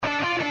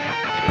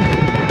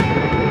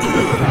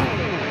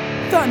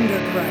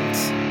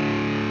Thundergrunt.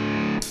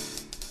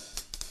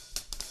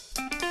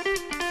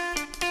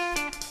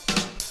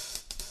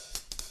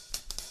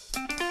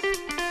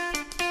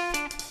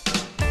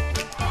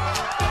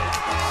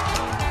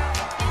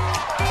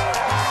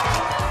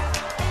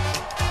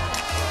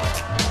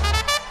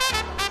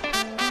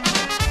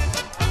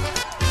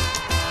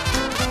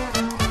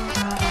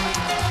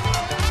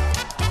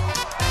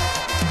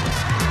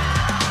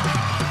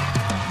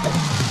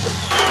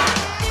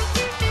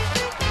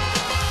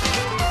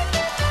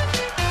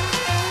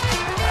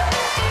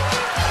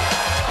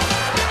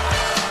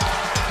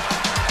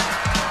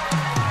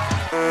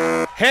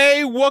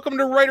 Hey, welcome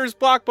to Writers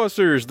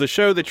Blockbusters, the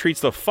show that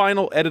treats the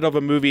final edit of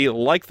a movie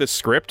like the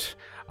script.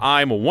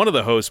 I'm one of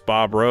the hosts,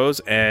 Bob Rose,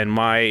 and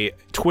my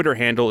Twitter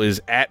handle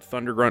is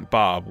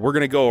 @ThundergruntBob. We're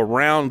going to go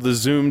around the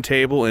Zoom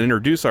table and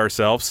introduce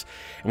ourselves,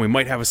 and we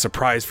might have a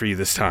surprise for you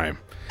this time.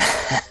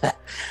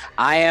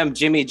 I am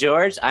Jimmy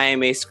George. I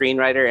am a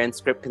screenwriter and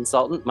script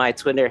consultant. My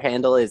Twitter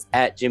handle is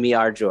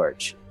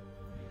 @JimmyRGeorge.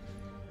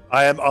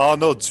 I am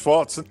Arnold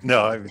Schwarzenegger.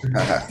 No,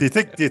 do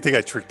you think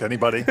I tricked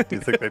anybody? Do you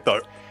think they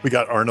thought we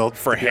got Arnold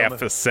for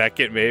half a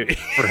second, maybe?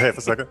 For half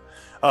a second.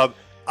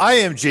 I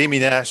am Jamie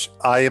Nash.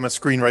 I am a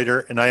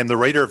screenwriter, and I am the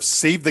writer of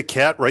Save the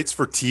Cat Writes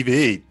for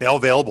TV, now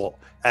available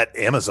at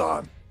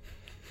Amazon.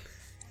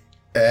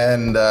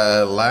 And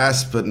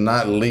last but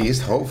not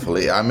least,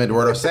 hopefully, I'm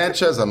Eduardo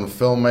Sánchez. I'm a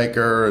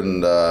filmmaker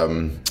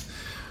and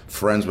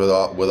friends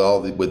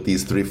with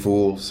these three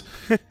fools.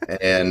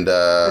 And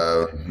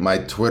my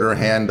Twitter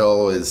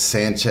handle is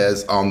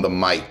Sanchez on the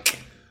mic.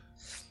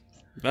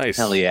 Nice.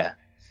 Hell yeah.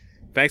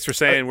 Thanks for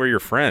saying we're your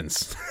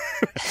friends.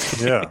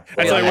 Yeah.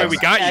 That's the only way we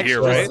got you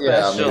here, right?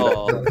 Yeah, I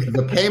mean,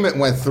 the payment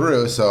went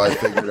through, so I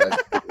figured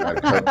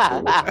I'd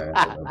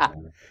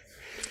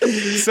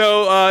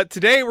So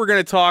today we're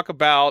going to talk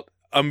about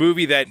a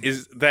movie that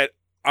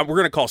we're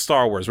going to call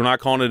Star Wars. We're not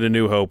calling it A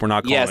New Hope. We're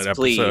not calling it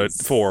Episode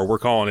 4. We're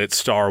calling it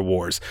Star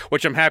Wars,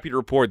 which I'm happy to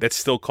report that's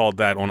still called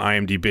that on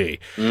IMDb.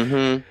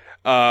 Mm-hmm.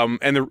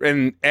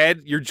 And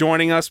Ed, you're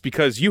joining us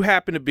because you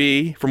happen to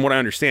be, from what I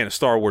understand, a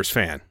Star Wars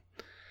fan.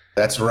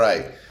 That's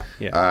right.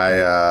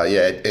 Yeah.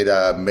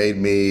 It made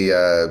me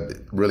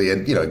really,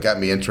 it got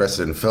me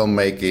interested in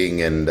filmmaking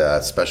and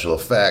special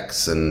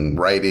effects and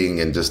writing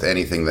and just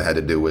anything that had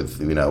to do with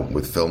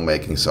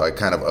filmmaking. So I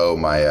kind of owe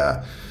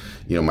my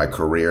my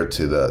career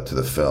to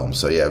the film.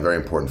 So yeah, very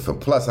important film.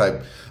 Plus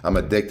I'm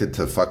addicted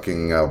to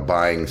fucking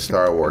buying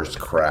Star Wars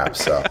crap.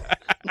 So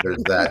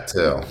there's that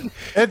too.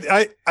 And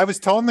I was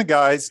telling the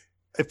guys,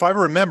 if I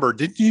remember,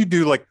 didn't you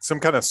do like some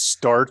kind of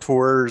Star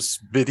Tours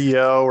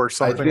video or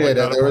something? I did. Like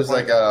that? There was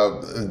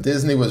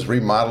Disney was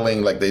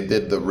remodeling, like they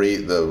did the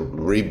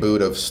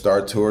reboot of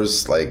Star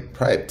Tours like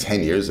probably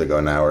 10 years ago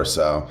now or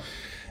so.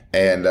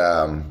 And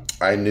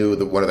I knew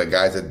one of the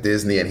guys at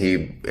Disney,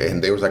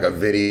 and there was like a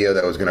video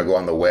that was going to go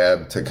on the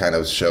web to kind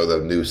of show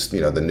the new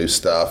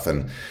stuff,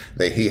 and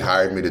he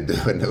hired me to do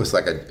it. And it was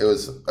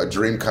a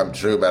dream come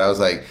true. But I was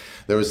like,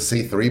 there was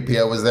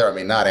C-3PO was there. I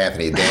mean, not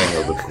Anthony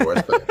Daniels, of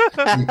course, but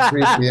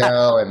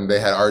C-3PO, and they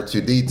had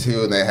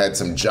R2-D2, and they had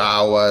some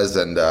Jawas,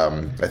 and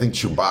I think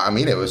Chewbacca. I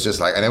mean, it was just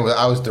like, and I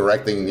was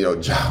directing,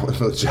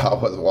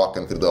 Jawas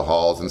walking through the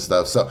halls and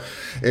stuff. So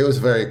it was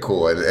very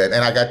cool, and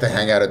I got to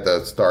hang out at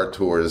the Star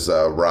Tours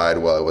ride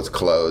while it was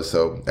closed,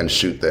 and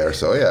shoot there.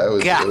 So yeah, it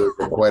was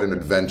quite an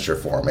adventure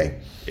for me.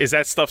 Is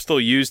that stuff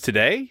still used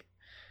today?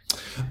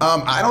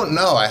 I don't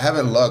know. I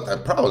haven't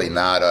looked. Probably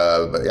not.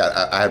 But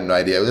yeah, I have no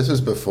idea. This was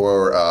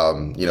before,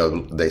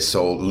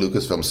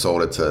 Lucasfilm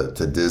sold it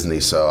to Disney.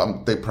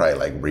 So they probably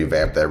like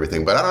revamped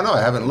everything. But I don't know.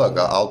 I haven't looked.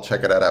 I'll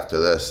check it out after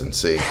this and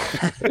see.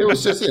 It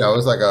was just, it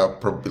was like a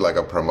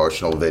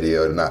promotional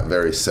video, not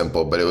very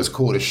simple, but it was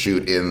cool to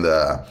shoot in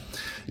the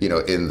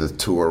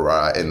tour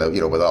ride,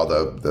 with all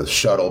the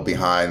shuttle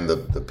behind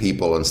the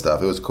people and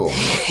stuff. It was cool.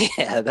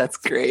 Yeah, that's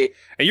great.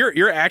 And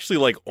you're actually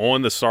like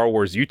on the Star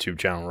Wars YouTube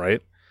channel,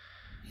 right?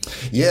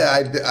 Yeah,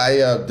 I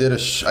did an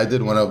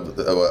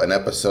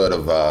episode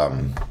of I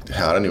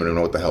don't even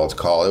know what the hell it's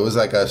called. It was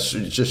like a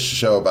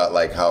show about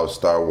like how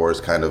Star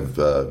Wars kind of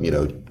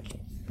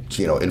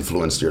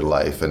influenced your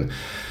life, and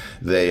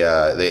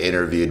they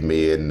interviewed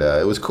me, and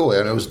it was cool.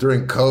 And it was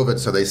during COVID,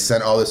 so they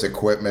sent all this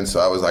equipment. So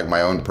I was like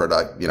my own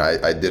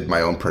I did my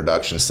own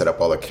production, set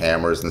up all the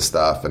cameras and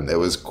stuff, and it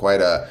was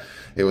quite a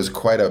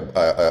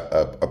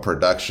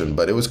production,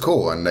 but it was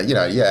cool. And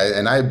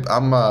and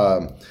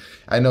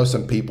I know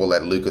some people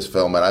at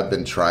Lucasfilm, and I've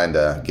been trying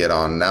to get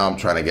on. Now I'm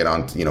trying to get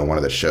on, one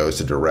of the shows,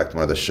 to direct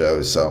one of the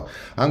shows. So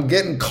I'm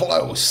getting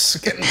close.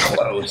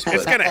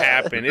 It's gonna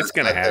happen. It's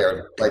gonna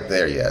happen. Right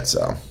there yet.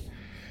 So.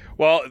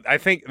 Well, I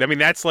mean,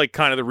 that's like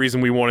kind of the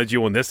reason we wanted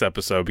you on this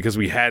episode, because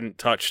we hadn't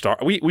touched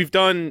we've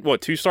done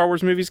 2 Star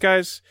Wars movies,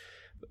 guys?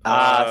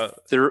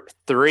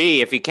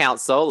 3 if you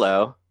count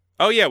Solo.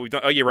 Oh yeah, we've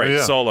done. Oh, you're right. Oh,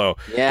 yeah. Solo.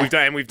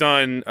 Yeah. We've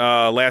done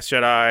Last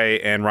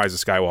Jedi and Rise of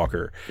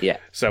Skywalker. Yeah.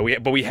 So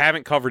we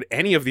haven't covered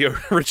any of the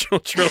original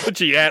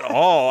trilogy at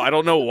all. I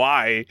don't know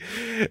why.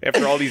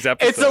 After all these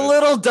episodes, It's a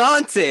little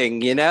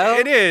daunting, you know.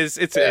 It is.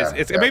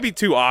 It may be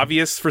too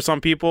obvious for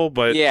some people,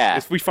 but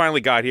if we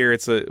finally got here,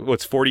 it's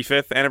what's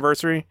 45th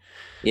anniversary.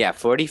 Yeah,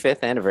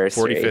 45th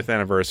anniversary. 45th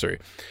anniversary.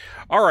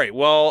 All right.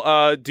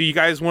 Well, do you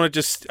guys want to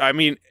just? I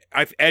mean,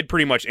 Ed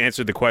pretty much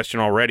answered the question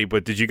already,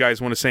 but did you guys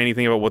want to say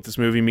anything about what this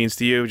movie means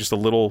to you? Just a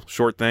little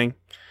short thing.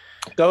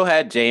 Go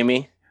ahead,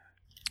 Jamie.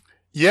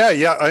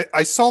 Yeah.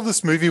 I saw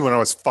this movie when I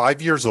was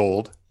 5 years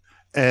old,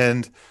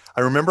 and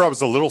I remember I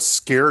was a little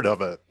scared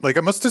of it. Like,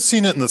 I must have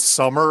seen it in the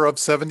summer of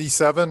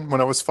 '77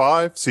 when I was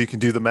 5, so you can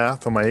do the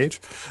math on my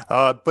age.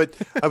 But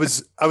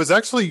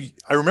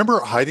I remember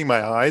hiding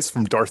my eyes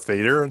from Darth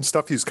Vader and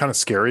stuff. He was kind of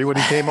scary when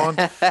he came on.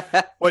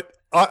 But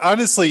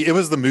honestly, it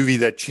was the movie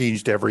that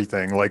changed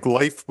everything. Like,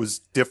 life was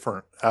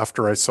different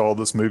after I saw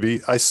this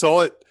movie. I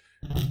saw it.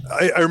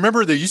 I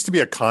remember there used to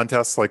be a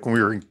contest, like when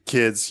we were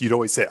kids, you'd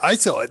always say, I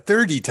saw it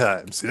 30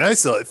 times and I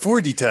saw it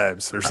 40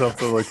 times or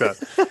something like that.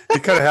 You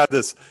kind of had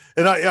this.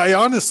 And I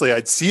honestly,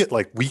 I'd see it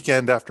like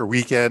weekend after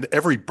weekend.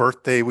 Every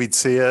birthday we'd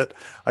see it.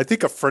 I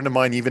think a friend of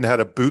mine even had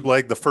a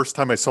bootleg. The first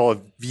time I saw a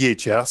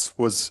VHS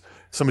was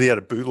somebody had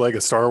a bootleg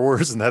of Star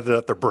Wars and had it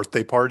at their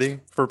birthday party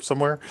for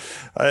somewhere.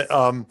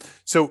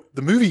 So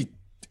the movie,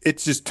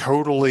 it's just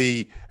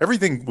totally,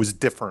 everything was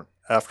different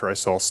after I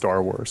saw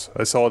Star Wars.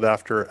 I saw it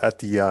at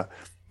the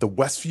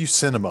Westview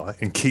Cinema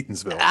in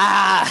Catonsville.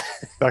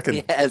 Back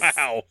in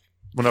Wow.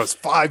 when I was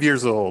 5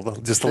 years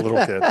old, just a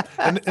little kid.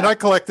 And I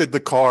collected the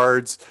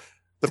cards.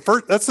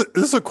 This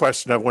is a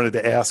question I wanted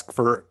to ask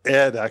for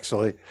Ed,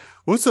 actually.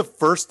 What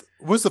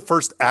was the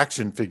first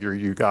action figure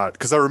you got?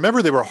 Because I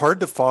remember they were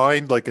hard to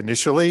find, like,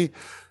 initially.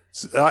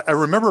 I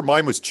remember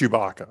mine was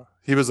Chewbacca.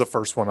 He was the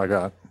first one I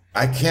got.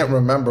 I can't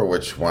remember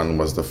which one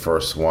was the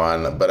first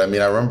one, but I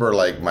mean, I remember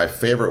like my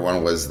favorite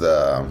one was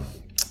and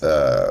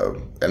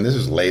this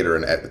was later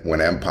when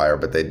Empire,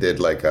 but they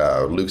did like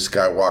Luke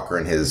Skywalker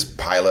in his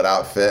pilot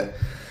outfit.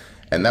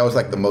 And that was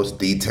like the most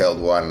detailed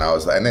one. And I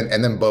was like, and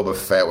then Boba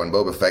Fett, when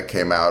Boba Fett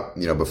came out,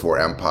 before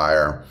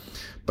Empire.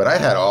 But I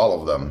had all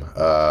of them.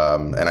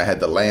 And I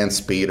had the land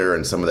speeder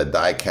and some of the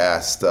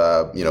die-cast,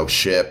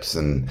 ships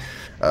and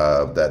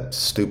that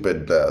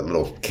stupid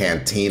little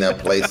cantina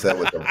playset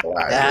with the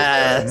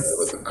black,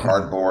 with the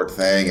cardboard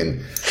thing.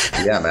 And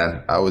yeah,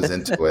 man, I was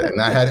into it.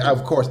 And I had,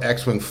 of course,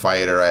 X-Wing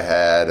Fighter I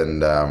had.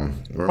 And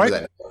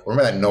remember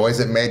that noise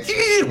it made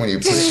when you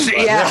press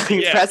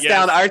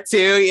down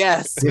R2?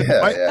 Yes.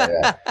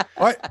 Yeah.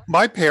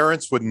 My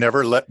parents would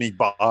never let me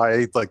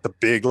buy like the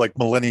big like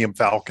Millennium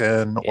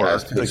Falcon or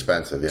it's too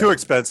expensive. Yeah. Too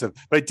expensive.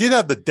 But I did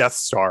have the Death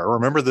Star.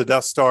 Remember the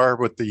Death Star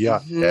with the you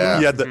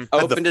had the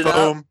Opened it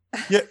foam. up.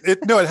 Yeah,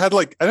 it had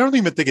like, I don't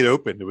even think it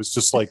opened. It was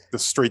just like the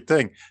straight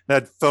thing. It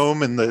had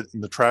foam in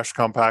the trash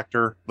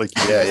compactor. Like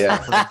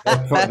that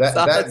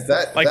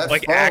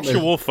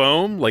actual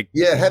foam. Like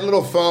it had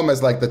little foam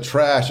as like the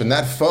trash, and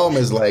that foam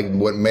is like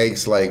what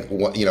makes like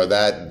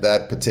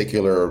that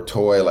particular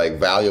toy like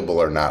valuable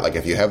or not. Like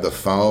if you have the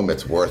foam,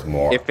 it's worth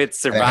more. If it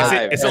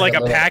survives, is it like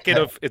a packet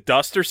of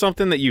dust or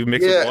something that you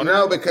mix with water?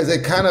 No, because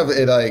it kind of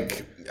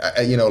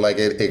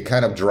it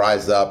kind of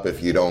dries up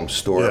if you don't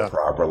store it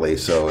properly.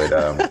 So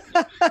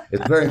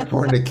it's very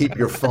important to keep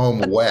your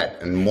foam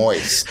wet and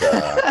moist. Bob,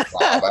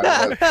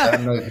 I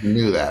don't know if you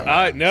knew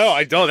that. No,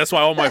 I don't. That's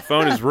why all my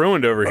phone is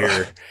ruined over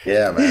here.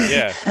 Yeah, man.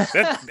 Yeah,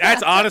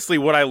 that's honestly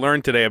what I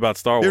learned today about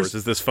Star Wars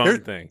is this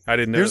phone thing. I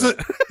didn't know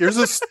that.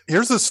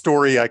 Here's a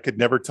story I could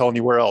never tell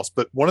anywhere else.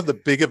 But one of the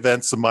big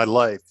events of my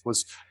life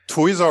was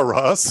Toys R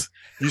Us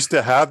used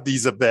to have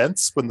these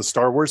events when the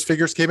Star Wars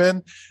figures came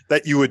in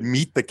that you would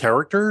meet the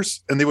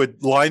characters and they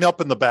would line up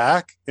in the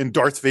back and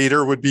Darth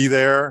Vader would be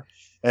there.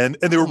 And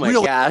they were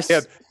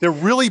they're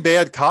really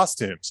bad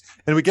costumes.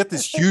 And we get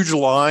this huge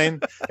line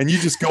and you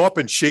just go up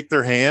and shake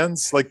their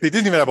hands. Like they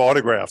didn't even have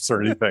autographs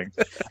or anything.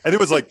 And it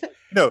was like,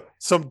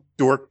 some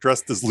dork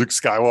dressed as Luke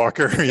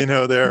Skywalker,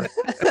 there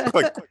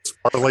like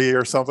Harley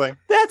or something.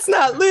 That's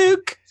not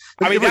Luke.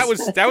 I mean,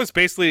 that was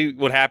basically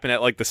what happened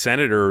at like the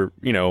Senate or,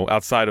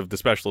 outside of the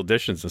special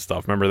editions and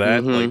stuff. Remember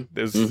that? Like,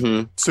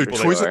 so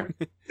Toys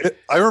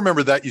I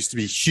remember that used to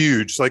be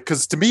huge. Like,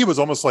 because to me, it was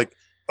almost like,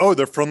 oh,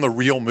 they're from the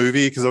real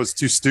movie because I was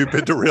too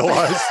stupid to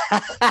realize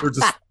they're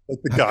just like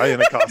the guy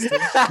in a costume.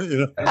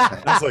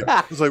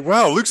 I was like,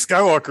 wow, Luke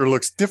Skywalker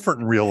looks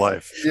different in real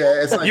life.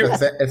 Yeah,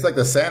 it's like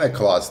the Santa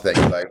Claus thing.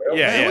 Like, what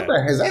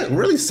the heck, is that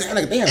really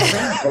Santa? Damn,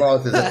 Santa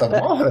Claus is at the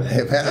mall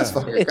today, man. That's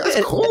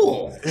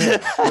cool.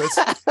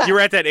 You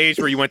were at that age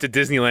where you went to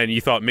Disneyland and you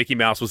thought Mickey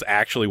Mouse was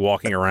actually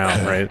walking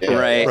around, right?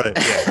 Right.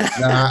 Yeah.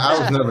 Nah, I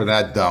was never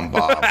that dumb,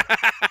 Bob.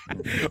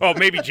 Oh,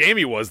 maybe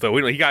Jamie was though.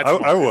 He got.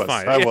 I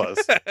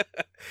was.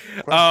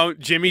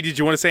 Jimmy, did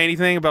you want to say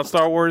anything about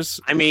Star Wars?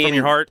 I mean, from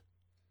your heart.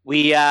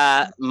 We,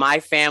 my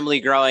family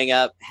growing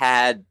up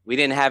we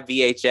didn't have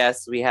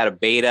VHS. We had a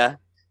beta.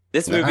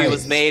 This movie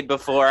was made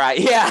before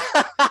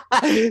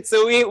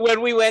So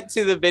when we went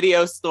to the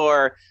video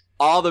store,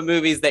 all the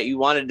movies that you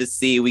wanted to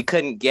see, we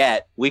couldn't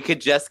get. We could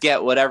just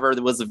get whatever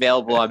was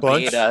available on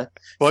beta.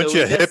 Bunch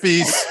of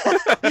hippies.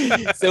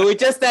 So we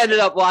just ended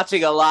up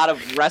watching a lot of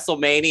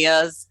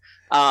WrestleManias.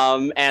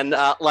 And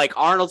like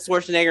Arnold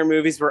Schwarzenegger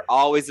movies were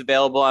always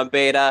available on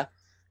beta.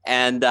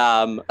 And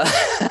but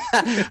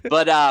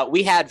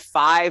we had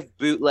 5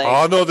 bootlegs.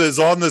 Arnold is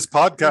on this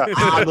podcast.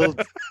 Arnold.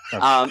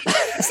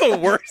 It's the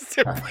worst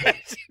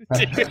impression,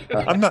 dude.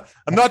 I'm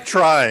not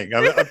trying.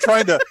 I'm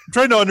trying to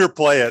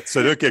underplay it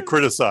so I don't get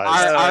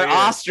criticized. Our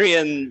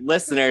Austrian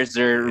listeners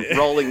are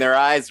rolling their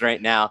eyes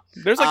right now.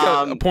 There's like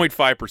a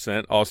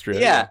 0.5% Austria.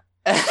 Yeah.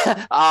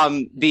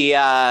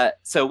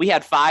 So we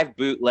had 5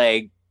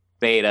 bootleg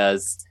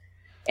betas,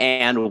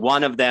 and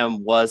one of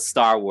them was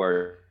Star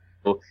Wars.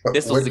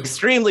 This was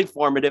extremely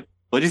formative.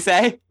 What'd you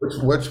say?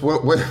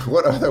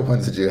 What other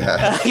ones did you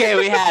have? Okay,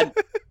 we had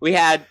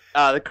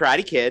the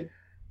Karate Kid.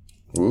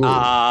 Ooh.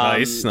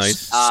 Nice.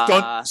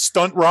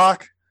 Stunt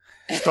rock.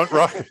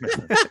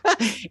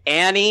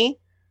 Annie.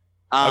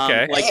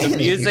 Okay. Like the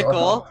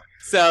musical.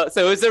 So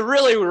it was a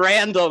really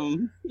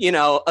random,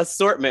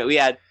 assortment. We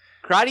had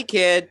Karate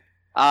Kid,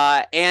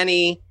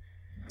 Annie,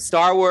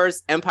 Star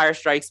Wars, Empire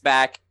Strikes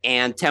Back,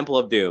 and Temple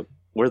of Doom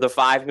were the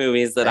 5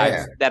 movies that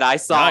I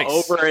saw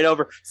over and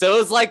over. So it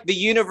was like the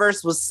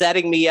universe was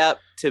setting me up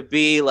to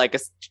be like a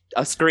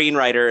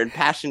screenwriter and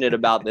passionate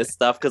about this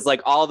stuff, because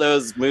like all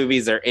those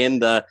movies are in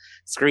the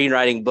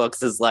screenwriting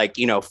books as like,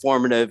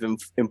 formative and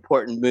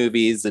important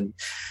movies. And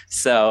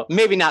so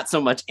maybe not so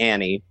much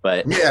Annie,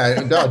 but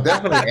yeah, no,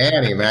 definitely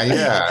Annie, man.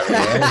 Yeah, I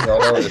mean, Annie's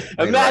all over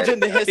the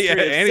imagine the history of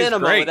Annie's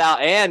cinema great. without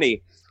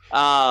Annie.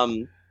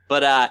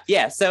 But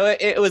so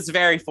it was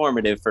very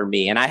formative for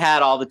me, and I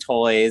had all the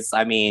toys.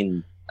 I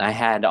mean, I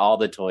had all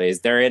the toys.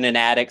 They're in an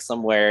attic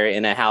somewhere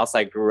in a house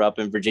I grew up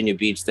in Virginia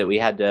Beach that we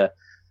had to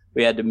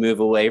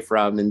move away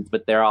from,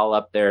 but they're all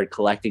up there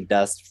collecting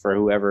dust for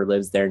whoever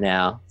lives there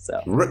now.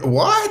 So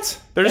what?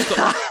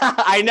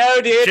 I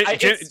know, dude.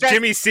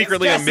 Jimmy's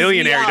secretly a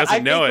millionaire. He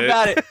doesn't know it.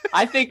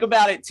 I think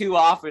about it too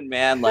often,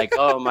 man. Like,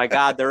 oh my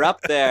God, they're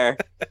up there.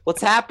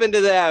 What's happened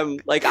to them?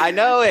 Like, I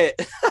know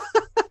it.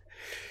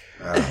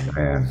 Oh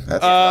man,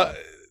 that's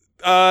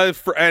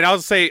and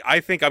I'll say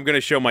I think I'm going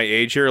to show my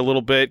age here a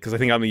little bit because I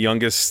think I'm the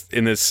youngest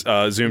in this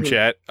Zoom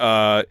chat.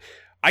 I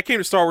came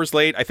to Star Wars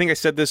late. I think I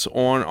said this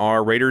on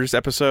our Raiders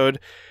episode.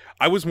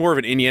 I was more of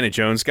an Indiana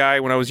Jones guy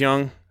when I was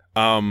young.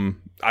 I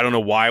don't know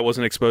why I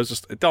wasn't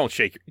exposed to. Don't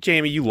shake,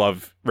 Jamie. You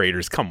love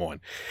Raiders. Come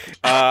on.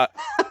 I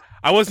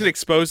wasn't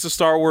exposed to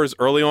Star Wars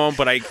early on,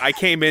 but I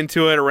came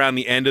into it around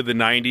the end of the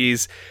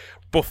 90s.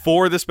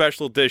 Before the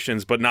special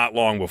editions, but not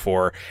long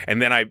before.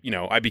 And then I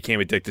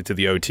became addicted to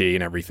the OT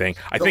and everything.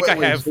 I think I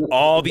have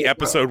all the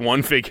episode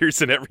 1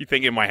 figures and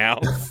everything in my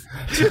house.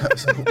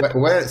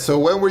 So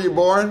when were you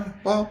born?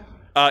 Well,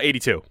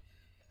 82.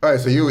 All right,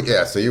 so you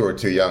were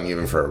too young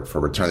even for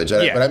Return of the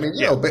Jedi. Yeah, but I mean,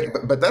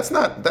 but that's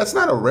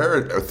not a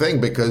rare thing,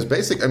 because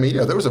basically, I mean,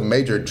 there was a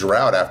major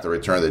drought after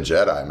Return of the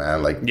Jedi,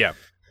 man. Like, yeah.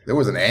 There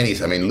wasn't any.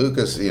 I mean,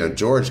 Lucas,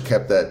 George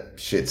kept that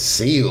shit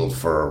sealed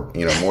for,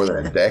 more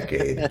than a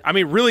decade. I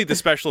mean, really, the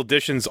special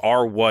editions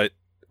are what.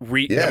 I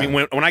mean,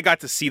 when I got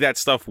to see that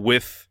stuff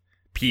with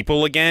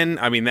people again,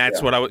 I mean, that's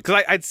what I was.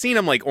 Because I'd seen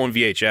them like on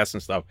VHS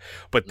and stuff,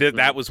 but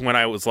that was when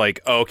I was like,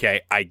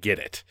 okay, I get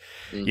it.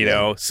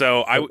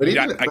 So I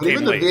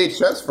came late. The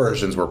VHS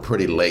versions were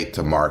pretty late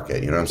to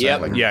market. You know what I'm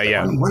saying? Like,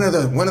 yeah. When are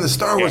the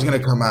Star Wars going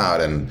to come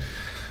out? And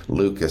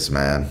Lucas,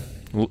 man.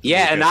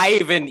 Yeah, and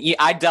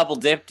I double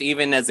dipped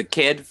even as a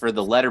kid for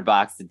the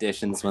letterbox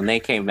editions when they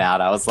came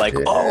out. I was like,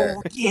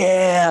 oh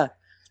yeah,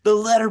 the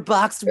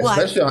letterbox one,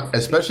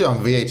 especially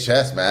on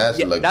VHS, man.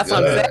 That's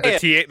what I'm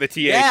saying. The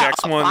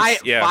THX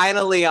ones.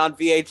 Finally on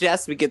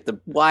VHS we get the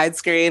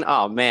widescreen.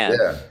 Oh man,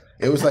 yeah,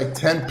 it was like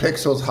 10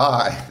 pixels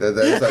high.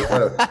 That's like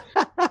what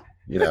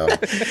and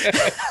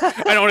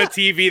on a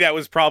TV that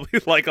was probably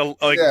like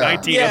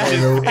 19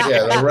 inches.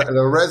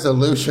 The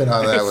resolution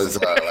on that was it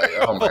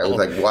was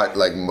like what,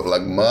 like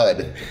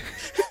mud.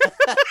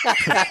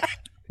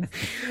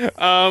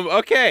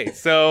 Okay,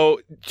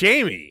 so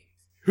Jamie,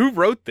 who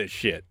wrote this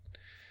shit?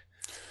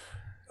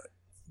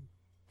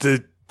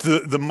 The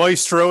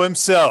maestro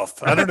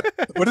himself. I don't know,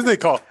 what do they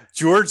call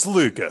George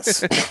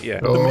Lucas?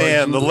 Yeah, the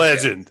man, the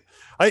legend.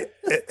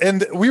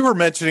 And we were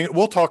mentioning,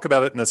 we'll talk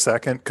about it in a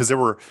second, because there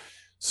were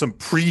some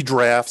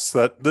pre-drafts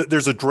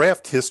there's a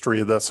draft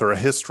history of this, or a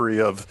history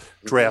of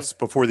drafts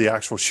before the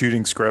actual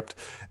shooting script.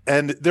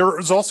 And there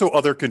was also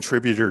other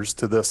contributors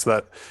to this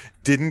that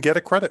didn't get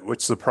a credit,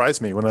 which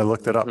surprised me when I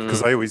looked it up,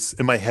 because I always,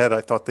 in my head, I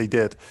thought they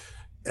did.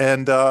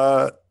 And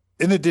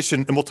in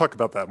addition, and we'll talk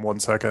about that in 1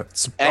 second.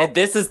 And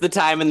this is the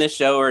time in the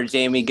show where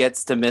Jamie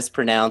gets to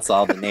mispronounce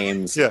all the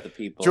names of the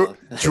people.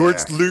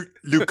 George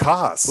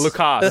Lucas.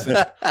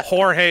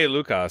 Jorge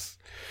Lucas.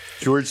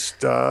 George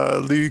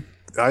Luke.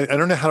 I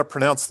don't know how to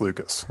pronounce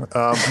Lucas.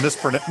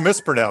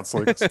 Mispronounce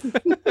Lucas.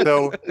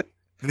 So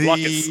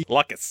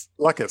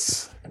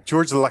Lucas.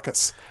 George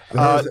Lucas.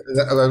 A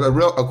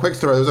quick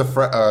story. There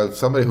was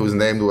somebody whose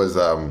name was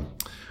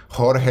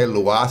Jorge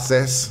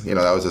Luaces.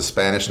 That was a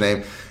Spanish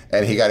name.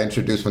 and he got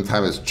introduced one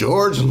time as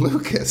George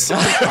Lucas.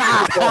 That's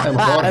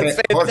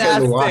fantastic.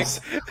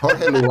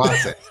 Jorge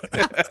Luase.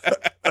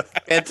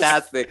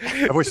 Fantastic.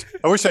 I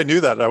wish I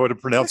knew that. I would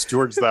have pronounced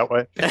George that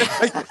way.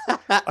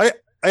 I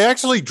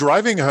actually,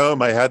 driving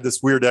home, I had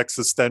this weird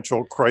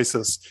existential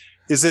crisis.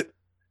 Do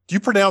you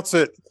pronounce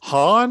it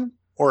Han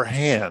or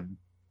Han?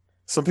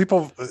 Some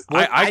people.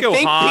 I go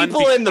think Han.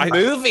 People in the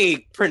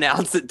movie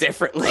pronounce it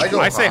differently.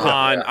 I say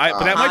Han. Yeah.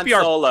 But that might be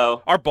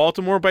our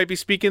Baltimore might be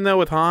speaking though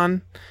with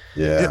Han.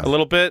 Yeah. A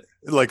little bit.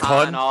 Like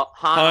Han. Hey,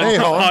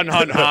 Han.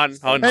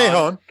 Hey,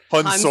 Han.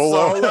 Han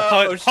Solo.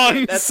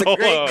 Han That's Solo. a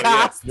great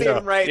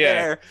costume right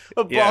there.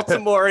 A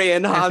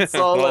Baltimorean Han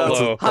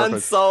Solo.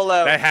 Han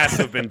Solo. That has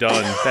to have been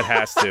done. That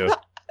has to.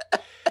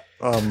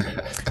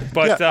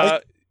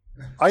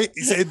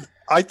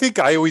 I think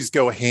I always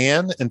go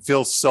Han and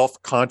feel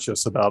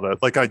self-conscious about it.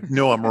 Like I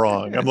know I'm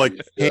wrong. I'm like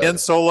Han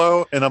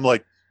Solo, and I'm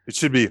like it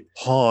should be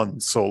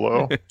Han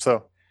Solo.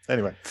 So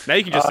anyway, now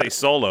you can just say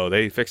Solo.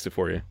 They fixed it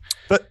for you.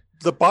 But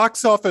the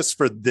box office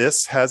for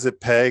this has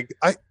it pegged.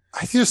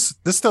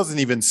 This doesn't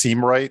even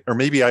seem right, or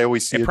maybe I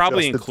always see it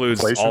probably adjusted includes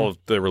inflation. all of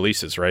the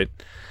releases, right?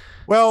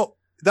 Well,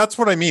 that's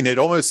what I mean. It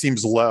almost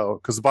seems low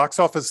because the box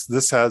office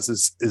this has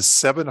is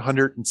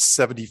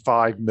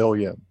 775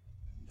 million,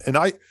 and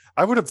I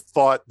would have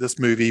thought this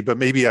movie, but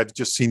maybe I've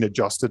just seen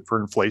adjusted for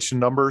inflation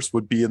numbers,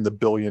 would be in the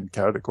billion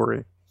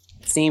category.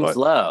 Seems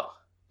low.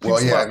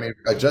 Well, yeah, I mean,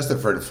 adjusted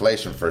for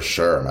inflation for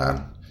sure,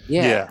 man.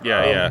 Yeah.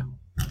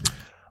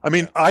 I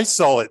mean, I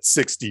saw it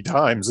 60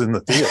 times in the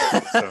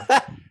theater. So.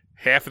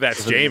 Half of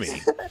that's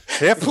Jamie.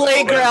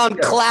 Playground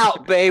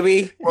clout,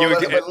 baby. Well,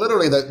 but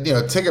literally,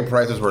 the ticket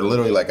prices were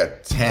literally like a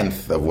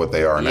tenth of what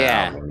they are now.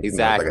 Yeah,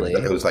 exactly.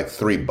 It was like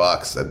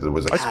 $3. It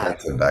was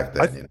expensive back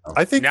then.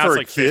 I think now for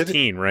it's a like kid,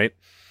 15, right?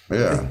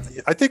 Yeah.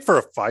 I think for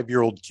a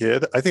 5-year-old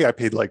kid, I think I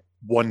paid like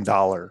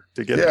 $1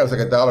 to get it. Yeah, it was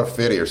like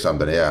 $1.50 or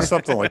something. Yeah,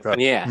 something like that.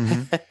 Yeah.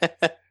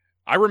 Mm-hmm.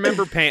 I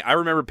remember paying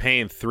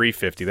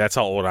 $3.50. That's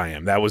how old I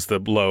am. That was the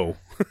low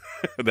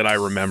that I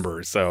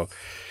remember. So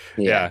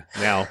now.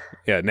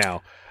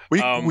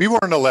 We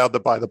weren't allowed to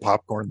buy the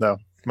popcorn though.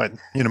 My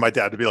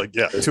dad would be like,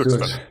 "Yeah, too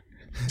expensive,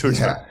 too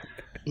expensive."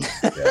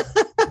 Yeah.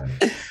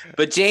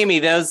 But Jamie,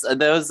 those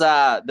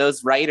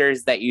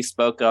writers that you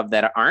spoke of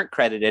that aren't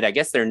credited, I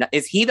guess they're not.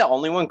 Is he the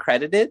only one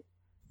credited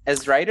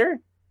as writer?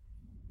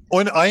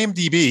 On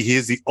IMDb, he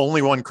is the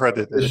only one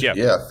credited.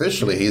 Yeah,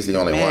 officially, he's the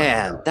only one.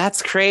 Man,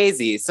 that's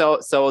crazy. So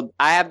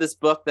I have this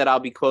book that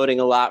I'll be quoting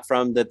a lot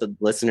from that the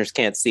listeners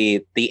can't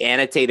see, the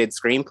annotated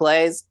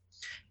screenplays.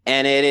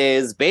 And it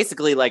is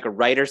basically like a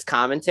writer's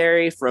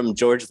commentary from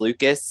George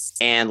Lucas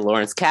and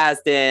Lawrence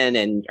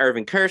Kasdan, and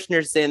Irvin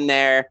Kershner's in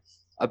there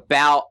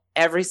about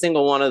every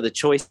single one of the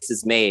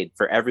choices made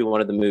for every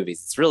one of the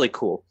movies. It's really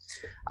cool.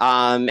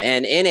 And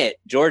in it,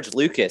 George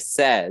Lucas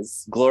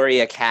says,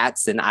 Gloria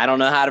Katz, and I don't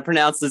know how to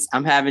pronounce this.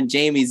 I'm having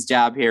Jamie's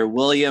job here.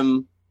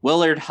 Willard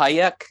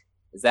Hayek.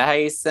 Is that how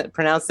you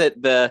pronounce it?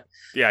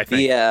 I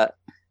think.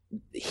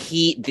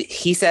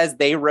 He says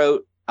they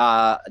wrote,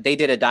 they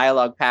did a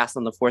dialogue pass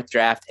on the fourth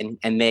draft,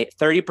 and they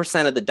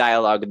 30% of the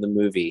dialogue in the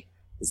movie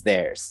is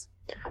theirs.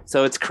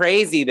 So it's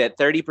crazy that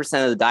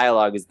 30% of the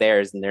dialogue is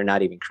theirs and they're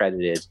not even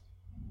credited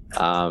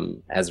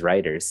as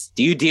writers.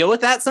 Do you deal with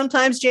that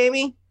sometimes,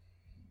 Jamie?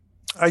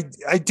 I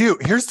do.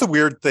 Here's the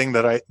weird thing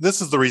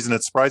this is the reason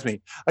it surprised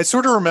me. I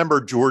sort of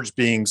remember George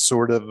being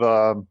sort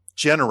of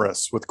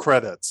generous with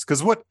credits,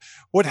 because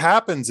what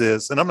happens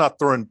is, and I'm not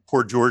throwing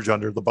poor George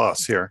under the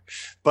bus here,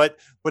 but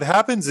what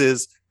happens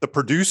is the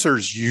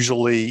producers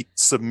usually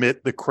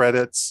submit the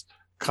credits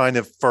kind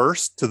of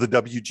first to the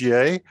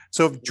WGA.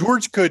 So if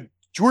George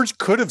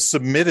could have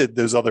submitted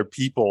those other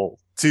people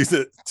to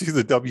the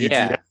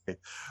WGA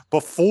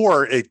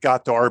before it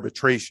got to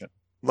arbitration.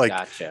 Like,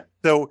 gotcha.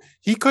 So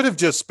he could have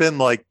just been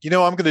like, I'm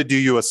going to do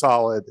you a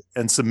solid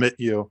and submit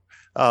you.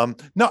 No,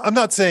 I'm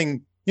not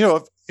saying,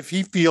 if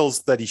he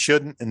feels that he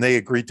shouldn't and they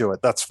agree to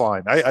it, that's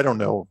fine. I don't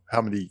know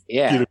how many.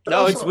 Yeah.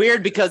 No, it's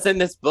weird because in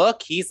this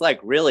book, he's like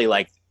really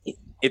like,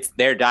 it's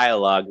their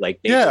dialogue. Like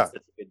they did such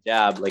a good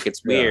job. Like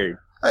it's weird.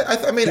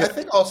 I mean, I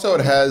think also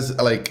it has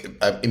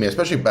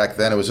especially back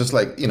then, it was just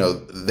like,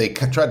 they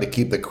tried to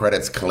keep the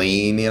credits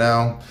clean,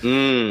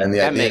 and the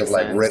idea of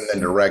like written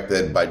and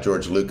directed by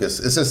George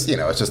Lucas. It's just,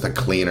 it's just a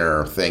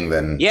cleaner thing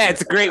than. Yeah,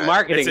 it's a great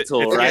marketing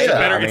tool, right?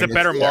 It's a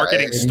better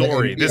marketing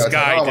story. This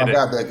guy did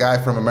it. The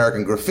guy from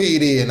American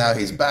Graffiti, and now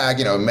he's back.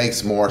 It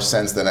makes more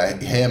sense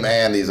than him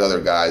and these other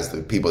guys,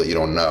 the people that you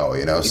don't know,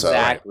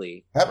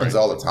 Exactly. So happens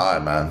all the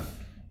time, man.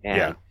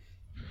 Yeah.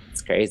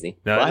 It's crazy.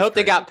 No, well, I hope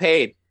they got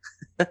paid.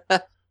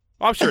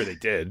 I'm sure they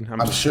did.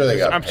 I'm sure they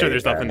got. I'm sure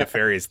there's nothing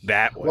nefarious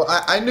that way. Well,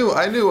 I knew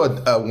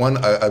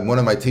one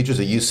of my teachers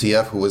at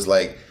UCF who was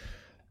like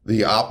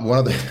one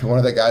of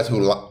the guys who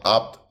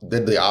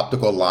did the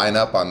optical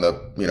lineup on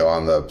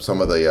the some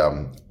of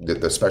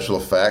the special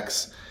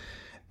effects,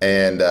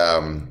 and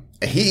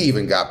he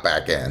even got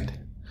back end.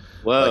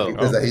 Whoa!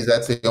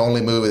 That's the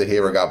only movie that he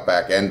ever got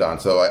back end on.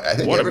 So I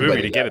think what a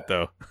movie to get it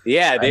though.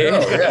 Yeah, dude.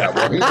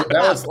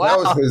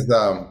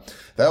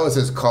 That That was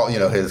his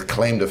his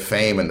claim to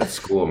fame in the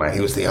school, man. He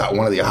was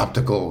one of the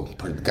optical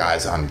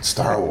guys on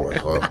Star Wars.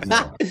 Well,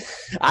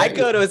 I'd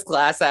go to his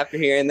class after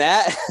hearing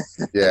that.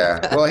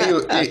 Yeah. Well,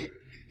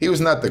 he was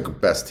not the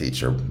best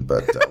teacher,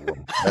 but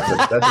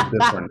that's a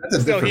different.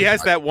 Still, he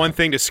has that one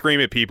thing to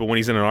scream at people when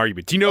he's in an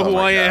argument. Do you know who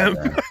I am?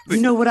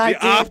 You know what I The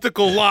did?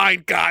 optical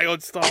line guy on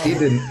Star Wars.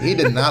 He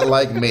did not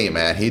like me,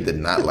 man. He did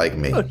not like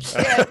me.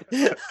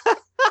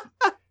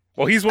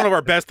 Well, he's one of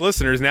our best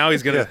listeners. Now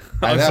he's going to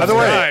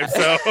unsubscribe.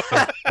 So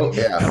I'm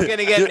going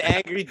to get an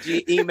angry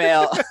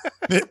email.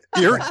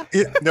 Here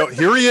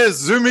he is,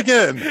 zooming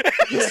in.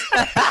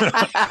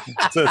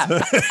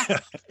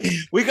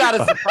 We got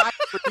a surprise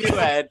for you,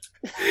 Ed.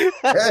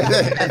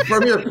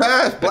 From your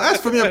past,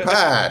 blast from your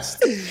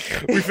past.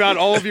 We found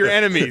all of your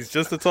enemies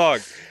just to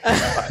talk.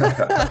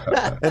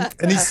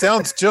 And he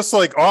sounds just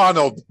like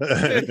Arnold.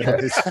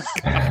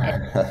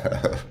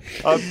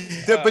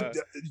 But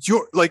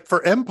like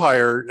for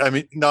Empire, I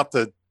mean, not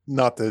to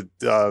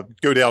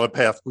go down a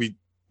path we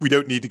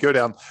don't need to go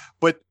down,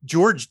 but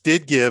George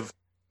did give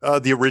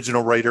the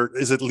original writer,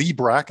 is it Lee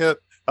Brackett?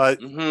 I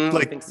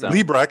think so.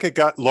 Lee Brackett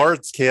got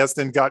Lawrence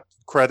Kasdan got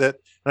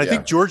credit, and I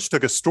think George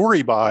took a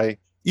story by,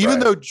 even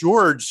though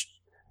George,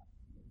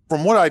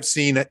 from what I've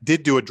seen,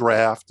 did do a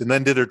draft and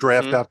then did a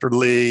draft after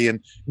Lee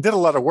and did a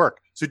lot of work.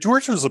 So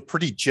George was a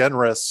pretty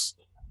generous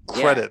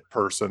credit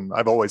person,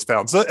 I've always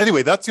found. So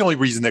anyway, that's the only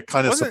reason it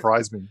kind of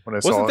surprised me when I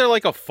saw it. Wasn't there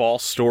like a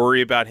false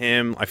story about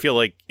him? I feel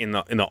like in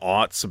the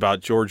aughts about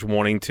George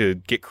wanting to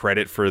get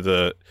credit for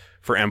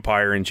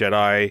Empire and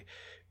Jedi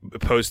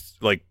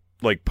post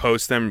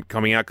them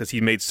coming out because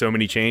he made so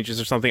many changes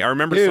or something. I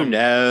remember Who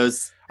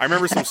knows? I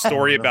remember some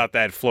story about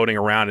that floating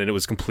around and it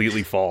was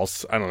completely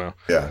false. I don't know.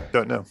 Yeah.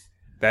 Don't know.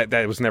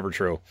 That was never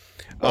true.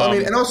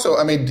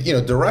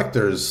 Well,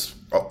 directors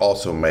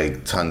also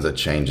make tons of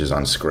changes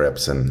on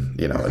scripts and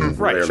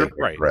rarely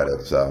get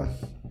credit. So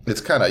it's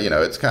kind of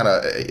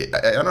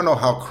I don't know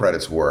how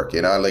credits work.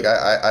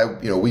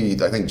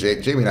 I think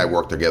Jamie and I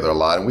work together a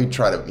lot, and we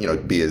try to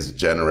be as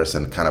generous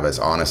and kind of as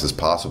honest as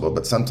possible.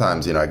 But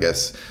sometimes I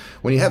guess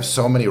when you have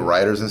so many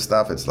writers and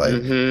stuff, it's like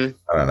I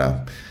don't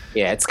know.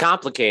 Yeah, it's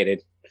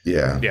complicated.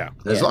 Yeah.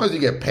 As long as you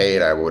get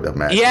paid, I would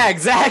imagine. Yeah,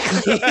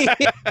 exactly.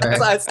 That's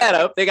what I said. I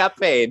hope they got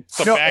paid.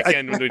 The back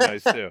end would be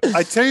nice too.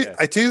 I tell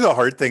you the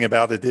hard thing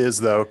about it is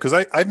though, because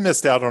I've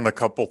missed out on a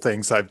couple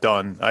things I've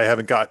done. I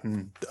haven't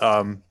gotten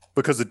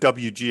because of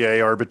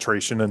WGA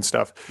arbitration and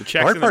stuff. The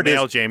check's in the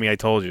mail, Jamie. I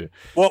told you.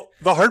 Well,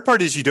 the hard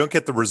part is you don't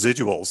get the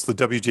residuals, the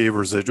WGA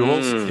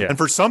residuals, and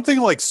for something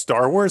like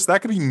Star Wars,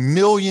 that could be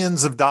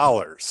millions of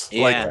dollars.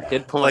 Yeah,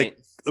 good point.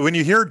 When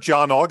you hear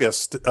John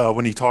August,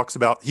 when he talks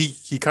about,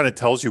 he kind of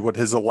tells you what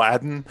his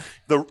Aladdin,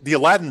 the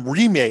Aladdin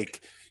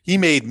remake, he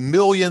made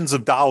millions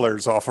of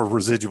dollars off of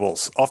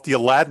residuals, off the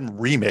Aladdin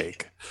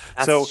remake.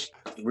 That's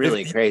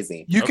really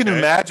crazy. You can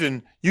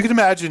imagine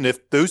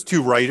if those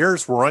two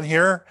writers were on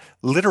here,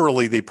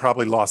 literally they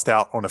probably lost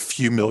out on a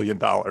few $1 million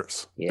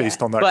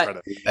based on that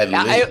credit.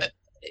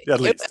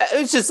 It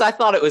was just, I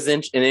thought it was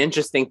an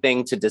interesting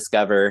thing to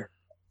discover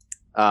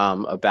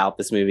about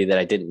this movie that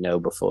I didn't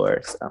know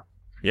before. So.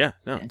 Yeah,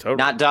 no, totally.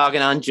 Not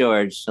dogging on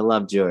George. I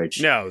love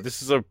George. No,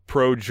 this is a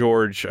pro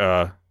George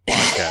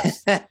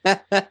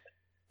podcast.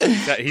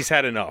 He's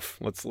had enough.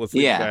 Let's leave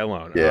the guy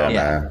alone.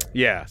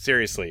 Yeah,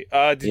 seriously.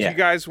 Did you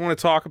guys want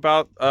to talk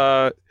about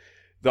the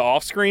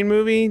off-screen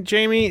movie,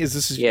 Jamie? Is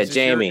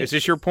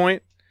this your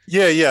point?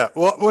 Yeah.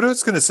 Well, what I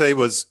was going to say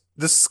was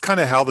this is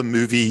kind of how the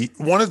movie.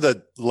 One of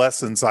the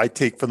lessons I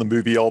take from the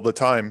movie all the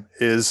time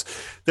is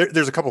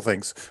there's a couple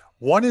things.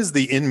 One is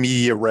the in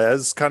media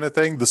res kind of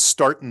thing, the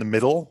start and the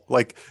middle.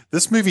 Like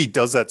this movie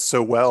does that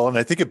so well. And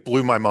I think it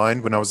blew my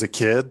mind when I was a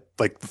kid.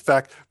 Like the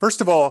fact, first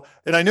of all,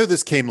 and I know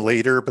this came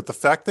later, but the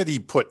fact that he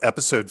put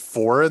episode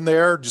 4 in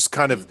there, just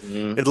kind of,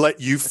 it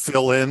let you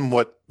fill in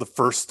what the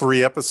first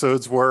 3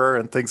 episodes were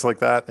and things like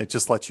that. It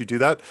just lets you do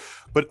that.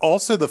 But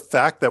also the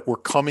fact that we're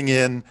coming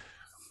in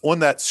on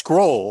that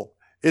scroll,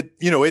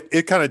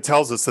 it kind of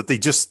tells us that they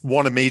just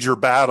won a major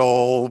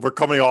battle. We're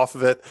coming off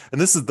of it.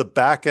 And this is the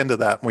back end of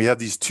that. And we have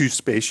these 2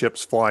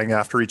 spaceships flying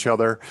after each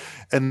other.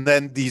 And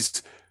then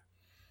these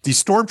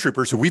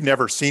stormtroopers who we've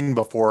never seen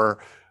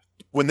before,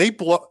 when they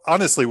blew up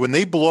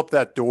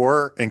that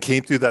door and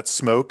came through that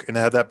smoke and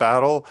had that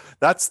battle,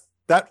 that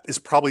is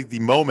probably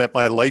the moment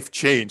my life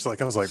changed.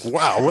 Like I was like,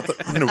 wow, what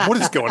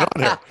is going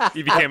on here?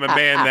 You became a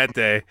man that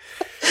day.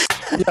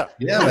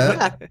 Yeah,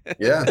 man.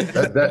 Yeah,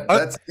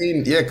 that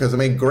scene. Yeah, because I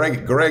mean,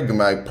 Greg,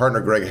 my partner,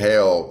 Greg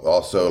Hale,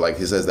 also like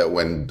he says that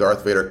when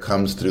Darth Vader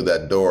comes through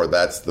that door,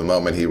 that's the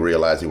moment he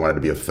realized he wanted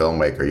to be a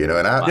filmmaker.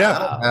 And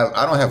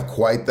I don't have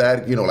quite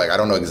that. Like I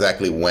don't know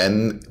exactly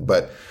when,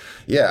 but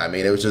yeah, I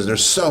mean, it was just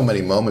there's so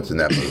many moments in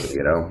that movie,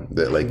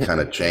 that like kind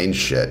of changed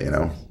shit.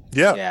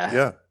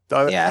 Yeah.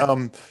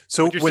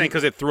 So you're saying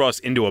because it threw us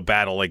into a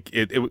battle, like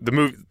the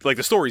movie, like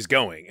the story's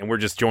going, and we're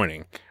just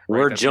joining. Right?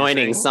 We're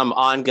joining some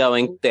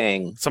ongoing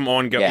thing, some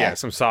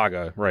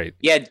saga, right?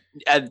 Yeah,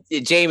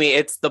 Jamie,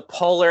 it's the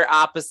polar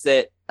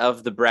opposite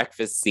of the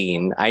breakfast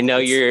scene. I know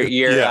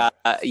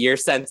you're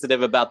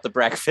sensitive about the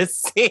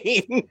breakfast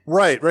scene.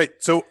 Right.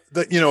 So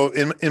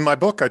in my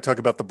book, I talk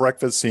about the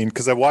breakfast scene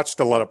because I watched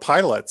a lot of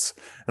pilots,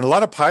 and a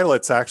lot of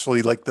pilots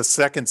actually, like, the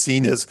second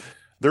scene is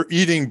they're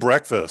eating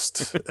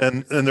breakfast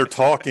and they're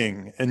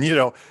talking, and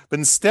but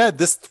instead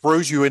this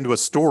throws you into a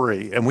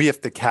story and we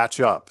have to catch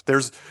up.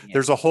 There's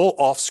a whole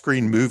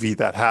off-screen movie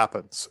that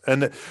happens,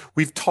 and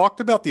we've talked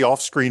about the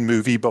off-screen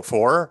movie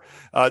before.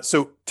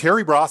 So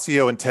Terry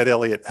Brasio and Ted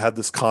Elliott had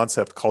this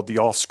concept called the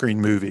off-screen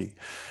movie,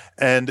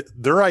 and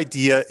their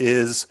idea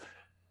is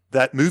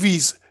that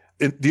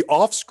the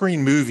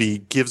off-screen movie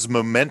gives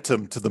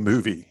momentum to the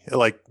movie.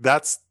 Like,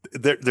 there's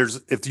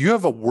if you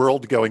have a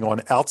world going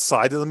on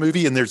outside of the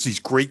movie and there's these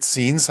great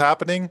scenes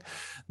happening,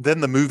 then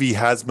the movie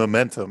has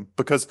momentum,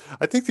 because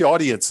I think the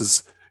audience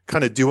is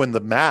kind of doing the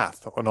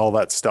math on all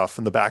that stuff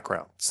in the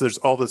background. So there's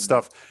all this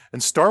stuff,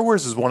 and Star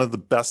Wars is one of the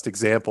best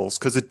examples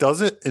because it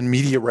does it in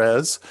media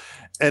res,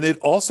 and it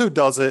also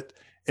does it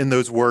in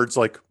those words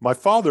like "my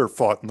father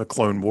fought in the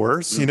Clone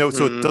Wars," So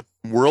it does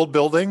world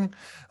building.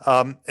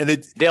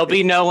 There'll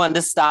be no one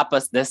to stop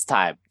us this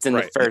time. It's in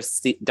the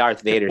first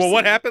Darth Vader scene.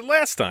 What happened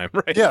last time?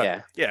 Right.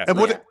 Yeah. And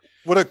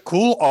what a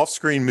cool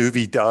off-screen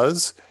movie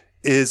does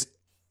is,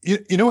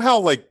 you know how,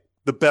 like,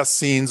 the best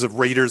scenes of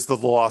Raiders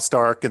of the Lost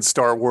Ark and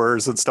Star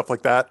Wars and stuff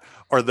like that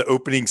are the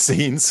opening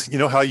scenes. You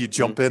know how you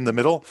jump in the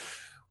middle?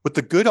 What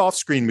the good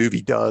off-screen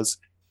movie does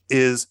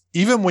is,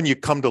 even when you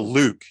come to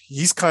Luke,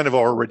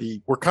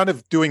 we're kind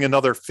of doing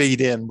another fade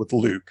in with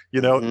Luke.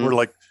 We're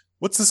like,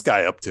 what's this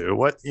guy up to?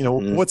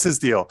 What's his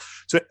deal?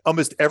 So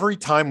almost every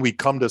time we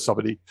come to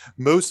somebody,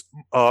 Mos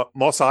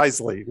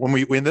Eisley, when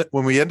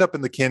we end up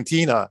in the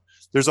cantina,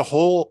 there's a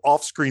whole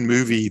off-screen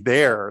movie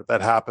there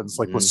that happens,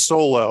 like with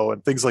Solo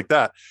and things like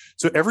that.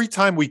 So every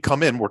time we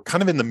come in, we're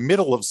kind of in the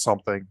middle of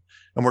something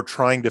and we're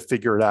trying to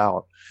figure it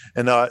out.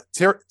 And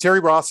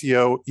Terry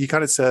Brasio, he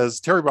kind of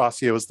says, Terry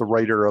Brasio is the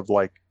writer of,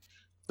 like,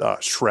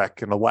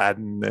 Shrek and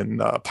Aladdin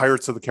and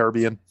Pirates of the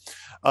Caribbean.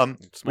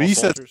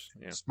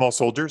 Small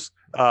soldiers,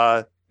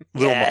 action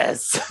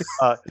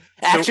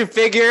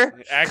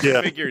figure,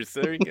 figures.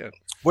 There you go.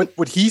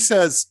 What he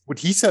says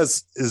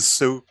is,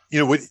 so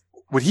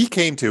what he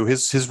came to,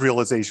 his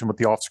realization with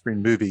the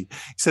off-screen movie.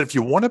 He said, if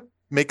you want to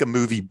make a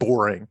movie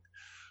boring,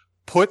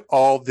 put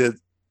all the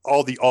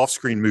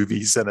off-screen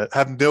movies in it.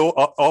 Have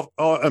all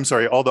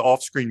the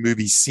off-screen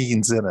movie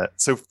scenes in it.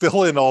 So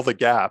fill in all the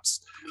gaps,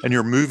 and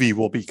your movie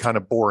will be kind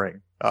of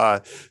boring.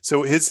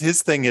 So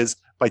his thing is,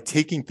 by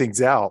taking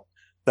things out,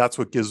 that's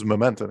what gives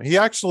momentum. He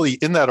actually,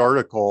 in that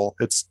article,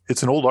 it's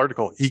an old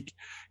article, he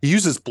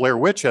uses Blair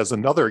Witch as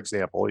another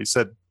example. He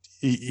said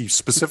he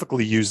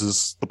specifically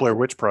uses the Blair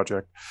Witch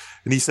Project,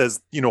 and he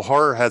says,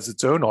 horror has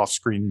its own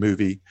off-screen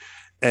movie,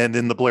 and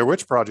in the Blair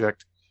Witch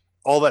Project,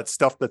 all that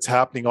stuff that's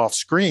happening off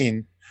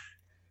screen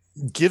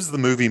gives the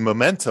movie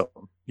momentum.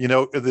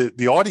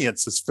 The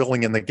audience is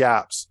filling in the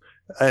gaps,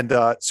 and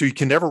so you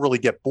can never really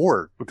get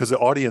bored, because the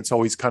audience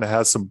always kind of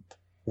has some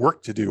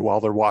work to do while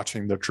they're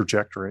watching the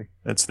trajectory.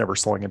 It's never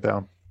slowing it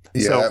down.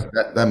 Yeah, so,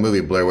 that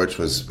movie Blair Witch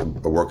was a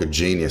work of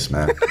genius,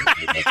 man.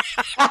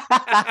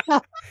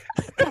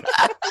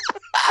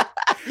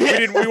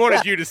 We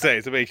wanted you to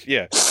say, so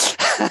yeah.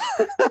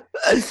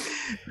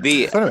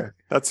 Anyway,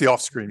 that's the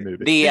off-scring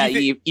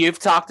movie. You've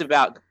talked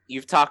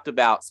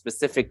about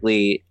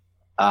specifically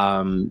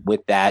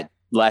with that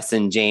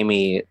lesson,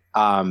 Jamie,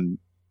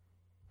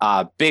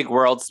 big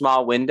world,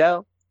 small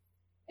window.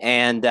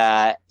 And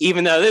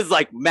even though this is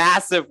like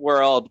massive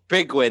world,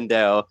 big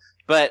window,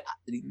 but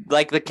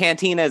like the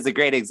cantina is a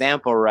great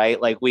example,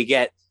 right? Like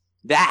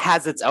that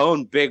has its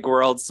own big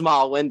world,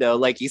 small window.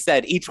 Like you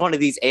said, each one of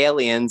these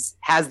aliens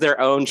has their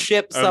own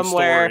ship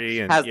somewhere,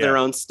 their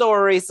own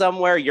story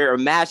somewhere. Your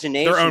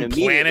imagination, their own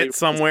planet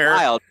somewhere,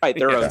 wild, right?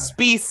 Their own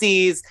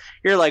species.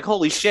 You're like,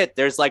 holy shit!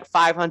 There's like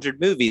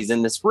 500 movies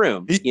in this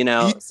room,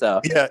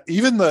 So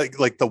even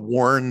the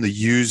worn, the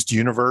used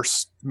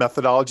universe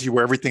methodology,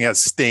 where everything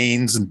has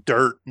stains and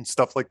dirt and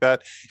stuff like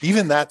that.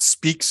 Even that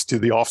speaks to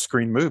the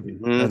off-screen movie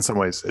in some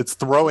ways. It's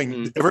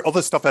throwing all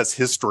this stuff has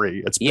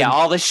history.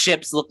 All the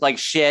ships look like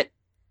shit.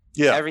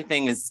 Yeah,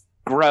 everything is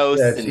gross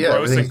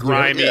gross and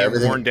grimy,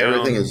 worn down.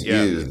 Everything is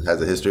used, has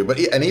a history. But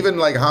and even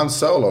like Han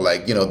Solo,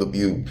 like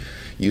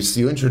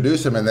you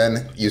introduce him, and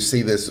then you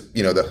see this,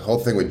 the whole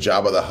thing with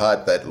Jabba the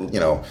Hutt that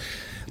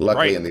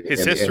luckily in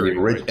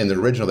the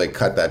original they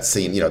cut that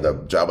scene, the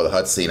Jabba the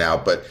Hutt scene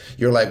out. But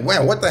you're like,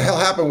 man, what the hell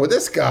happened with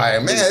this guy?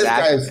 Man,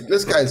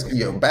 this guy's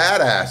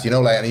badass,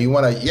 and you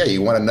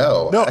want to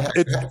know. No,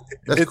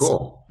 that's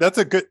cool. That's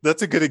a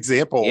good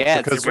example.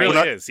 Yeah, because it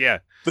really is. Yeah,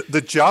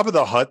 the Jabba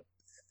the Hutt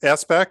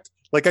aspect.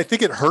 Like, I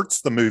think it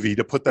hurts the movie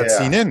to put that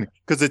scene in,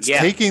 because it's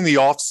taking the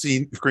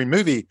off-screen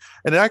movie,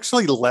 and it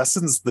actually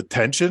lessens the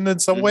tension in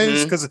some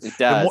ways. Because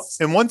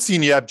in one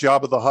scene you have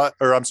Jabba the Hutt,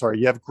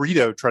 you have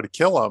Greedo try to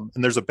kill him,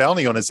 and there's a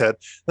bounty on his head.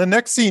 The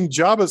next scene,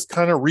 Jabba's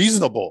kind of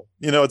reasonable.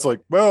 It's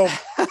like, well,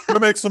 gonna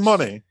make some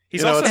money.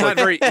 He's also not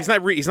very. He's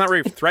not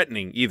very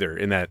threatening either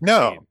in that.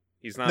 No, scene.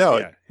 He's not.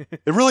 No, it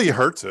really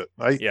hurts it.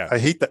 I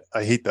hate that.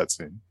 I hate that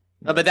scene.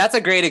 But that's a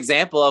great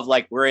example of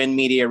like we're in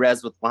media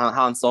res with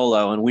Han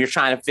Solo, and we're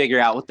trying to figure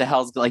out what the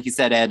hell's, like you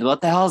said, Ed,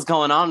 what the hell's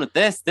going on with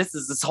this? This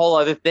is this whole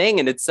other thing,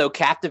 and it's so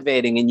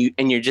captivating,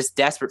 and you're just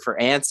desperate for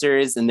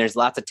answers, and there's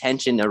lots of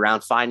tension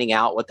around finding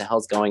out what the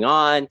hell's going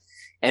on,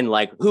 and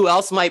like who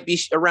else might be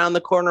around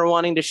the corner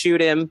wanting to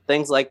shoot him,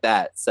 things like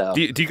that. So,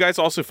 do you guys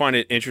also find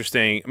it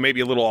interesting,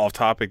 maybe a little off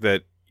topic,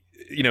 that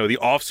the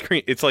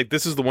off-screen? It's like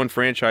this is the one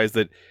franchise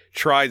that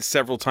tried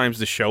several times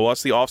to show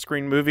us the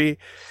off-screen movie.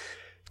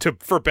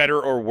 For better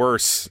or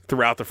worse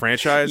throughout the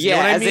franchise.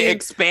 Yeah, as it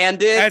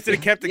expanded. As it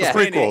kept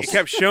expanding, it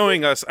kept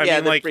showing us. I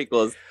mean, like,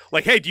 prequels.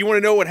 Like, hey, do you want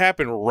to know what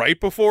happened right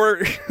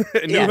before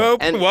A New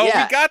Hope? And, well, we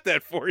got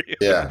that for you.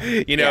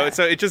 Yeah.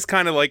 So it just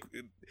kind of like,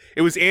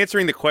 it was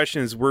answering the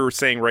questions we're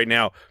saying right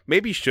now.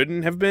 Maybe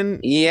shouldn't have been.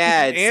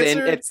 Yeah,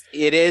 it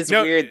is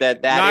weird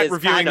that not is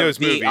reviewing kind of those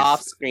the movies.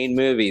 off-screen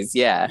movies.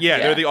 Yeah,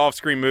 they're the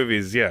off-screen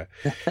movies. Yeah,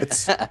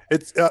 it's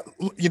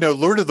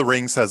Lord of the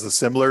Rings has a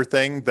similar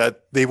thing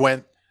that they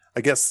went. I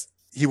guess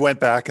he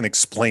went back and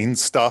explained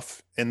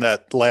stuff in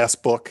that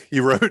last book he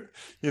wrote.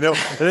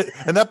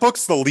 And that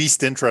book's the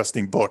least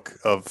interesting book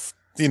of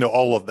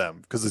all of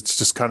them, because it's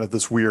just kind of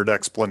this weird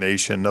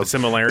explanation of the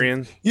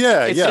Similarian.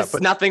 It's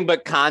just nothing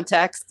but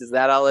context. Is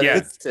that all it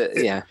is?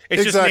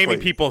 It's just naming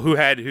people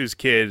whose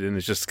kid, and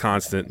it's just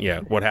constant.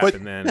 Yeah, what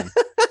happened then?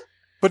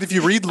 But if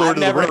you read Lord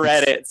of the Rings, I've never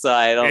read it, so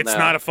I don't know. It's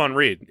not a fun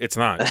read. It's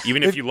not,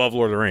 even if you love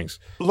Lord of the Rings.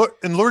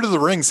 And Lord of the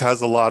Rings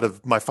has a lot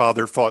of my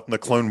father fought in the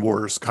Clone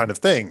Wars kind of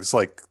things.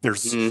 Like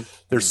there's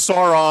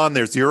Sauron,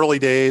 there's the early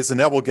days, and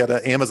now we'll get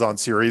an Amazon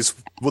series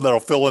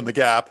that'll fill in the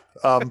gap.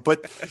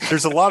 But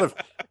there's a lot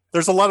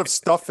of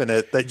stuff in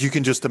it that you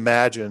can just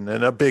imagine,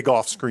 and a big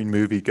off-screen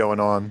movie going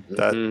on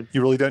that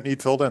you really don't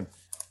need filled in.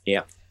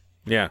 Yeah.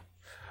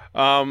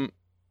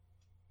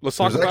 Let's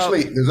talk about.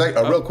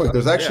 Real quick.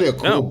 There's actually a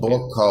cool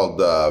book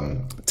called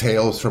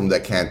Tales from the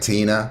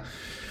Cantina,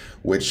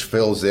 which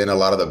fills in a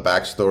lot of the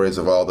backstories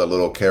of all the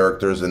little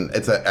characters, and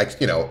it's it's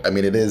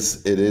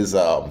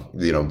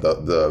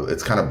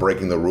kind of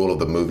breaking the rule of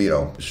the movie,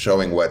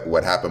 showing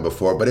what happened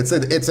before, but it's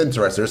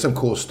interesting. There's some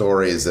cool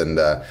stories, and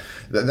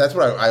that's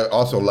what I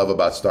also love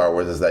about Star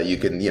Wars, is that you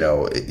can,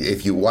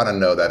 if you want to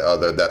know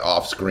that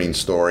off-screen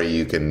story,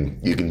 you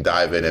can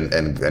dive in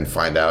and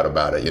find out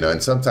about it,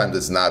 and sometimes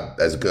it's not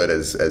as good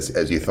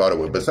as you thought it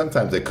would, but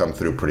sometimes they come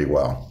through pretty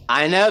well.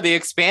 I know the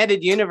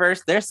expanded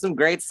universe. There's some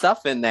great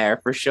stuff in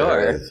there for sure.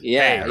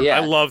 Yeah.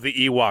 I love the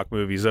Ewok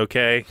movies.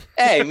 Okay.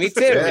 Hey, me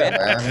too.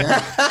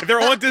 Man.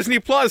 They're on Disney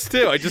Plus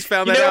too. I just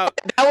found that out.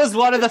 That was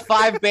one of the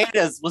 5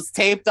 betas. Was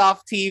taped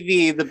off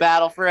TV. The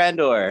Battle for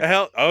Endor.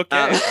 Hell, okay,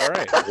 all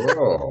right.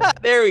 Whoa.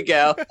 There we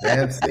go.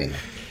 Fancy.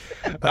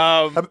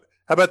 How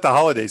about the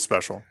holiday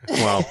special?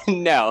 Well,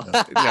 no.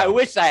 I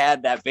wish I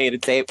had that beta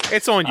tape.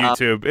 It's on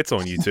YouTube. It's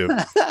on YouTube.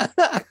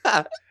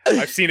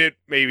 I've seen it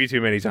maybe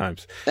too many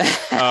times.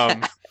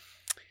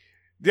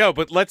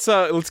 But let's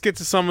get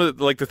to some of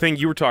the thing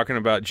you were talking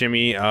about,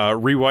 Jimmy.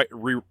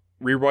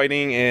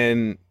 Rewriting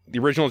and the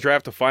original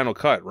draft to Final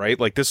Cut, right?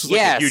 Like this is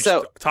a huge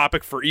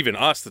topic for even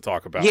us to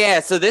talk about.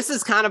 Yeah, so this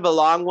is kind of a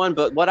long one,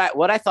 but what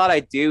I thought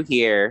I'd do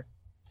here,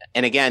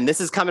 and again,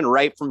 this is coming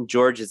right from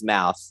George's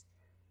mouth.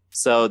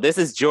 So this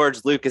is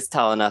George Lucas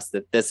telling us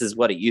that this is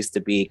what it used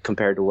to be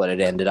compared to what it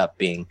ended up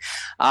being.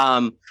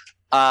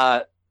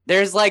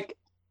 There's like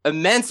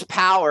immense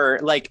power.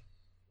 Like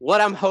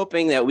what I'm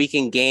hoping that we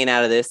can gain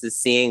out of this is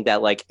seeing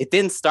that like it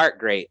didn't start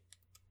great.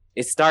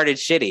 It started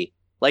shitty.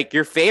 Like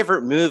your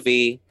favorite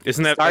movie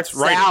starts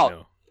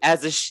out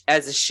as a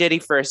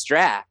shitty first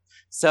draft.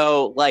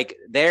 So like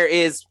there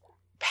is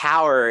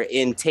power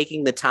in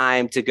taking the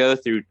time to go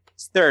through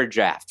third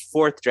draft,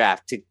 fourth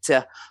draft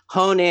to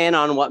hone in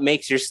on what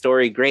makes your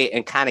story great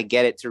and kind of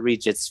get it to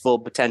reach its full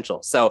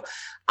potential. So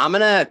I'm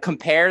going to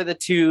compare the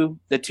two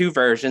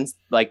versions,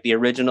 like the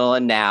original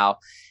and now,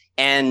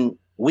 and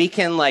we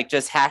can like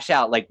just hash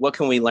out like what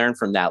can we learn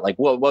from that? Like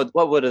what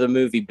would the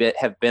movie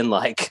have been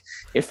like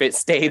if it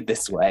stayed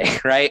this way,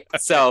 right?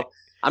 So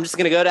I'm just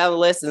going to go down the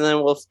list and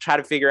then we'll try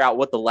to figure out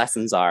what the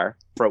lessons are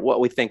for what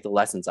we think the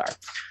lessons are.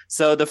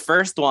 So the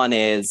first one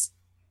is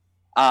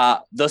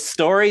the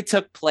story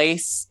took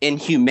place in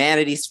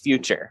humanity's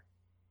future.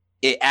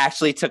 It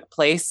actually took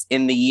place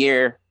in the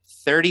year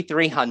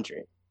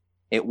 3300.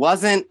 It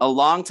wasn't a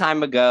long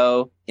time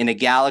ago in a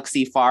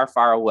galaxy far,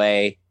 far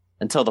away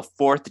until the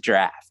fourth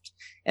draft.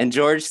 And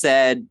George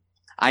said,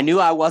 I knew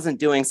I wasn't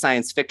doing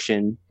science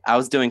fiction. I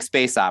was doing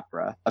space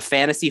opera, a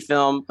fantasy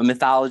film, a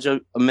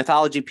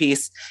mythology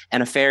piece,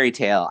 and a fairy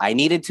tale. I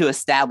needed to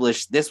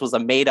establish this was a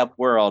made-up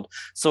world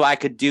so I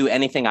could do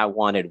anything I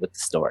wanted with the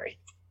story.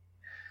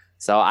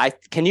 So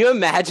can you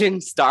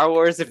imagine Star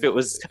Wars if it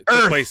was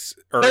Earth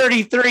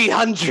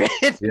 3300?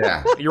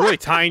 Yeah. You're really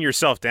tying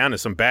yourself down to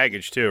some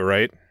baggage too,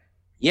 right?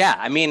 Yeah.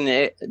 I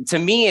mean, to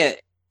me,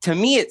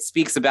 it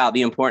speaks about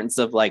the importance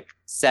of like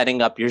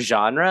setting up your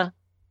genre.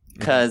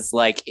 Because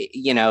like,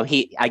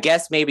 I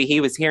guess maybe he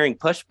was hearing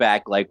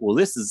pushback like, well,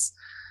 this is,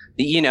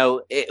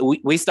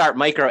 we start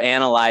micro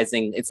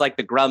analyzing. It's like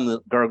the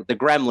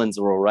Gremlins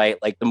rule, right?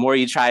 Like the more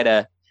you try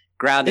to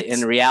grounded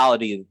in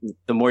reality,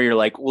 the more you're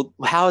like, well,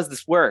 how does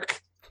this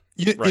work?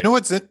 You know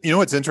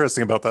what's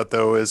interesting about that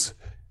though is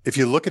if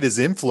you look at his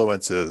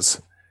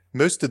influences,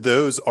 most of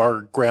those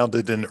are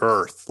grounded in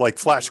Earth. Like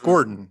Flash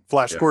Gordon.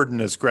 Flash Gordon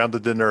is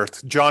grounded in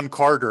Earth. John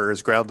Carter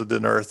is grounded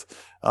in Earth.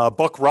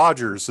 Buck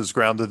Rogers is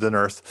grounded in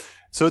Earth.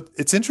 So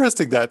it's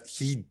interesting that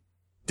he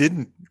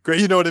didn't,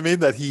 you know what I mean?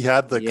 That he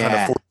had the kind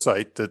of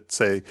foresight to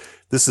say,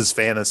 this is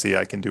fantasy.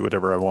 I can do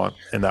whatever I want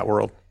in that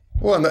world.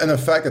 Well, and the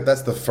fact that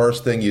that's the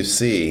first thing you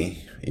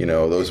see, you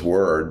know, those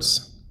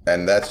words,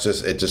 and that's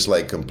just, it just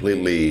like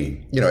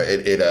completely, you know,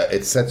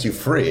 it sets you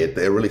free. It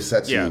really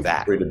sets you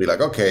free to be like,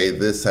 okay,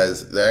 this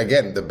has,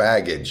 again, the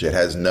baggage. It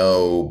has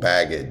no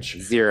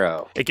baggage.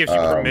 Zero. It gives you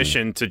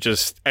permission to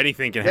just,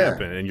 anything can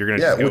happen and you're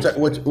going to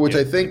which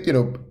I think, you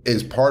know,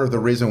 is part of the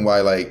reason why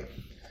like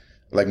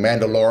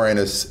Mandalorian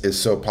is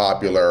so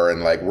popular,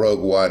 and like Rogue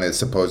One is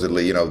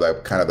supposedly, you know,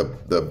 the kind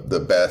of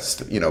the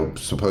best, you know,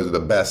 supposedly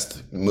the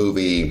best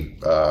movie,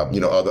 you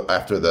know,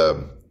 after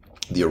the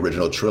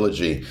original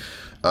trilogy,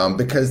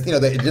 because, you know,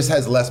 it just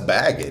has less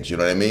baggage, you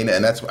know what I mean?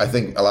 And that's, I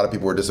think a lot of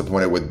people were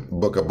disappointed with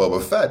Book of Boba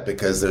Fett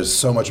because there's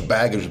so much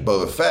baggage with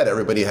Boba Fett.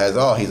 Everybody has,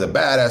 oh, he's a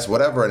badass,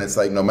 whatever, and it's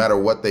like no matter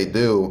what they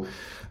do,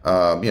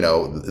 you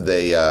know,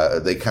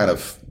 they kind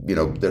of, you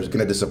know, they're going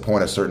to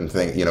disappoint a certain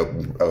thing, you know,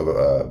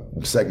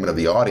 a segment of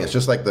the audience,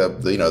 just like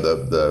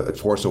the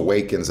Force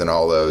Awakens and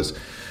all those.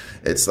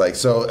 It's like,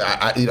 so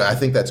I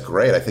think that's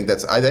great. I think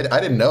that's, I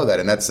didn't know that.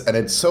 And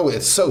it's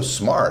so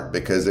smart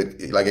because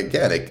it's like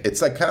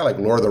kind of like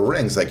Lord of the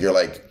Rings. Like you're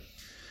like,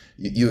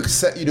 you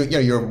accept, you know,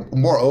 you're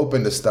more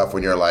open to stuff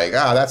when you're like,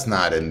 that's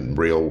not in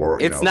real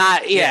world. It's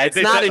not, it's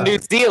not in New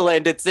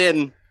Zealand. It's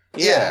in,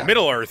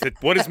 Middle Earth.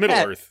 What is Middle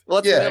Earth?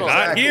 What's Middle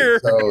Earth? Not here.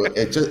 So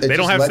they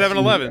don't have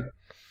 7-Eleven.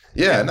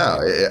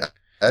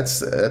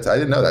 That's I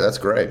didn't know that. That's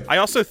great. I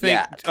also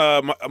think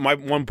my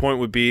one point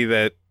would be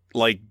that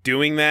like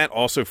doing that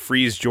also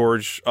frees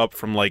George up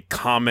from like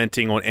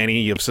commenting on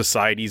any of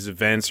society's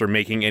events or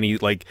making any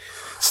like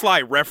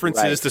sly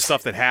references to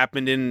stuff that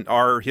happened in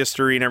our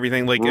history and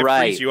everything. Like it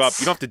frees you up.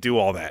 You don't have to do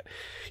all that.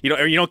 You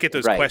know, you don't get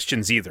those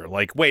questions either.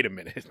 Like, wait a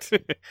minute.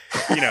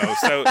 You know,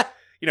 so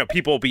you know,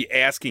 people will be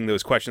asking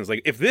those questions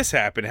like, if this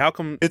happened, how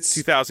come it's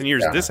 2,000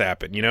 years this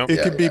happened, you know?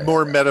 It could be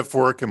more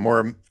metaphoric and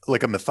more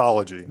like a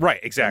mythology. Right,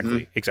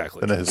 exactly,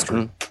 exactly. Than a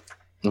history.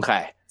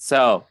 Okay,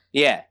 so,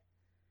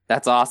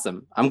 that's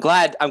awesome. I'm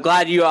glad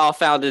you all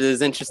found it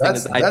as interesting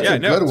as I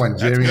did. That's a good one,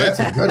 Jimmy. That's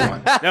a good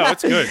one. No,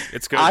 it's good.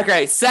 It's good.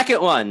 Okay,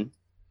 second one.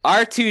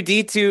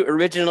 R2-D2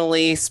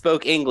 originally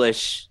spoke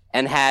English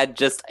and had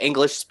just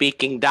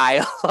English-speaking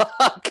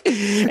dialogue.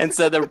 And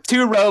so the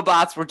two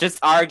robots were just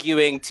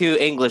arguing two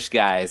English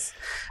guys.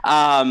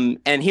 And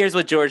here's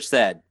what George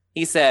said.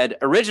 He said,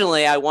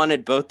 originally, I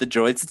wanted both the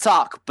droids to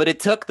talk, but it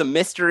took the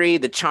mystery,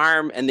 the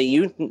charm, and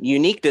the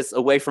uniqueness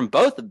away from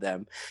both of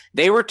them.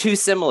 They were too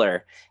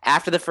similar.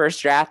 After the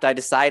first draft, I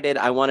decided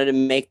I wanted to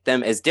make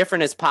them as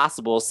different as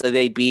possible so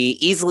they'd be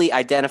easily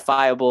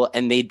identifiable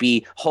and they'd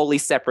be wholly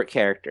separate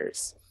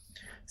characters.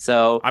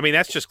 So, I mean,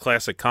 that's just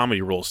classic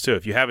comedy rules, too.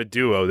 If you have a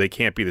duo, they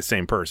can't be the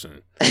same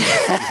person. You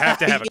have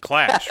to have a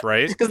clash,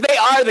 right? Because they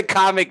are the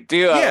comic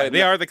duo. Yeah,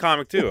 they are the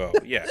comic duo.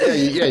 Yeah,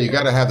 you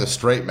got to have the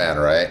straight man,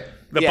 right?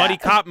 The buddy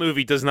cop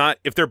movie does not,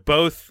 if they're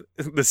both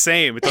the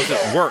same, it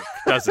doesn't work,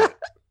 does it?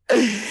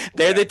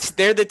 They're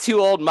the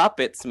two old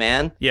Muppets,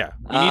 man. Yeah,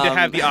 you need to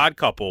have the odd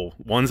couple.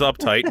 One's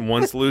uptight and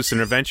one's loose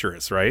and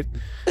adventurous, right?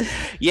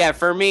 Yeah,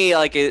 for me,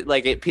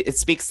 it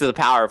speaks to the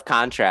power of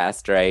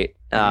contrast, right?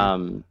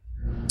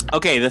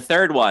 Okay, the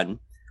third one,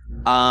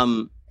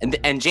 and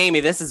Jamie,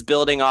 this is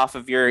building off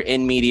of your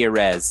in media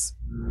res.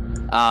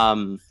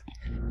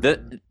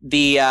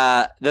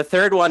 The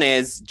third one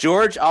is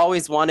George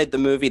always wanted the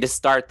movie to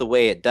start the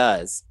way it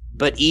does,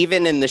 but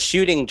even in the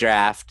shooting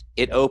draft,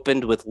 it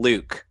opened with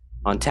Luke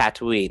on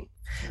Tatooine.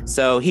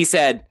 So he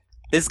said,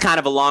 this is kind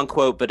of a long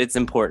quote, but it's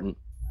important.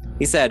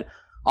 He said,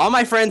 all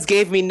my friends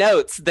gave me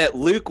notes that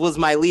Luke was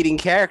my leading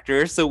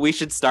character, so we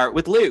should start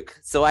with Luke.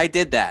 So I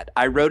did that.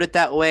 I wrote it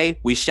that way.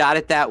 We shot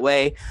it that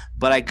way,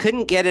 but I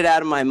couldn't get it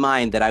out of my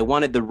mind that I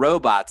wanted the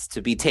robots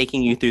to be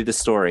taking you through the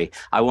story.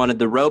 I wanted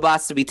the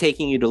robots to be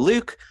taking you to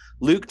Luke,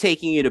 Luke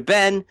taking you to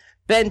Ben,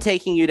 Ben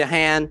taking you to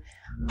Han,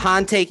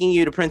 Han taking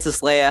you to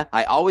Princess Leia.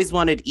 I always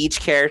wanted each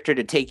character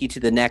to take you to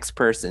the next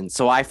person.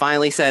 So I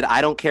finally said,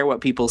 I don't care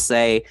what people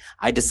say.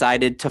 I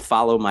decided to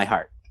follow my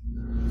heart.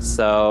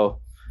 So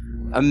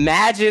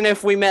imagine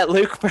if we met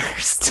Luke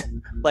first.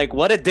 Like,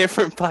 what a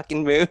different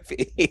fucking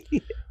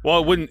movie.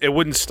 Well, it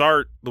wouldn't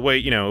start the way,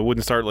 you know, it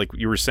wouldn't start like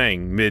you were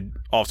saying, mid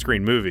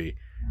off-screen movie,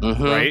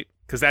 right?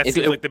 Because that's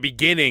like the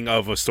beginning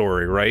of a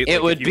story, right?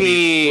 It would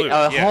be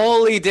a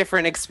wholly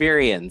different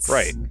experience.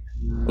 Right.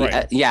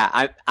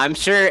 I'm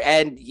sure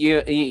Ed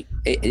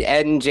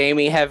and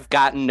Jamie have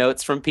gotten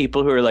notes from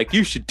people who are like,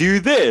 you should do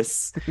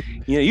this.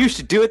 You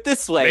should do it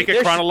this way. Make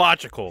it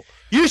chronological.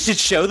 You should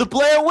show the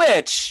Blair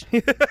Witch.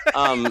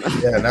 Got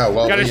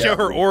to show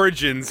her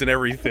origins and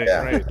everything.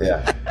 Yeah, right?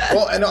 Yeah.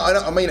 Well,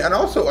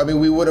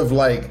 we would have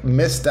like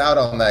missed out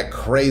on that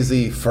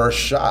crazy first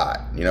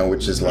shot, you know,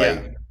 which is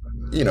like,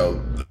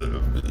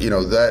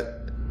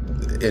 that,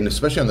 and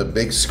especially on the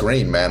big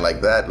screen, man,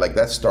 like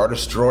that Star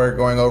Destroyer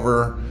going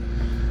over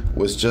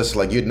was just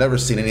like, you'd never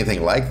seen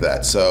anything like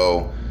that.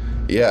 So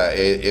yeah,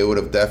 it would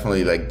have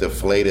definitely like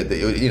deflated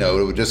it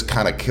would just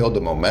kind of killed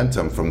the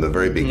momentum from the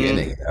very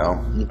beginning.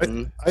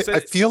 I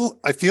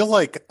feel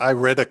like I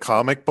read a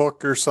comic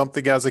book or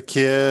something as a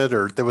kid,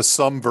 or there was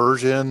some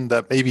version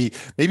that maybe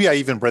I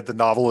even read the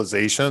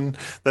novelization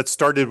that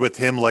started with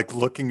him like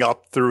looking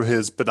up through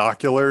his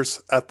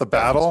binoculars at the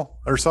battle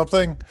or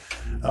something.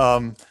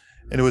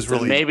 And it was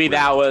really maybe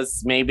that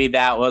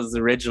was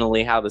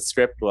originally how the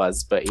script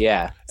was, but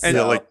yeah. And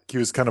like he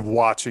was kind of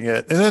watching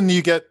it. And then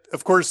you get,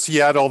 of course, he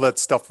had all that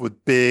stuff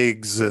with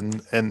Biggs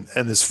and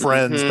his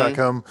friends back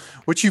home,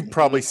 which you've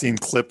probably seen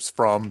clips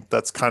from.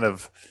 That's kind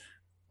of,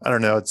 I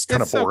don't know, it's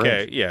kind of boring.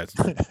 Okay, yeah.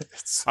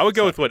 I would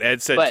go with what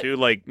Ed said too.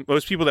 Like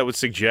most people that would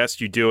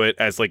suggest you do it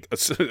as like a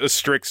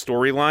strict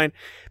storyline,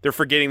 they're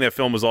forgetting that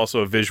film is also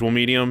a visual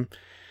medium.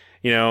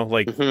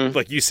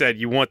 Like you said,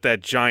 you want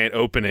that giant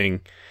opening.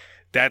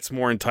 That's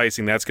more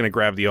enticing. That's going to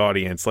grab the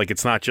audience. Like,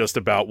 it's not just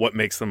about what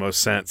makes the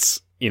most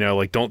sense.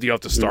 Like, don't you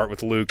have to start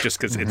with Luke just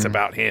because it's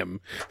about him?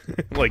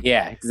 Like,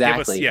 yeah,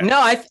 exactly. No,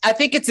 I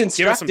think it's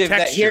instructive. Give us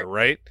some texture,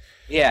 right?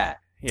 Yeah.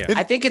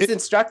 I think it's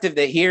instructive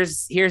that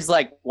here's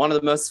like one of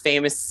the most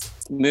famous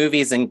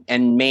movies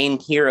and main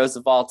heroes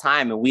of all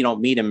time, and we don't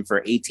meet him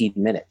for 18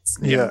 minutes.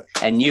 Yeah.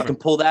 And you can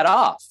pull that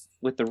off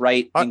with the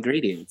right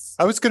ingredients.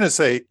 I was going to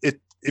say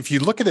if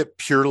you look at it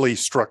purely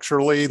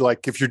structurally,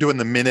 like if you're doing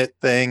the minute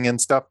thing and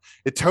stuff,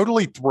 it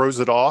totally throws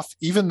it off,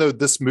 even though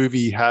this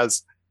movie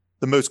has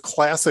the most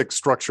classic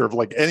structure of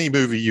like any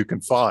movie you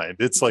can find.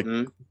 It's like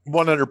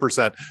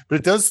 100%, but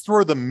it does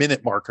throw the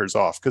minute markers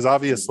off. Because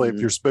obviously if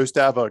you're supposed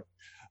to have a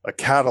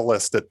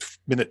catalyst at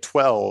minute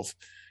 12,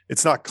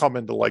 it's not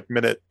coming to like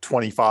minute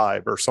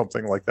 25 or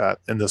something like that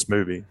in this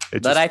movie.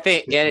 I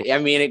think,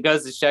 it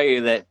goes to show you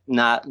that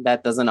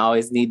that doesn't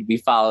always need to be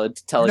followed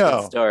to tell a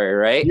good story,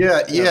 right?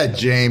 Yeah,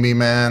 Jamie,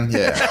 man.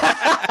 Yeah.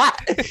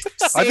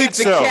 I think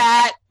so.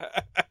 Cat.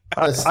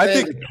 I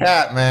think the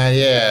cat, man.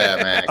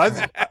 Yeah,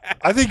 man.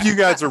 I think you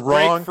guys are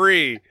wrong. Break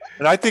free.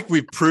 And I think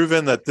we've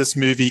proven that this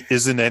movie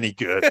isn't any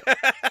good.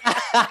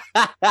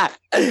 All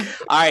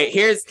right,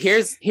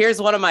 here's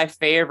one of my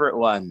favorite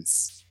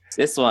ones.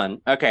 This one.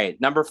 Okay,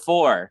 number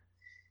 4.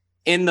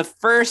 In the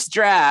first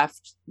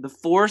draft, the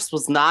Force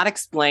was not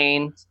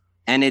explained,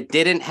 and it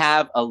didn't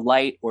have a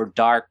light or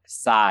dark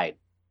side.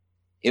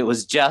 It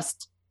was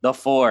just the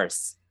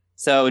Force.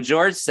 So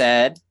George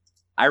said,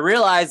 I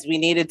realized we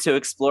needed to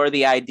explore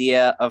the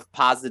idea of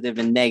positive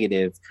and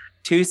negative,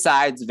 2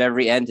 sides of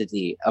every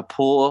entity, a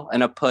pull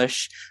and a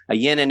push, a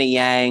yin and a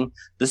yang.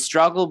 The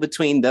struggle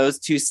between those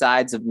 2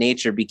 sides of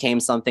nature became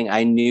something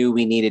I knew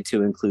we needed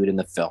to include in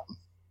the film.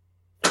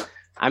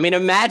 I mean,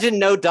 imagine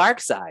no dark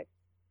side.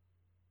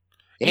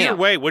 Either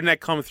way, wouldn't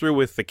that come through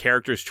with the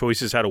character's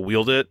choices how to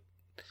wield it?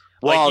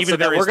 Well, like, even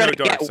there is no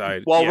dark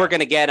side. Well, we're going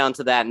to get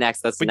onto that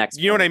next. That's the next.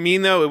 You know what I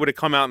mean, though? It would have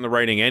come out in the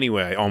writing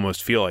anyway, I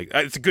almost feel like.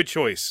 It's a good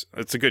choice.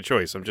 It's a good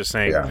choice. I'm just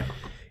saying,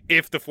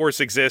 if the Force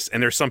exists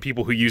and there's some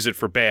people who use it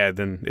for bad,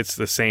 then it's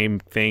the same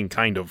thing,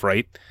 kind of,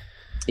 right?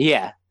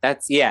 Yeah,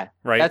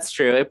 right. That's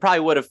true. It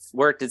probably would have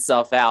worked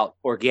itself out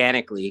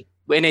organically,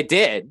 and it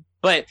did.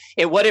 But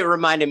what it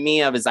reminded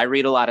me of is I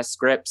read a lot of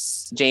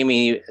scripts.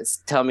 Jamie,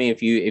 tell me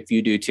if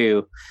you do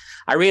too.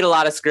 I read a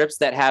lot of scripts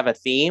that have a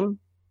theme,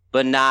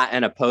 but not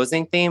an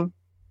opposing theme.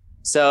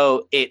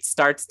 So it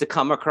starts to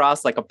come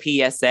across like a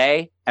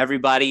PSA.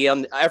 Everybody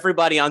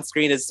on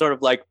screen is sort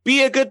of like,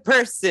 be a good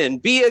person,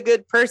 be a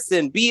good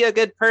person, be a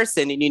good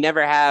person. And you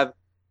never have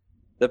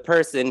the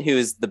person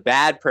who's the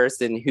bad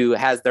person who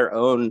has their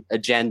own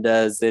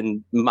agendas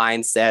and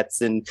mindsets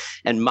and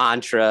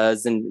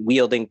mantras and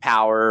wielding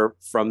power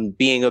from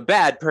being a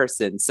bad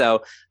person.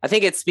 So I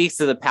think it speaks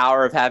to the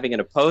power of having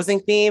an opposing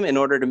theme in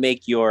order to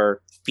make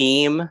your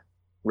theme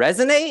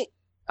resonate.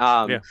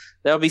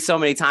 There'll be so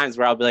many times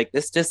where I'll be like,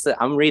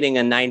 I'm reading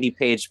a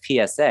 90-page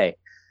PSA.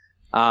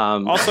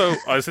 Also,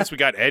 since we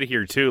got Ed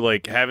here too,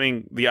 like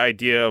having the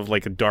idea of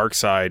like a dark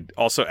side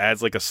also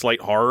adds like a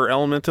slight horror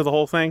element to the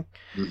whole thing.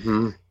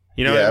 Mm-hmm.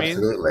 You know what I mean?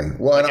 Absolutely.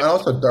 Well, and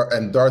also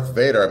Darth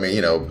Vader. I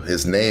mean,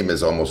 his name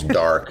is almost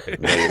dark.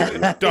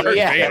 Darth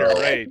Vader,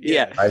 right?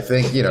 Yeah. I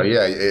think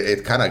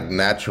it kind of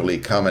naturally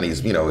come, and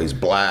he's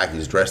black.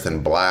 He's dressed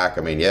in black.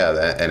 I mean,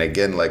 and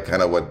again, like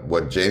kind of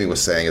what Jamie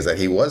was saying is that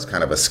he was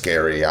kind of a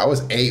scary. I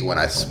was 8 when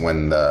I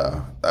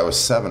was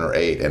 7 or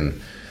 8,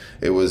 and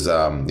it was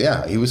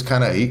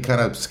he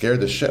kind of scared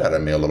the shit out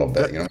of me a little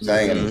bit. You know what I'm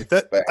saying? And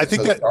I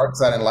think the dark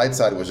side and light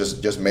side was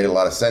just made a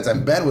lot of sense.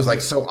 And Ben was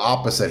like so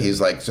opposite. He's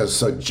like just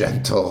so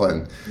gentle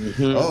and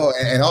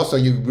and also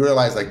you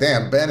realize like,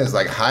 damn, Ben is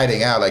like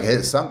hiding out. Like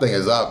something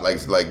is up.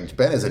 Like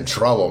Ben is in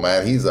trouble,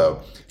 man. He's a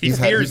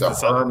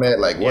hermit.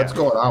 Like what's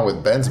going on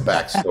with Ben's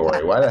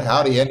backstory?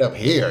 How did he end up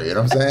here? You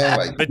know what I'm saying?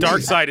 Like the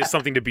dark side is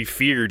something to be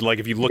feared. Like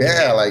if you look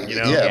at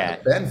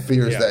it, Ben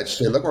fears that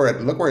shit. Look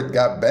where it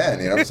got Ben.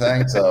 You know what I'm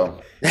saying? So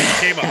he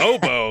became a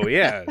hobo.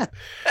 Yeah.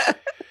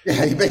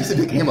 Yeah, he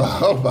basically became a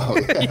hobo.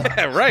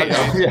 Yeah, right.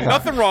 Yeah.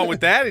 Nothing wrong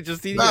with that. It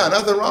just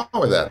Nothing wrong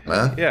with that,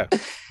 man. Yeah.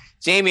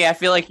 Jamie, I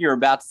feel like you were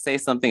about to say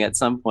something at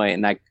some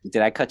point, and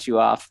did I cut you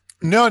off?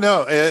 No,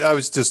 I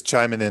was just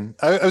chiming in.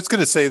 I was going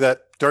to say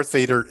that Darth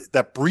Vader,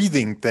 that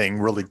breathing thing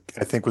really,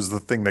 I think, was the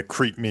thing that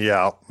creeped me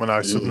out when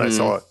I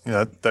saw it,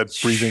 that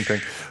breathing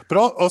thing. But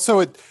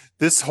also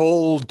this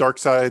whole dark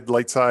side,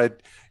 light side,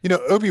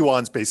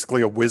 Obi-Wan's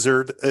basically a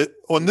wizard.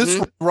 On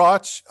this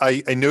watch,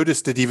 I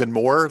noticed it even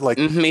more. Like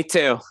me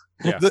too.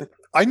 Yeah.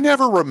 I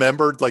never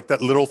remembered like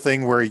that little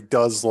thing where he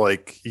goes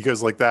like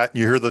that and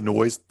you hear the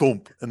noise,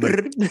 boom, and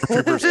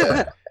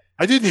the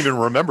I didn't even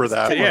remember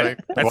that. Yeah,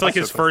 that's like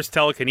his first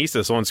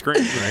telekinesis on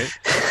screen, right?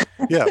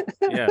 Yeah.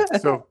 Yeah.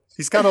 So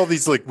he's got all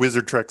these like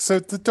wizard tricks. So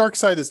the dark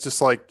side is just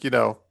like,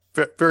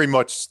 very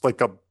much like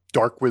a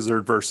dark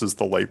wizard versus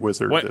the light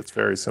wizard. It's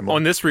very similar.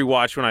 On this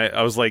rewatch, when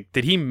I was like,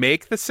 did he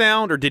make the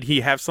sound or did he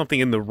have something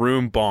in the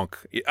room bonk?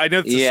 I know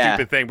it's a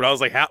stupid thing, but I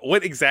was like,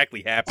 what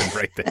exactly happened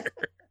right there?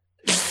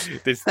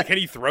 Can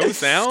he throw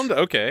sound?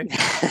 Okay. Is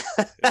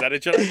that a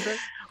Jedi trick?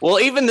 Well,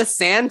 even the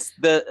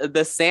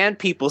sand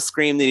people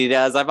scream that he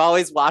does. I've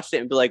always watched it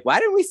and be like, why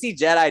didn't we see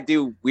Jedi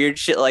do weird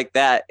shit like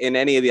that in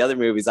any of the other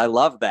movies? I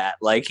love that.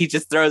 Like he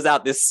just throws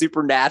out this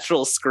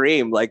supernatural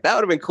scream. Like that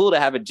would have been cool to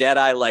have a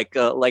Jedi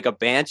like a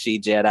Banshee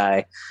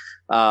Jedi.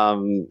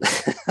 Well,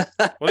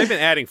 they've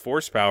been adding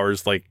force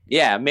powers, maybe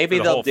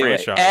they'll do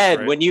it. Ed,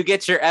 right? When you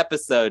get your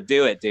episode,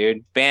 do it,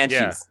 dude.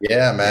 Banshees.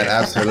 Yeah, man,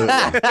 absolutely.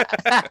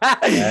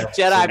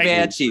 Jedi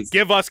Banshees.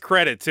 Give us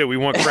credit too. We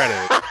want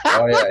credit.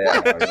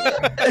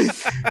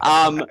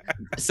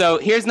 So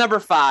here's number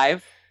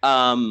 5.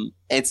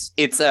 It's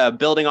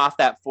building off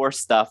that Force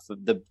stuff,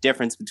 the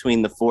difference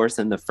between the Force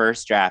in the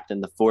first draft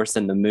and the Force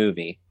in the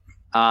movie.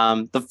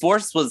 The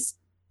Force was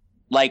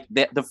like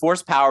the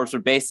Force powers were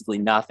basically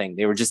nothing.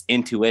 They were just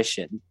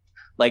intuition.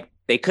 Like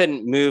they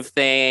couldn't move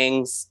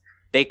things.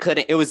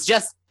 It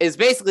was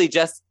basically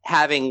just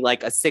having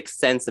like a sixth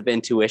sense of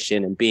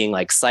intuition and being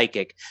like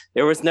psychic.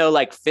 There was no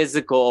like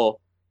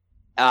physical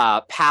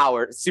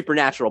power,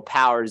 supernatural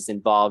powers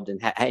involved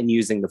in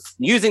using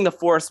the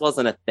Force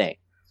wasn't a thing.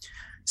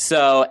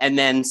 So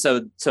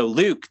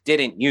Luke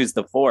didn't use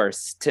the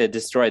Force to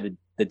destroy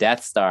the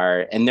Death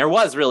Star, and there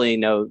was really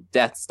no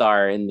Death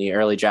Star in the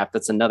early draft.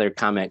 That's another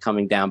comment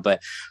coming down,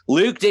 but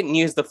Luke didn't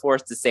use the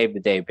Force to save the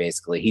day.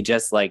 Basically, he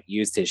just like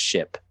used his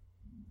ship.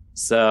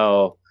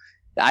 So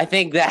I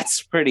think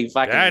that's pretty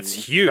fucking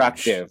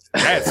instructive.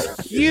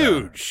 That's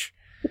huge.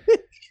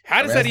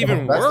 How does that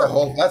even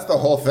work? That's the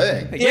whole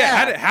thing.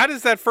 Yeah. How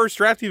does that first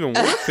draft even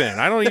work then?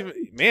 I don't even,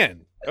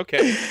 man.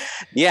 Okay.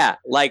 Yeah.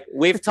 Like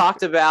we've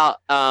talked about,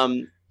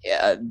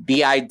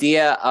 the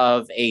idea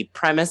of a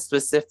premise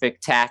specific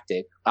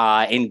tactic.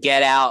 In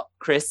Get Out,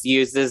 Chris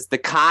uses the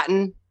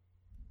cotton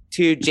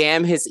to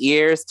jam his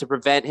ears to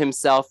prevent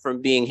himself from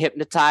being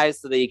hypnotized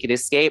so that he could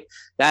escape.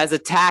 That is a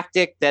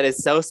tactic that is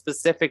so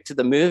specific to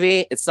the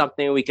movie. It's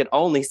something we could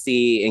only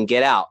see in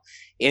Get Out.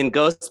 In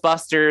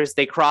Ghostbusters,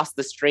 they cross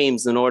the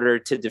streams in order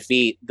to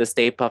defeat the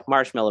Stay Puft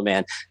Marshmallow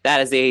Man. That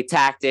is a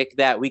tactic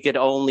that we could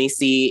only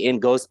see in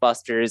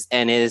Ghostbusters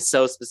and is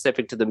so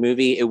specific to the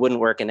movie, it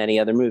wouldn't work in any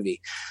other movie.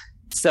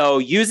 So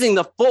using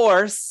the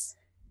Force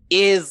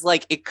is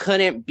like, it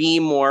couldn't be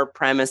more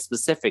premise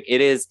specific.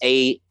 It is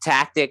a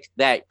tactic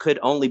that could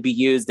only be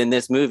used in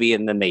this movie,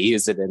 and then they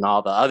use it in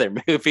all the other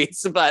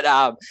movies. But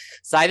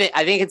so I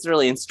think it's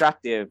really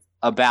instructive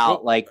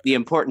about like the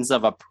importance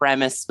of a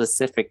premise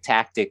specific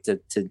tactic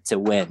to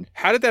win.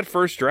 How did that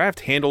first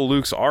draft handle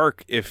Luke's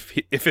arc if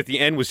at the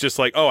end was just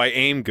like, oh, I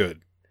aim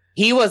good?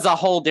 He was a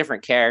whole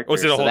different character.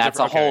 That's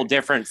a whole okay.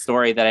 different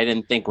story that I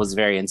didn't think was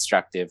very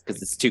instructive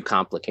because it's too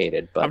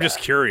complicated. But I'm just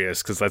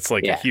curious because that's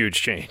like a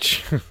huge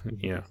change.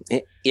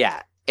 It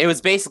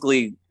was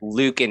basically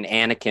Luke and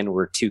Anakin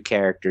were two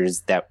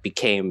characters that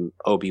became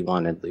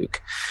Obi-Wan and Luke.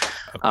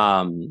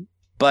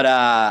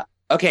 Okay.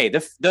 Okay,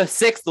 the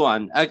sixth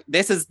one.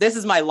 This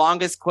is my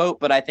longest quote,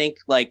 but I think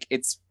like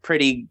it's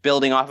pretty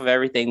building off of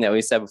everything that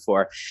we said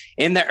before.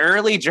 In the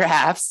early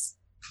drafts,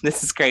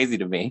 this is crazy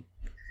to me.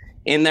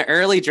 In the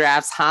early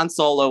drafts, Han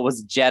Solo was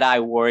a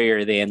Jedi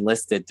warrior they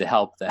enlisted to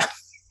help them.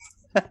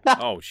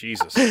 Oh,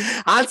 Jesus.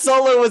 Han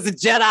Solo was a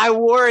Jedi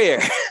warrior.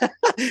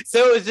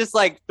 So it was just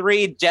like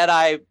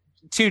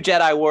two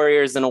Jedi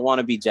warriors and a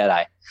wannabe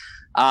Jedi.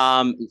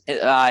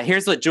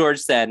 Here's what George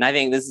said, and I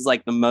think this is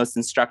like the most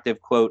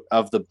instructive quote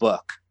of the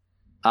book.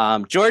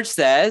 George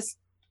says,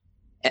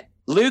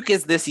 Luke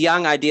is this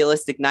young,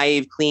 idealistic,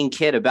 naive, clean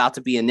kid about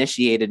to be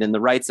initiated in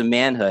the rights of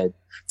manhood.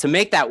 To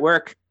make that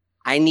work,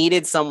 I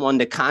needed someone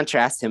to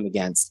contrast him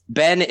against.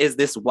 Ben is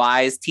this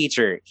wise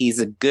teacher. He's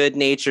a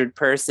good-natured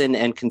person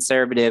and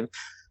conservative,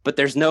 but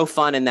there's no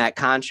fun in that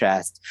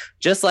contrast.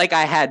 Just like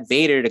I had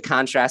Vader to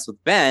contrast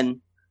with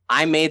Ben,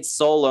 I made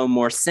Solo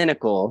more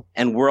cynical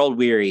and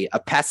world-weary, a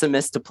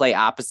pessimist to play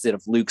opposite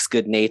of Luke's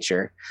good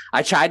nature.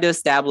 I tried to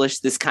establish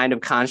this kind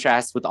of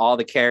contrast with all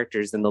the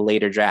characters in the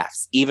later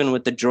drafts, even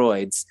with the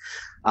droids.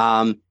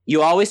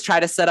 You always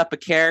try to set up a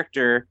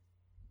character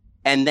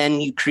and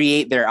then you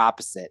create their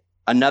opposite.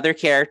 another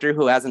character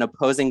who has an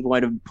opposing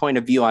point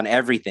of view on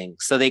everything,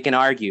 so they can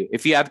argue.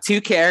 If you have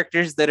two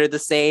characters that are the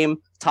same,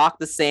 talk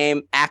the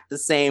same, act the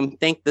same,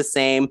 think the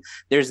same,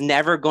 there's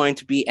never going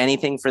to be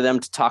anything for them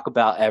to talk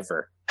about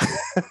ever.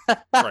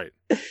 Right.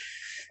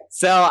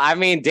 So, I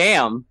mean,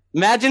 damn.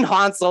 Imagine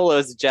Han Solo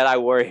as a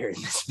Jedi warrior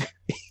in this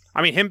movie.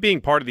 I mean, him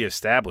being part of the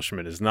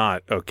establishment is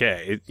not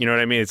okay. You know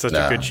what I mean? It's such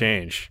a good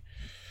change.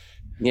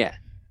 Yeah.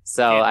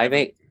 So I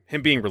think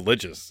him being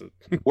religious.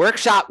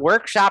 workshop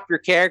your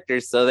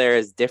characters so they're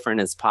as different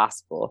as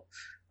possible.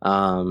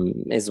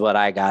 Is what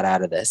I got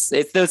out of this.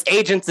 It's those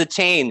agents of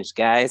change,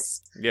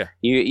 guys. Yeah.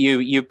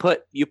 You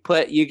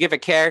give a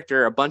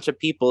character a bunch of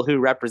people who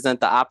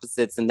represent the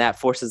opposites, and that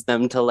forces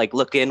them to like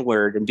look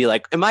inward and be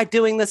like, am I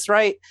doing this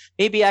right?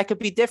 Maybe I could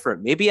be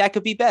different. Maybe I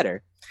could be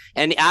better.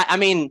 And I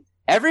mean,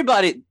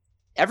 everybody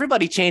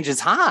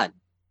changes Han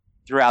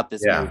throughout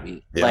this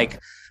movie. Yeah. Like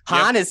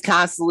Han is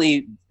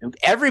constantly,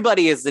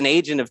 everybody is an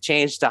agent of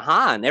change to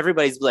Han.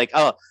 Everybody's like,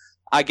 oh,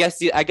 I guess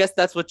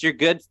that's what you're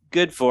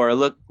good for.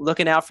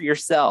 Looking out for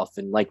yourself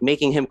and like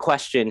making him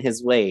question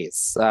his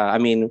ways. I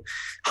mean,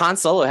 Han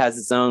Solo has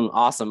his own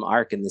awesome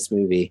arc in this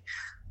movie.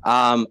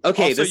 Okay,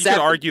 also, you could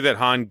argue that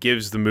Han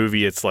gives the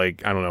movie its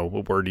like, I don't know,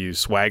 what word do you use,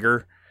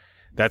 swagger?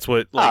 That's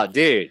what. Like, oh,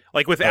 dude!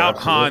 Like without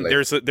Han,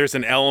 there's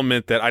an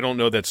element that I don't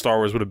know that Star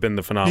Wars would have been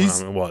the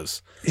phenomenon it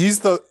was. He's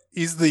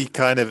the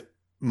kind of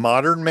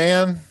modern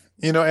man,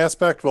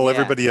 aspect. While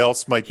everybody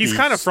else might. He's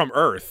kind of from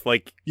Earth,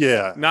 like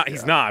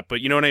he's not,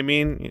 but you know what I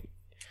mean.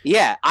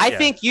 Yeah, I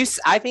think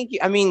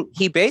I mean,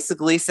 he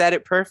basically said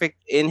it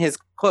perfect in his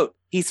quote.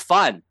 He's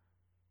fun,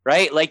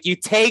 right? Like you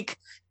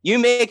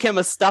make him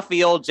a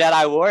stuffy old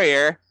Jedi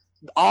warrior.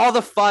 All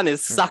the fun is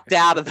sucked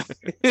out of the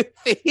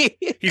movie.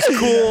 He's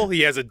cool.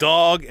 He has a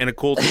dog and a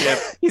cool tip.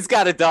 He's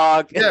got a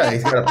dog. Yeah,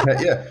 he's got a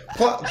pet. Yeah.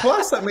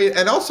 Plus, I mean,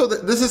 and also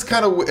this is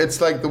kind of, it's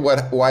like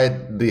why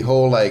the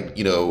whole like,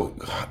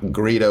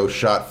 Greedo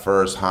shot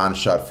first, Han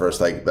shot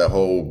first, like the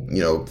whole,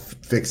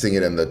 fixing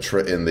it in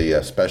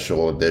the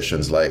special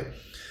editions, like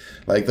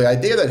the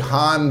idea that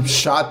Han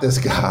shot this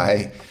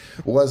guy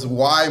was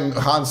why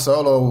Han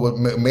Solo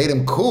made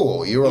him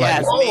cool. You were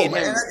like, "Oh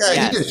man, that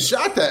guy, he just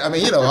shot that." I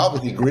mean,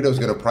 obviously Greedo's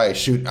going to probably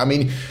shoot. I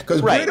mean,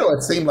 because Greedo,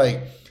 it seemed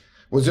like,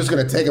 was just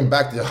going to take him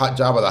back to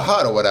Jabba the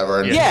Hutt or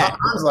whatever. And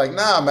Han's like,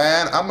 "Nah,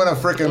 man, I'm going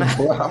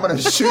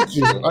to shoot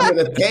you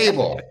under the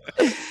table."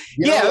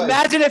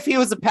 Imagine if he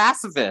was a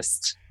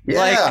pacifist.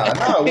 Yeah,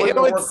 it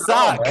would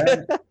suck.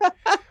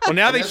 Well,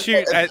 now they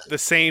shoot at the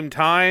same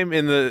time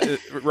in the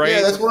right.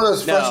 Yeah, that's one of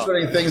those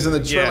frustrating things in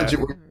the trilogy.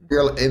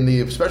 In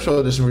the special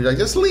edition, where you're like,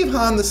 just leave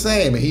Han the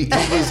same. He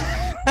was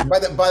by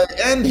the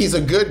end, he's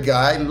a good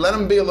guy. Let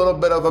him be a little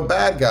bit of a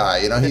bad guy.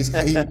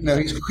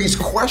 He's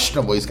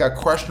questionable. He's got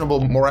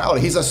questionable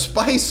morality. He's a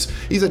spice.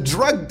 He's a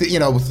drug.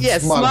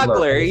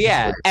 Smuggler.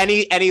 Yeah, and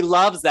he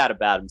loves that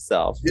about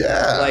himself.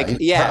 Yeah,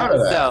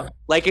 So,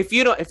 like, if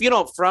you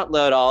don't front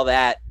load all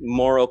that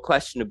moral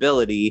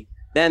questionability,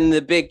 then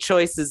the big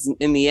choices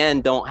in the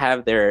end don't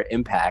have their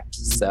impact.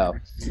 So,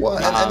 well,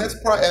 and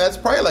that's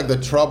probably like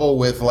the trouble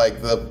with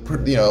like the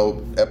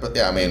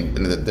I mean,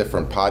 in the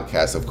different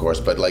podcasts, of course,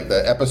 but like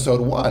the episode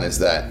 1 is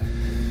that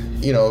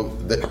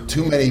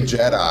too many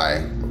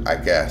Jedi, I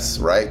guess,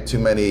 right? Too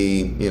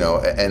many,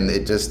 and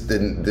it just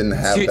didn't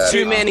have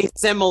too many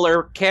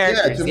similar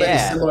characters. Yeah, too many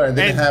similar, and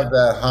didn't have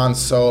that Han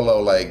Solo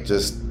like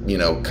just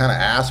kind of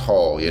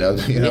asshole,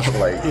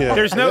 like. Yeah.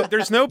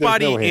 There's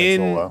nobody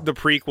in the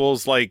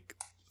prequels like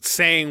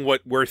saying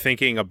what we're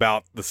thinking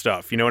about the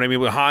stuff. You know what I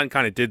mean? But Han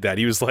kind of did that.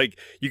 He was like,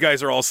 you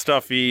guys are all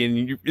stuffy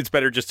and it's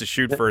better just to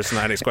shoot first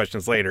and not ask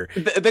questions later.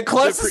 The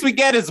closest we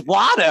get is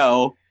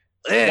Watto.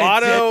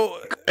 Watto,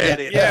 and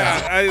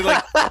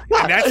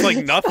that's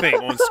like nothing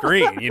on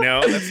screen,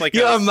 That's like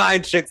your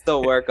mind tricks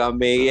don't work on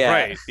me, yeah.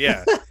 Right,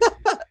 yeah.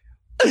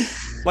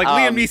 Like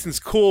Liam Neeson's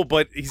cool,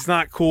 but he's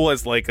not cool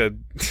as like a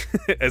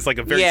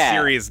very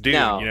serious dude,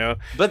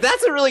 But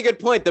that's a really good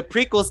point. The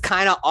prequels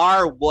kind of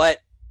are what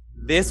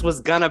this was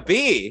gonna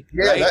be.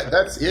 Yeah, right?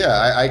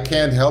 I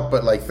can't help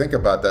but like think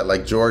about that,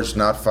 like George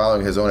not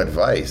following his own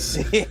advice.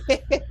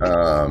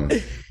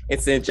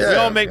 It's interesting. We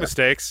all make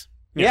mistakes.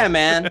 Yeah,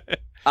 man.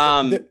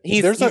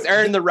 He's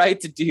earned the right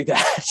to do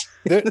that.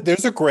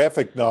 There's a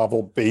graphic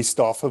novel based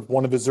off of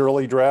one of his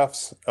early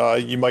drafts.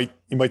 You might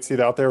see it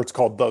out there. It's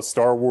called The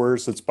Star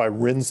Wars. It's by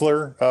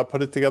Rinsler.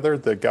 Put it together.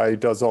 The guy who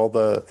does all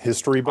the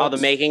history books. All the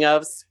making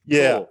ofs.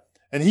 Yeah. Cool.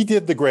 And he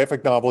did the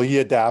graphic novel. He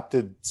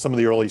adapted some of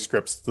the early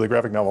scripts to the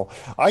graphic novel.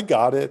 I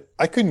got it.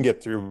 I couldn't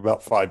get through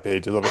about 5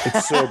 pages of it.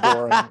 It's so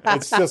boring.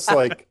 It's just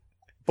like a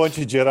bunch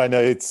of Jedi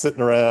Knights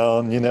sitting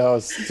around,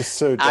 It's just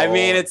so dull. I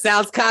mean, it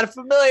sounds kind of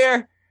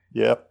familiar.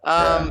 Yep.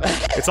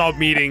 It's all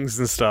meetings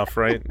and stuff,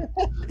 right?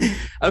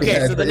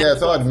 Okay.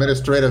 It's all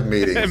administrative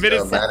meetings,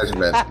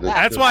 management.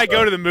 That's why I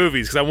go to the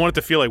movies, because I want it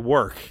to feel like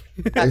work.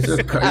 It's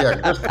just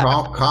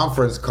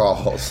conference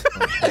calls.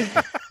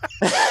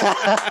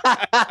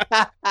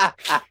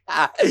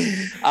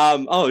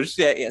 Oh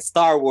shit! Yeah,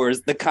 Star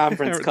Wars, the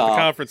conference call.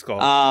 The conference call.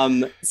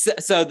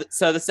 So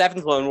the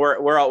seventh one.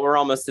 We're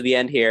almost to the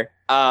end here.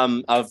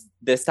 Of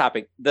this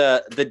topic.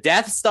 The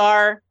Death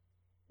Star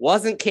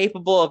wasn't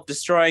capable of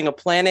destroying a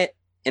planet,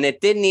 and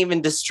it didn't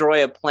even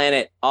destroy a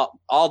planet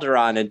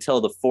Alderaan until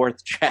the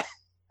fourth draft.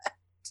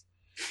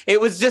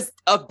 It was just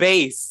a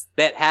base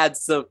that had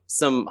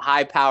some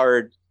high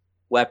powered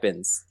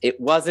weapons. It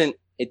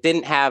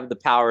didn't have the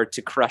power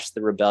to crush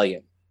the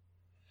rebellion.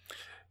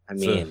 I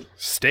mean,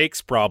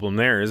 stakes problem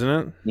there, isn't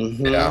it?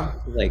 Mm-hmm. Yeah.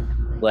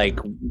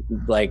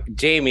 Like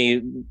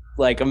Jamie,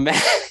 like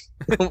imagine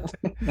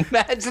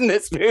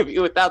this movie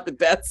without the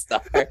Death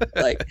Star.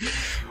 Like,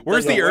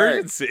 where's the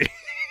urgency?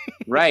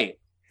 Right.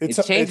 It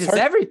changes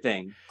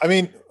everything. I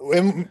mean,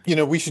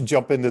 we should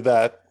jump into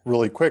that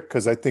really quick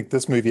because I think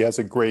this movie has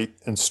a great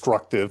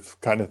instructive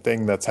kind of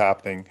thing that's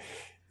happening.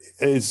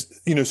 Is,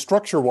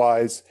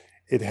 structure-wise,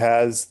 it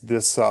has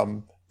this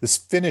this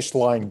finish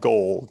line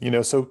goal.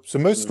 So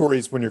most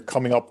stories, when you're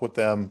coming up with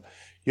them,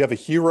 you have a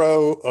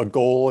hero, a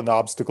goal, an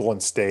obstacle,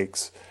 and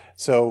stakes.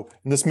 So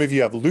in this movie,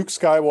 you have Luke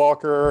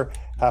Skywalker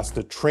has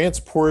to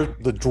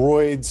transport the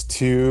droids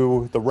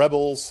to the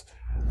rebels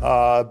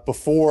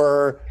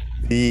before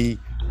the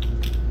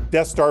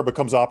Death Star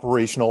becomes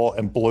operational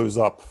and blows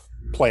up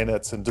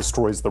planets and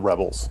destroys the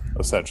rebels,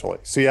 essentially.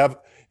 So you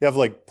have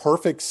like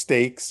perfect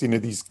stakes,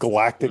 these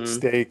galactic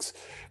stakes,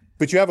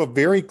 but you have a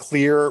very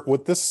clear,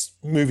 what this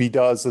movie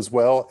does as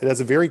well, it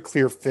has a very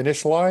clear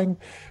finish line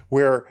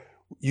where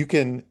you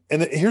can,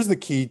 and here's the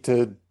key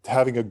to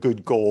having a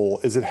good goal,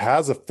 is it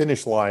has a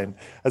finish line,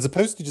 as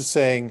opposed to just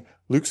saying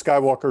Luke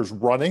Skywalker's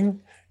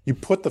running, you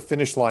put the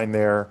finish line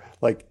there,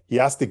 like he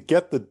has to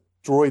get the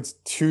droids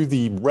to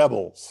the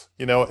rebels,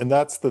 and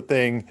that's the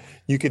thing.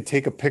 You could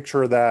take a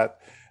picture of that.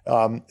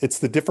 It's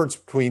the difference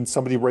between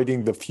somebody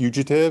writing The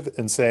Fugitive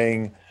and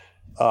saying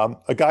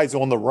a guy's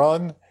on the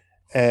run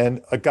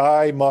and a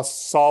guy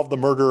must solve the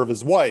murder of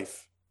his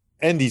wife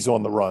and he's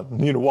on the run,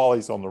 while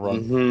he's on the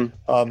run.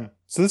 Mm-hmm.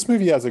 So this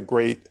movie has a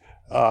great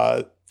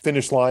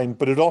finish line,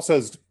 but it also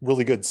has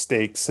really good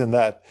stakes in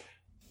that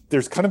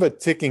there's kind of a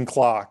ticking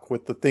clock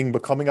with the thing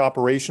becoming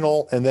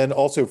operational and then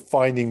also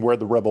finding where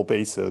the rebel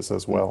base is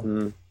as well.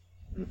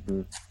 Mm-hmm.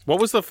 Mm-hmm. What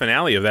was the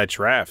finale of that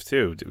draft,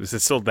 too? Was it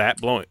still that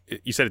blowing?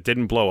 You said it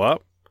didn't blow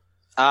up?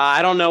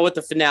 I don't know what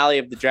the finale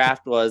of the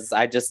draft was.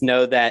 I just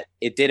know that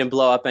it didn't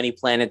blow up any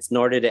planets,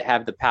 nor did it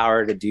have the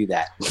power to do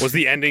that. Was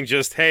the ending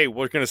just, hey,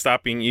 we're going to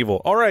stop being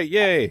evil? All right,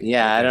 yay.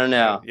 Yeah, I don't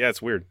know. Yeah,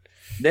 it's weird.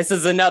 This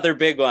is another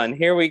big one.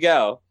 Here we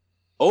go.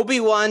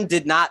 Obi-Wan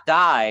did not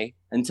die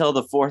until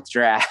the fourth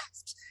draft.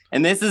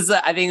 And I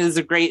think this is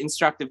a great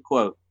instructive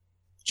quote.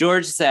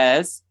 George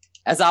says,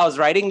 as I was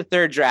writing the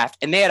third draft,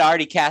 and they had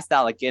already cast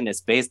Alec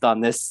Guinness based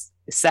on this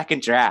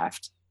second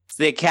draft.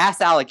 So they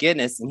cast Alec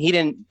Guinness, and he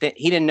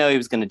didn't know he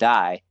was going to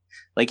die.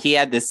 Like, he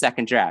had this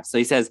second draft. So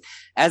he says,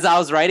 as I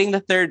was writing the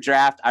third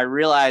draft, I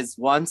realized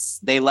once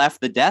they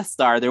left the Death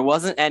Star, there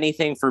wasn't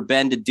anything for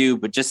Ben to do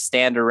but just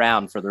stand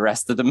around for the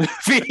rest of the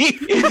movie.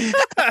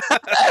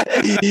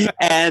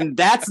 And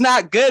that's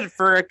not good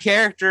for a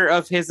character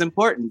of his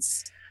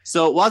importance.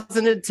 So it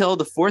wasn't until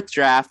the fourth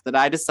draft that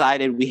I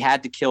decided we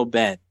had to kill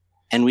Ben,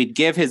 and we'd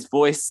have his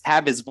voice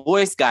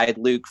guide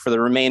Luke for the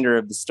remainder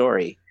of the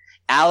story.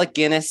 Alec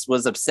Guinness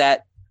was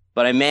upset,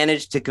 but I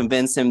managed to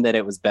convince him that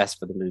it was best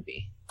for the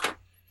movie.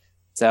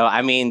 So,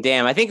 I mean,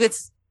 damn, I think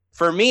it's,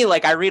 for me,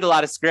 like, I read a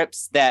lot of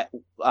scripts that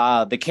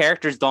the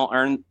characters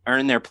don't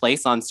earn their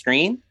place on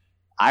screen.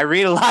 I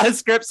read a lot of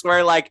scripts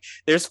where, like,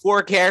 there's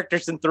 4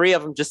 characters and 3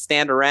 of them just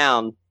stand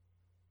around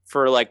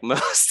for, like,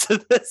 most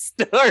of the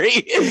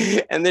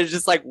story. And there's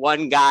just, like,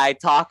 one guy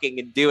talking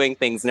and doing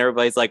things, and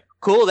everybody's like,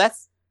 cool,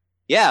 let's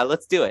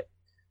do it.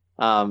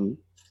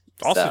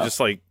 Just,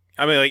 like,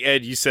 I mean, like,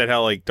 Ed, you said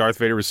how, like, Darth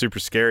Vader was super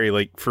scary.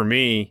 Like, for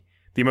me,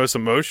 the most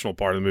emotional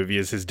part of the movie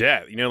is his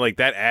death. Like,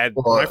 that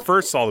when I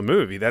first saw the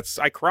movie,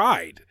 I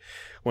cried.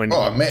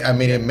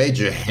 It made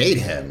you hate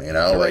him,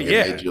 like,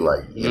 it made you,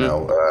 like,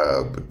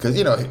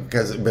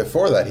 because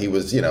before that he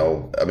was, he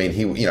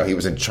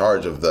was in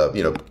charge of the,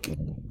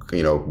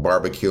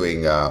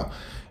 barbecuing,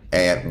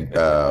 and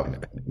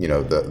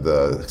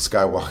the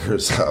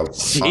Skywalker's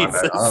aunt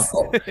and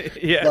uncle.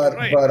 Yeah, but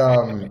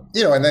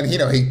and then he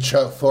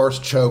force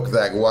choked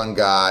that one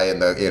guy in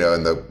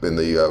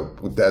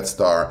the Death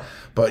Star.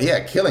 But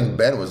yeah, killing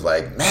Ben was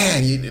like,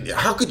 man,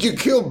 how could you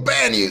kill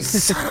Ben?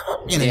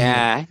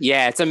 Yeah,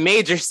 it's a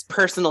major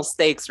personal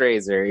stakes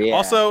raiser. Yeah.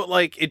 Also,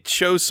 like, it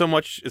shows so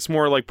much. It's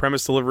more like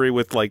premise delivery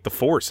with, like, the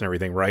Force and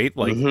everything, right?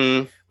 Like,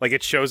 like,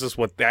 it shows us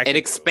what that. It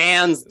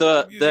expands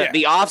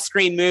the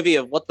off-screen movie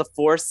of what the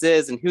Force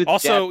is and who.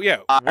 Also,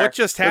 what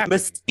just happened? The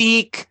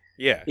mystique.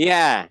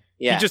 Yeah.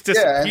 He just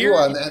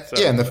disappeared.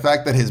 And the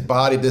fact that his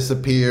body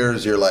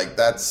disappears, you're like,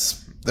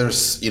 that's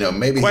there's,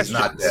 maybe Questions. he's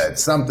not dead.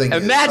 Something.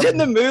 Imagine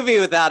the movie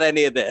without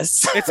any of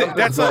this.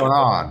 That's going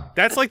on.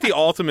 That's like the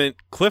ultimate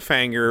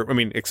cliffhanger. I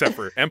mean, except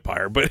for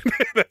Empire, but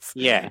that's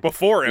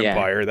before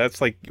Empire. That's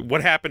like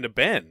what happened to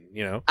Ben.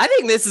 I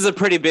think this is a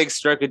pretty big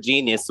stroke of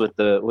genius with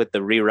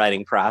the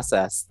rewriting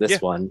process.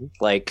 This one,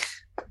 like,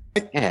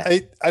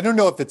 I don't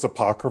know if it's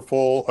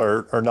apocryphal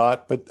or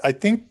not, but I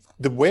think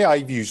the way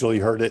I've usually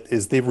heard it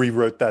is they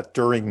rewrote that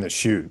during the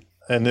shoot.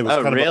 And it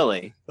was kind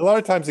really? of a lot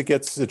of times it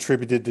gets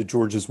attributed to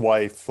George's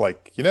wife,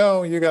 like, you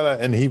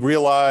gotta, and he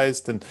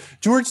realized, and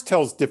George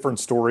tells different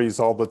stories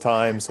all the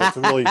time. So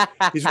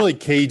it's he's really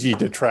cagey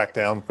to track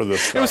down for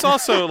this stuff. It was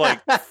also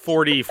like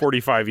 40,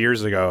 45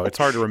 years ago. It's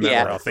hard to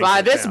remember how things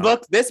went down.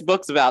 This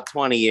book's about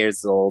 20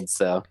 years old.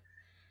 So,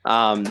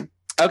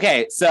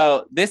 okay.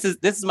 So this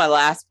is my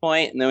last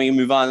point, and then we can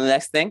move on to the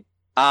next thing.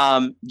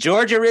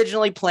 George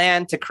originally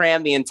planned to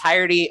cram the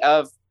entirety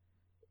of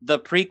the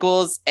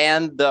prequels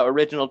and the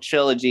original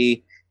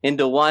trilogy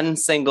into one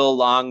single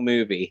long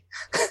movie.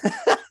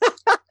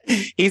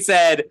 He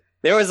said,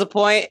 there was a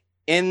point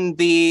in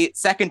the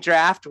second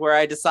draft where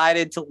I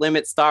decided to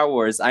limit Star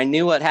Wars. I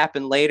knew what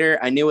happened later.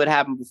 I knew what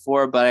happened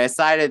before, but I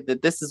decided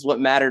that this is what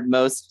mattered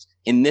most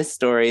in this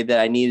story that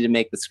I needed to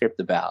make the script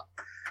about.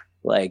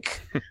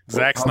 Like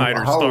Zack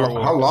Snyder's Star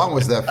Wars. How long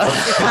was that?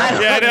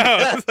 Yeah, I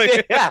know.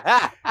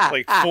 It's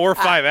like 4 or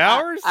 5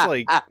 hours.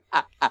 Like,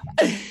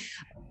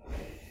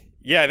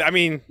 yeah, I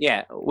mean,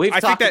 we've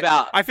talked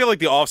about. I feel like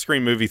the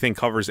off-screen movie thing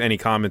covers any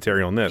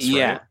commentary on this.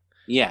 Right?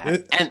 Yeah.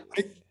 And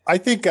I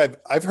think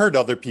I've heard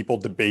other people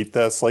debate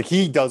this. Like,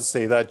 he does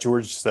say that,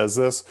 George says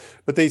this,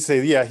 but they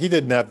say, he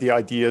didn't have the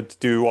idea to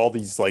do all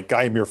these, like,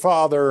 I am your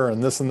father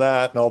and this and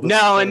that and all this.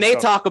 No, and they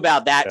talk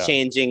about that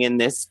changing in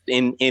this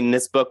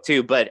this book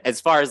too. But as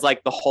far as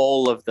like the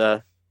whole of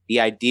the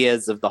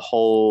ideas of the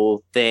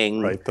whole thing,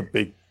 right?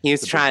 He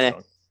was trying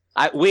to.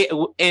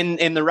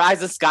 In the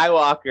Rise of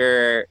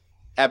Skywalker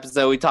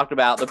episode, we talked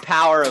about the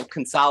power of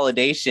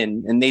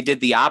consolidation, and they did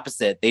the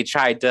opposite. They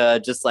tried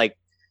to just like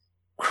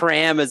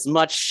cram as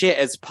much shit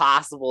as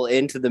possible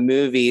into the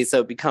movie so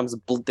it becomes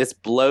this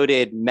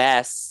bloated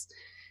mess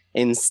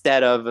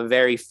instead of a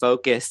very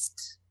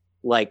focused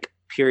like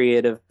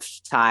period of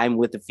time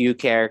with a few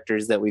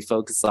characters that we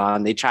focus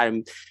on. They try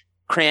to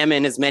cram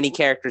in as many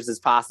characters as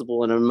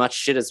possible and as much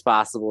shit as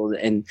possible,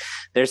 and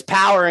there's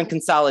power in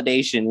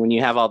consolidation when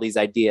you have all these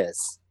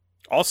ideas.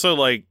 Also,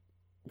 like,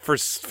 for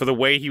the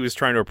way he was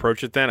trying to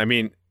approach it then, I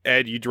mean,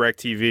 Ed, you direct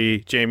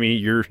TV, Jamie,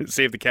 you're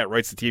Save the Cat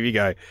Writes the TV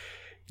guy.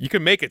 You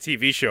could make a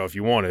TV show if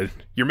you wanted.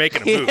 You're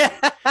making a movie.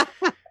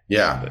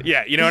 Yeah.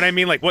 Yeah, you know what I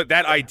mean? Like, what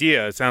that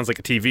idea sounds like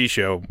a TV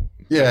show.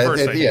 Yeah,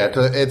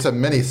 it's a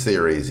mini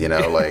series,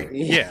 like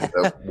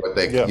what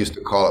they used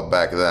to call it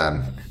back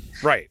then.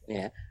 Right.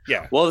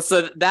 Yeah. Well,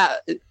 so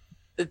that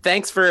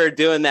thanks for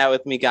doing that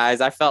with me, guys.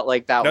 I felt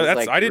like that was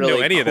like I didn't really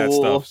know any cool.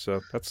 of that stuff, so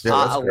that's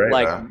great,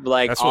 like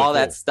that's all really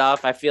that cool.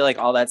 stuff. I feel like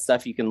all that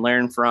stuff you can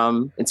learn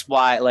from. It's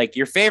why like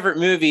your favorite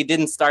movie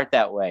didn't start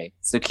that way.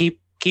 So keep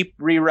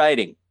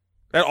rewriting.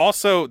 That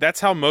also, that's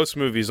how most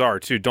movies are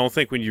too. Don't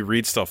think when you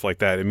read stuff like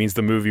that, it means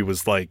the movie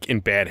was like in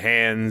bad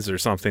hands or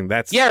something.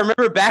 That's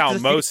remember how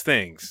most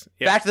things.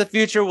 Yeah. Back to the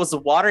Future was a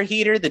water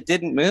heater that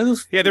didn't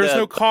move. Yeah, there was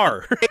no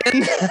car.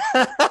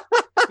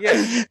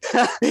 Yeah,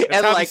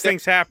 that's how these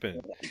things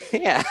happen.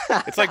 Yeah,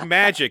 it's like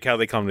magic how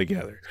they come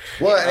together.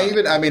 Well, and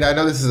even I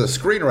know this is a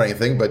screenwriting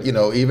thing, but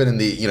even in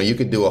the you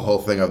could do a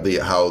whole thing of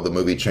how the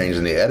movie changed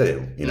in the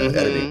editing,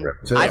 editing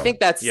too. I think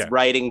that's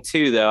writing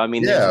too, though. I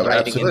mean,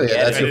 absolutely.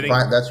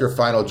 That's your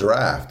final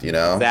draft,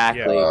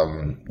 Exactly.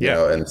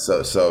 And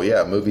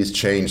so movies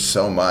change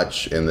so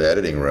much in the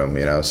editing room,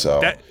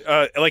 So that,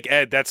 like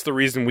Ed, that's the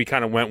reason we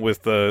kind of went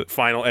with the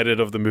final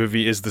edit of the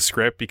movie is the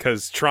script,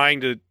 because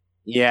trying to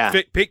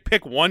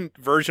pick one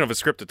version of a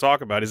script to talk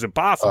about is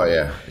impossible. Oh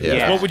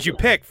yeah. What would you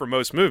pick for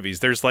most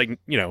movies? There's like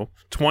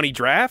 20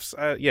 drafts.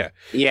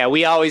 Yeah,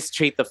 we always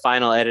treat the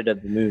final edit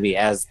of the movie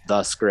as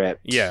the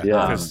script. Yeah,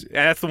 because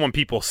that's the one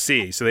people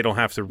see, so they don't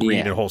have to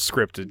read a whole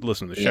script to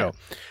listen to the show.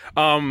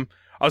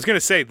 I was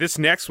gonna say this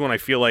next one. I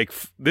feel like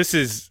this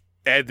is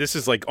Ed. This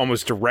is like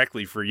almost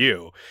directly for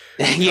you.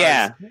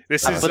 Yeah,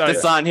 this I is put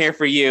this on here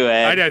for you,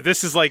 Ed. I know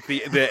this is like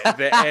the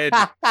Ed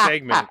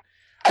segment.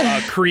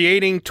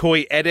 Creating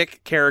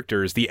toyetic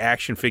characters, the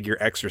action figure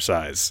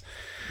exercise.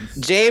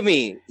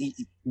 Jamie,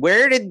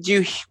 where did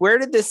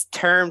this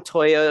term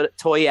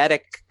toyetic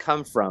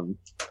come from?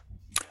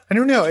 I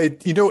don't know.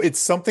 It's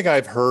something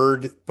I've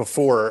heard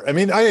before. I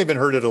mean, I haven't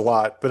heard it a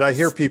lot, but I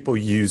hear people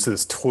use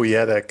this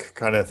toyetic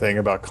kind of thing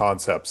about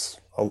concepts.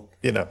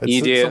 It's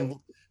you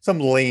do some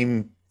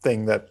lame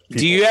thing that.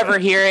 Do you ever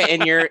hear it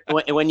in your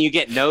when you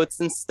get notes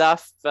and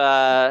stuff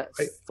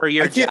for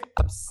your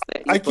jobs?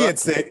 I can't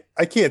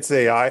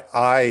say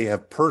I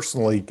have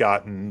personally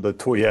gotten the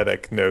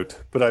toyetic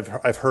note, but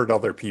I've heard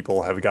other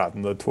people have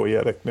gotten the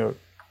toyetic note.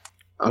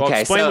 Okay, well,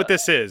 explain what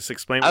this is.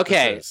 Explain what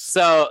this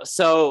is.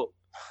 So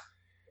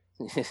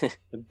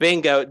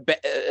Bingo.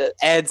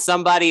 Ed,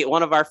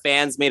 one of our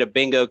fans made a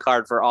bingo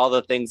card for all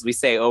the things we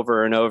say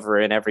over and over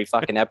in every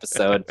fucking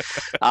episode.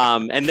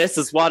 And this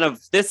is one of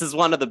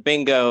the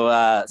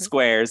bingo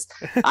squares.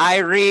 I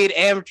read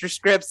amateur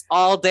scripts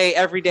all day,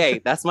 every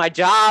day. That's my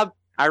job.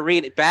 I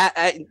read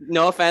bad,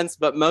 no offense,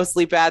 but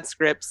mostly bad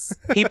scripts.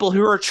 People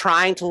who are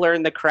trying to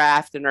learn the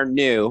craft and are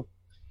new.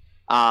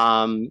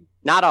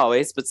 Not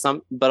always,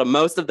 but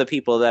most of the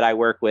people that I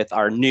work with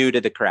are new to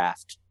the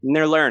craft and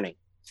they're learning.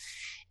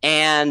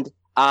 And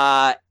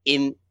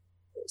in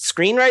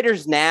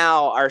screenwriters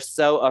now are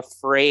so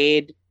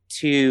afraid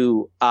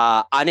to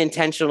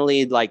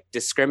unintentionally like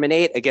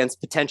discriminate against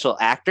potential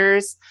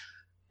actors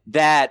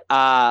that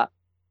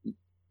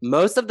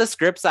most of the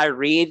scripts I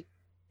read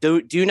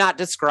do not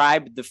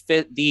describe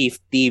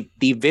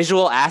the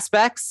visual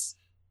aspects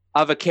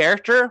of a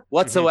character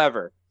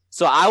whatsoever. Mm-hmm.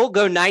 So I will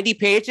go 90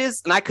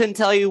 pages and I couldn't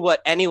tell you what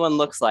anyone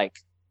looks like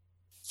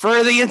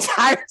for the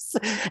entire.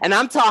 And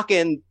I'm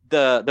talking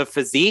the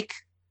physique.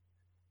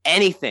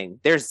 Anything.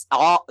 There's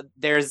all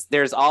this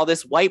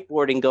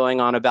whiteboarding going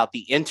on about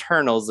the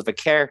internals of a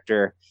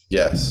character.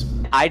 Yes.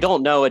 I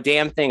don't know a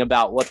damn thing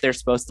about what they're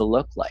supposed to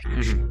look like.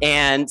 Mm-hmm.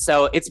 And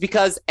so it's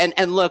because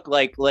and look,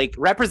 like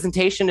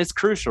representation is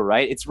crucial,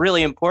 right? It's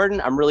really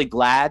important. I'm really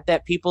glad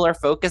that people are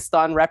focused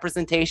on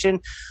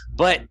representation,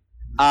 but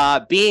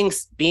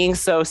being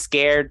so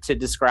scared to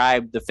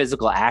describe the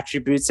physical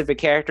attributes of a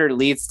character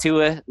leads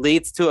to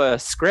a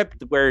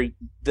script where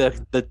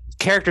the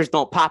characters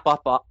don't pop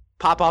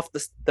off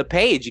the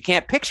page. You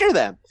can't picture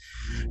them.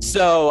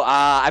 So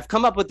I've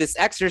come up with this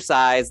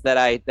exercise that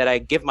I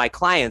give my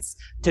clients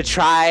to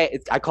try.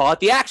 I call it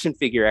the action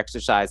figure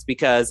exercise,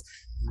 because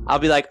I'll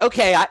be like,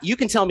 okay, you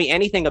can tell me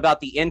anything about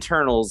the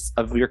internals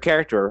of your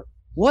character.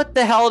 What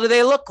the hell do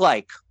they look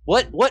like?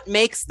 What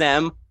makes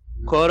them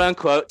quote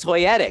unquote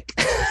toyetic?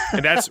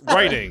 And that's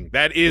writing.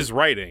 That is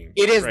writing.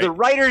 It is, right? The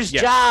writer's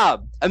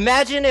job.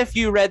 Imagine if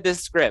you read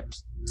this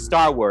script,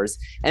 Star Wars,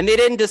 and they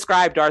didn't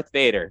describe Darth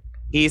Vader.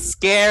 He's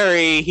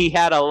scary. He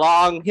had a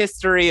long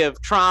history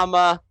of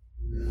trauma.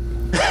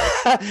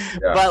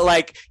 But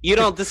like, you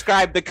don't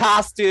describe the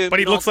costume. But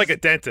he looks like a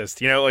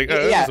dentist,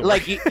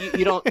 like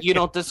you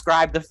don't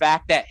describe the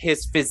fact that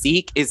his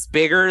physique is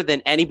bigger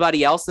than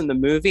anybody else in the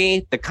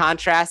movie. The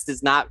contrast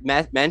is not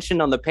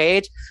mentioned on the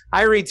page.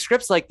 I read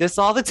scripts like this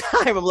all the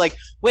time. I'm like,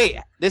 wait,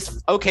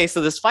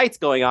 so this fight's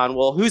going on.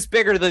 Well, who's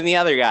bigger than the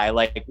other guy?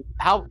 Like,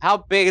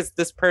 how big is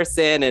this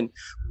person? And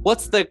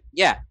what's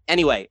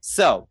anyway,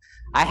 so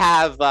I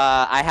have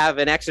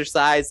an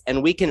exercise,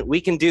 and we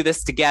can do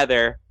this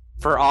together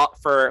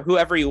for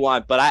whoever you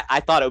want. But I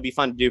thought it would be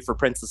fun to do for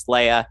Princess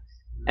Leia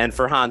and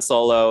for Han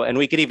Solo, and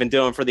we could even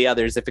do them for the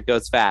others if it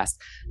goes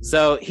fast.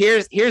 So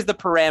here's the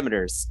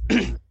parameters.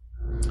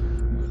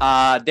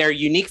 Their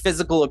unique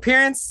physical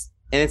appearance,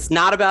 and it's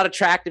not about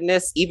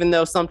attractiveness, even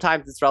though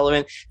sometimes it's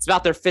relevant. It's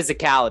about their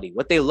physicality,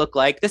 what they look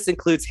like. This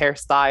includes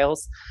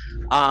hairstyles.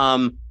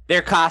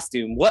 Their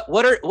costume.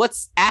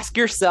 Ask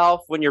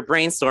yourself when you're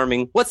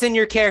brainstorming, what's in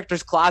your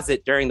character's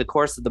closet during the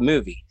course of the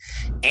movie?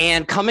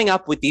 And coming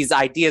up with these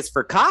ideas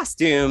for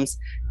costumes,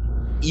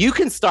 you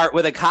can start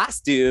with a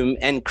costume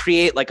and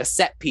create like a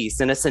set piece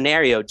and a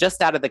scenario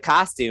just out of the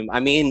costume. I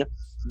mean,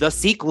 the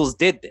sequels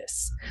did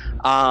this.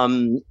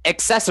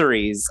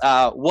 Accessories.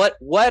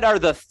 What are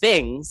the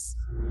things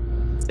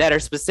that are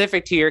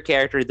specific to your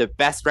character that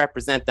best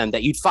represent them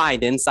that you'd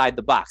find inside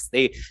the box?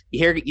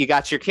 You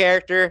got your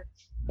character,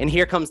 and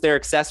here comes their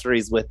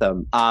accessories with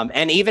them.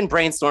 And even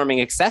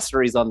brainstorming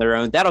accessories on their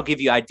own, that'll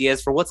give you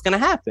ideas for what's going to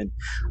happen.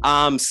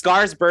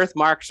 Scars,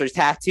 birthmarks, or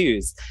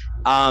tattoos.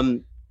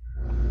 In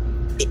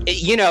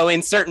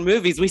certain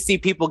movies, we see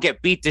people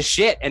get beat to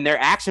shit, and their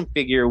action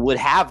figure would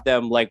have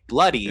them like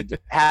bloodied,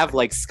 have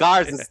like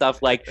scars and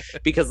stuff,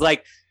 because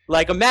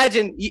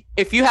imagine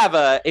if you have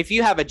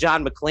a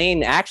John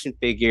McClane action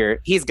figure,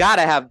 he's got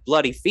to have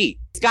bloody feet.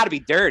 It's got to be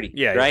dirty,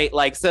 right? Yeah.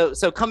 Like so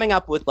coming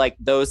up with like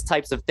those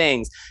types of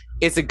things,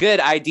 it's a good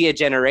idea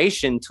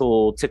generation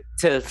tool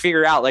to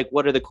figure out like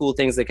what are the cool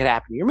things that could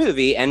happen in your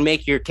movie and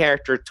make your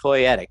character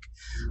toyetic.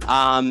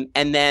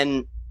 And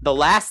then the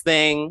last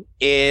thing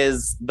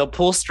is the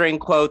pull string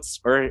quotes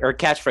or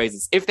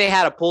catchphrases. If they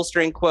had a pull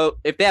string quote,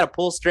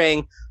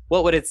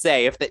 what would it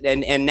say?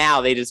 And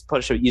now you just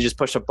push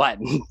a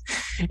button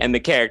and the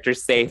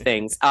characters say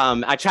things.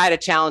 I try to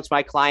challenge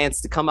my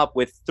clients to come up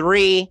with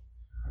 3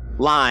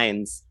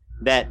 lines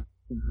that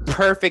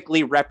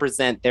perfectly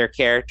represent their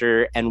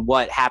character and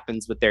what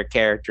happens with their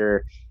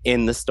character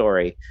in the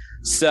story.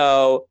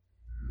 So,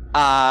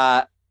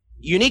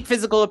 unique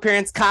physical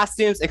appearance,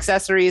 costumes,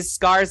 accessories,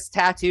 scars,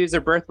 tattoos,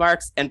 or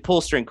birthmarks, and pull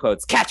string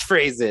quotes,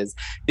 catchphrases.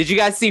 Did you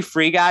guys see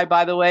Free Guy,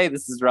 by the way?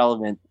 This is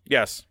relevant.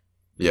 Yes.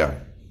 Yeah.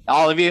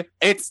 All of you?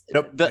 It's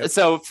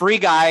so Free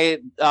Guy,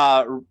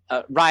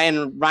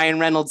 Ryan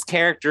Reynolds'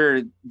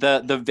 character,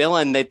 the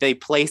villain that they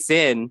place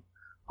in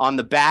on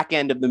the back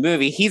end of the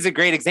movie. He's a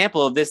great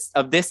example of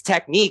this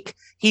technique.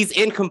 He's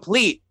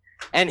incomplete.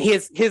 and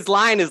his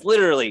line is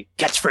literally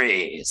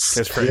catchphrase.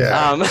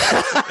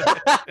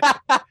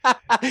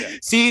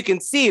 So you can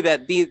see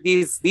that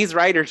these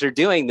writers are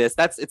doing this.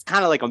 It's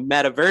kind of like a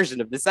meta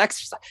version of this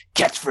exercise.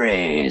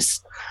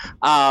 Catchphrase.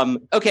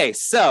 Okay,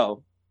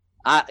 so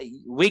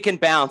we can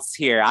bounce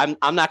here.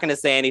 I'm not going to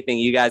say anything.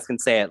 You guys can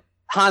say it.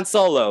 Han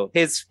Solo,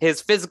 his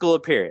physical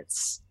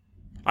appearance.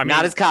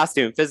 Not his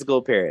costume, physical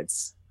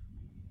appearance.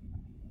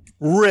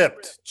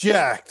 Ripped,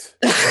 jacked.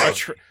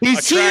 He's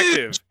attractive,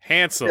 huge.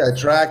 handsome. Yeah,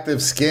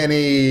 attractive,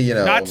 skinny,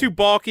 Not too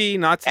bulky,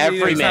 not too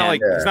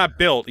everyman. He's not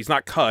built, he's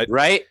not cut.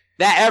 Right?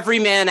 That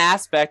everyman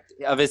aspect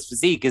of his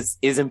physique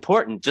is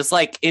important. Just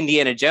like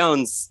Indiana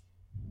Jones'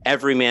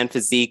 everyman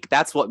physique,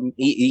 that's what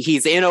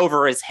he's in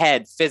over his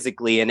head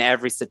physically in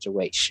every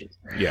situation.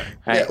 Yeah.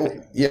 Right?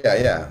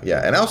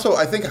 Yeah. And also,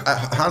 I think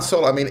Han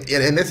Solo, I mean,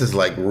 and this is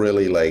like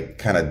really like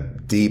kind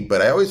of deep,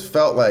 but I always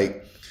felt like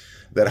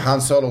that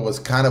Han Solo was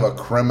kind of a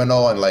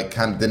criminal and like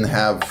kind of didn't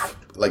have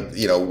like,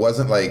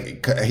 wasn't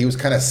like, he was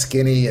kind of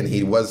skinny and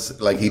he was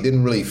like, he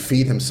didn't really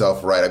feed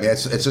himself right. I mean,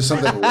 it's just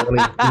something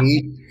really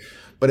deep.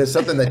 But it's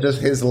something that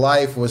just his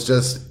life was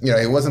just,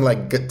 he wasn't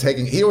like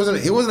he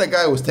wasn't a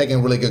guy who was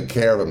taking really good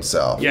care of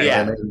himself.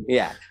 Yeah.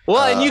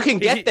 Well, and you can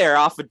get there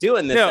off of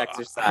doing this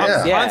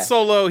exercise. Han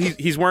Solo,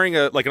 he's wearing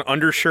like an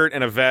undershirt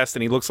and a vest,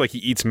 and he looks like he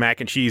eats mac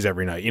and cheese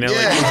every night.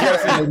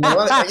 Exactly.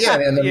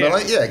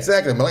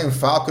 Millennium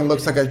Falcon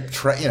looks like a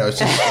it's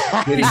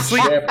just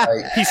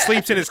he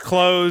sleeps in his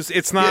clothes.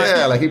 It's not.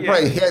 Yeah, like he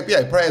probably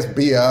has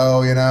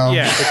BO.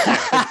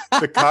 Yeah.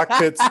 The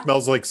cockpit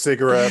smells like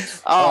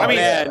cigarettes. Oh,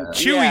 man,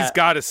 Chewie's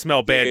got to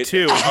smell bad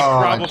too. He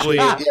probably.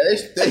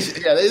 They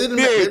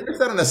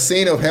missed out on a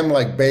scene of him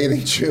like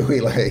bathing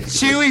Chewie, like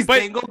Chewie's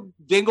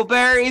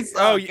dingleberries.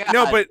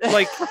 But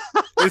like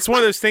it's one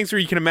of those things where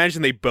you can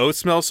imagine they both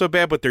smell so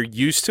bad, but they're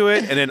used to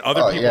it, and then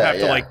other people have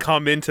to like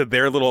come into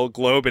their little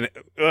globe, and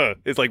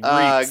it's like reeks.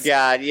 Oh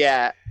God,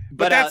 yeah.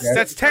 But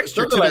that's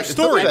texture to their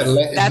story.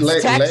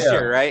 That's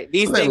texture, right?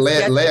 These things.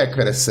 Leia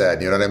could have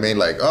said, you know what I mean?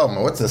 Like, oh,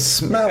 man, what's the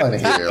smell in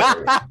here?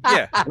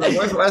 Yeah.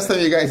 When's the last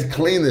time you guys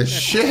cleaned this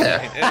shit?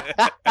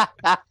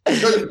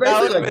 It's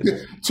basically like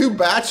two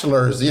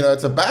bachelors.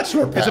 It's a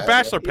bachelor pad. It's a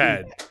bachelor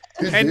pad.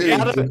 And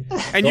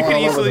you can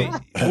easily,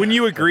 when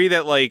you agree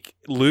that like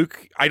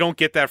Luke, I don't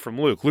get that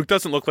from Luke. Luke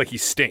doesn't look like he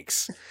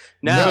stinks.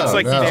 No, he looks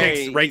like he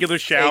takes regular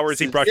showers.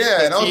 He brushes.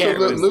 Yeah, and also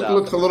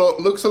Luke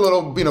looks a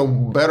little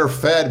better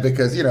fed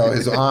because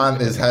his aunt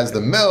has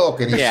the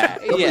milk and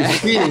he's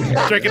feeding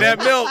him. Drinking that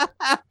milk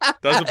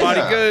does the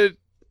body good.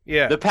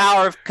 Yeah, the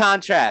power of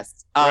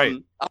contrast. Right.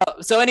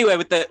 So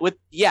anyway,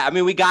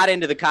 we got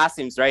into the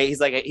costumes, right? He's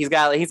like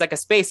a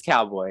space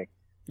cowboy.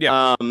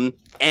 Yeah.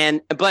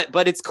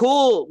 But it's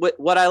cool.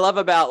 What I love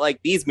about like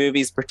these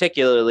movies,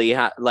 particularly,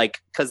 like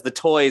because the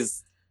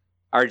toys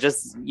are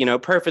just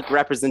perfect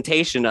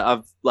representation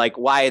of like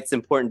why it's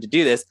important to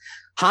do this.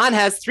 Han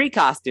has 3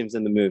 costumes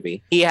in the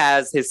movie. He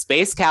has his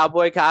space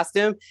cowboy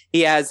costume. He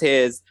has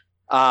his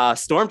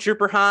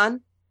stormtrooper Han,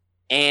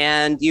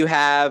 and you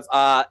have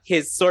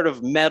his sort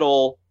of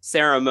medal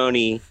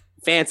ceremony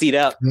fancied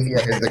up.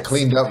 Yeah, the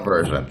cleaned up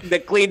version. The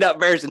cleaned up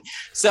version.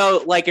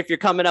 So like if you're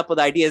coming up with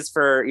ideas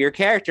for your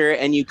character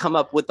and you come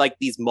up with like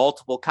these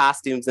multiple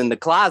costumes in the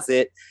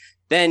closet,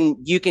 then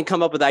you can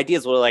come up with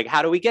ideas. Well, like,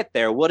 how do we get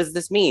there? What does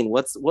this mean?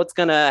 What's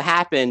gonna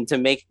happen to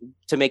make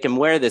him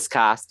wear this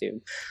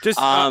costume? Just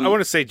I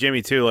want to say,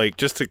 Jimmy, too, like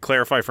just to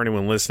clarify for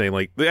anyone listening,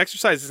 like the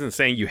exercise isn't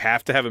saying you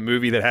have to have a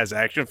movie that has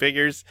action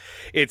figures.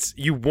 It's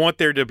you want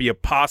there to be a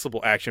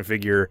possible action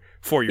figure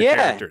for your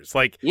characters.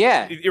 Like,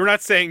 you're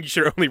not saying you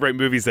should only write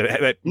movies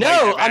that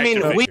no, I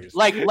mean figures.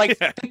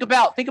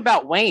 think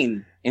about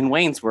Wayne in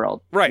Wayne's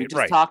World. Right,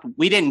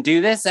 We didn't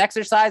do this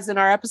exercise in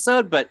our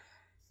episode, but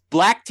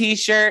black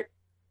T-shirt.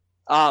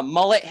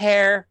 Mullet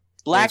hair,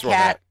 black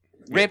hat,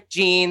 ripped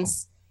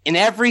jeans. In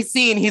every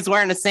scene, he's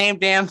wearing the same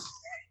damn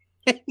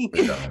thing.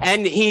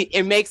 And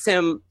it makes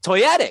him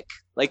toyetic.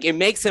 Like, it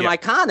makes him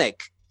iconic.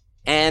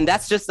 And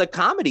that's just a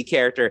comedy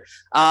character.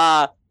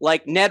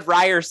 Like Ned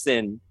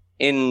Ryerson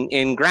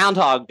in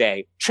Groundhog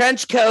Day.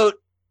 Trench coat,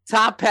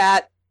 top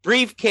hat,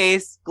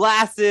 briefcase,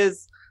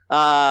 glasses.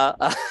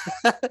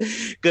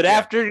 Good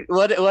after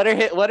what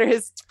are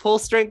his pull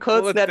string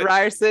quotes? Ned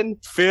Ryerson,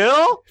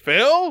 Phil.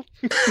 Yeah.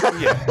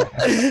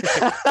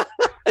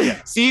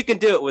 So you can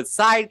do it with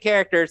side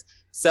characters.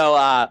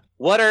 So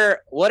what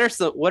are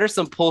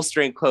some pull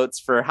string quotes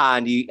for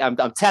Han? I'm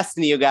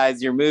testing you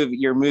guys your movie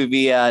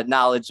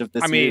knowledge of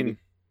this. Movie.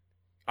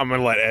 I'm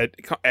gonna let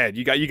Ed.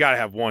 You got to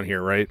have one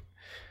here, right?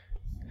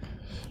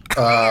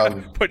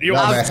 Put you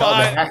on the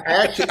spot.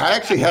 I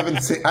actually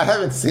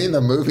haven't seen the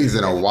movies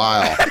in a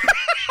while.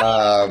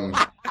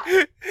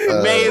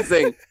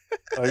 Amazing.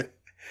 But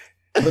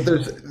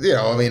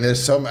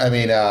there's some. I'm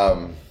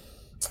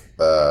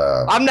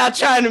not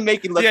trying to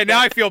make you look. Yeah,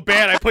 now I feel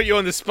bad. I put you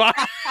on the spot.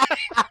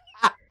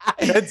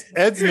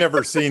 Ed's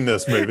never seen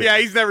this movie. Yeah,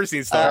 he's never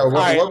seen Star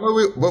Wars.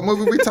 What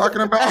movie are we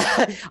talking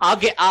about?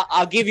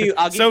 I'll give you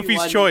Sophie's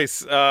one.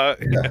 Choice.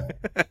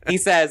 He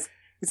says,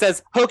 He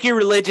says, hokey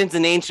religions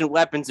and ancient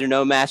weapons are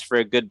no match for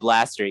a good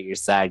blaster at your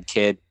side,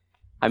 kid.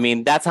 I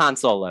mean, that's Han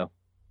Solo.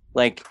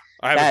 Like,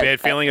 I have a bad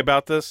feeling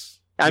about this.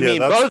 I mean,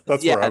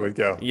 that's where I would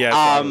go. Yeah,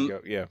 I would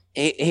go. Yeah.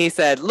 He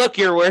said, look,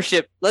 your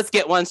worship, let's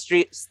get one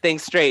thing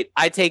straight.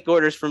 I take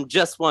orders from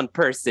just one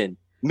person,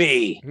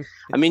 me.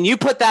 I mean, you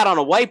put that on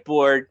a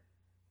whiteboard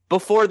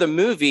before the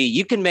movie,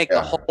 you can make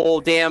the whole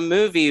damn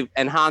movie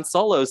and Han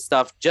Solo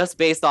stuff just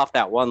based off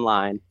that one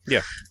line. Yeah.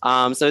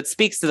 So it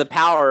speaks to the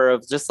power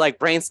of just like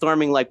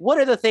brainstorming, like, what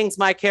are the things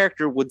my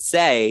character would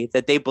say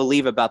that they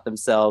believe about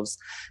themselves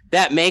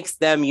that makes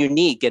them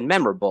unique and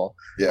memorable?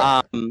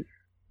 Yeah. I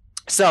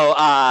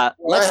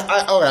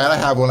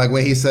have one, like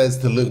when he says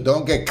to Luke,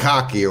 "Don't get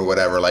cocky" or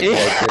whatever. Like,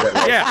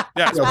 yeah.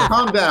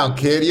 Calm down,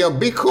 kid.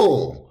 Be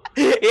cool.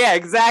 Yeah,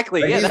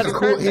 exactly. Like, Yeah,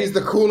 he's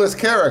the coolest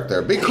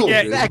character. Be cool.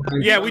 Yeah, exactly.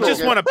 Yeah, we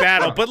just want to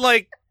battle, but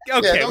like,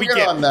 okay, don't we get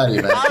get on that,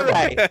 man. All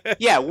right.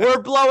 Yeah, we're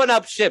blowing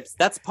up ships.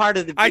 That's part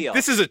of the deal.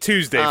 This is a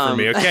Tuesday for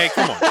me. Okay,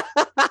 come on.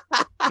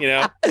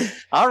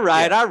 All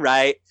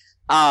right.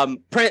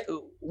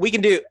 We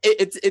can do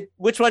it.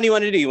 Which one do you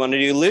want to do? You want to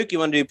do Luke? You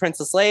want to do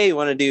Princess Leia? You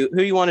want to do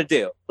who? You want to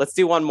do? Let's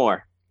do one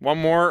more. One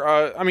more.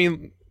 I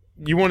mean,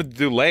 you wanted to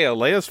do Leia.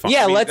 Leia's fine.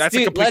 Yeah, that's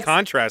a complete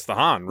contrast to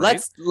Han,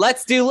 right?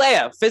 Let's do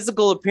Leia.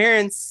 Physical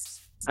appearance.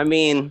 I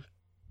mean,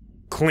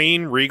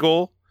 clean,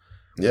 regal,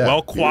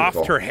 well coiffed.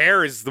 Beautiful. Her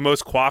hair is the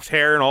most coiffed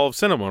hair in all of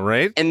cinema,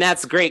 right? And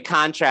that's great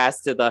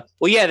contrast to the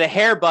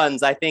hair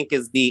buns. I think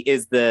is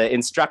the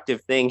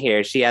instructive thing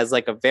here. She has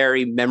like a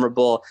very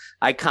memorable,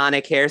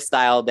 iconic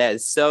hairstyle that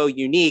is so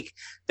unique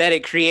that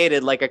it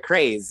created like a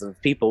craze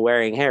of people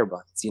wearing hair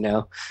buns.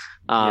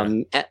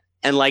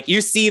 And like you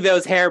see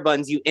those hair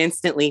buns, you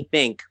instantly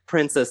think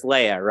Princess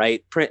Leia,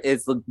 right?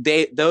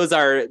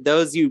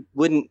 Those you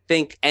wouldn't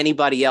think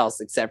anybody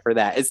else except for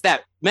that. It's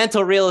that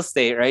mental real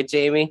estate, right,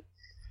 Jamie?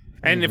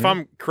 And if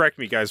I'm correct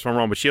me guys if I'm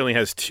wrong, but she only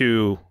has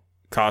 2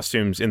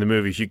 costumes in the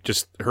movie. She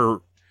just her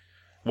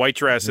white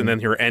dress and then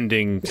her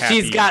ending.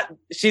 She's got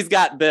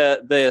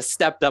the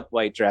stepped up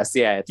white dress.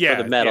 Yeah, it's for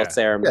the medal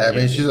ceremony. Yeah, I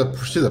mean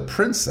she's a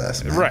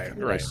princess, man.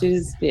 Right.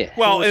 She's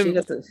Well, in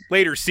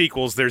later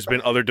sequels, there's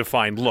been other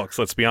defined looks.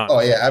 Let's be honest. Oh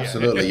yeah,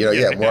 absolutely.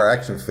 More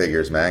action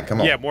figures, man. Come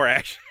on. Yeah, more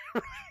action.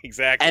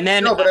 Exactly. And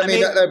then but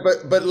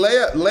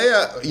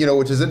Leia,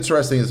 which is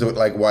interesting is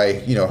like why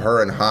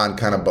her and Han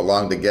kind of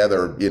belong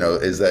together.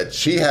 Is that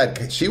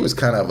she was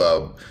kind of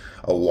a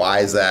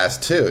wise ass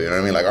too. You know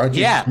what I mean? Like, aren't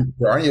you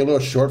a little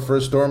short for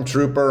a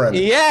stormtrooper?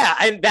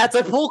 And that's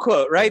a pull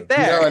quote right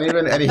there.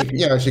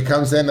 And she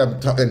comes in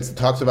and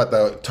talks about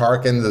the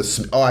Tarkin.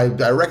 I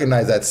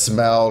recognize that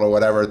smell or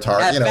whatever.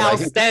 Tarkin, foul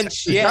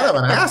stench. He's kind of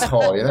an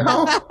asshole,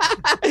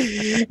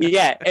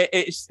 Yeah.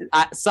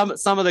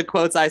 Some of the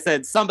quotes I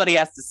said, somebody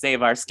has to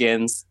save our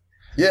skins.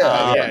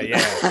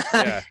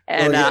 Yeah.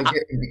 And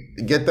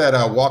get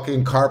that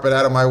walking carpet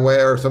out of my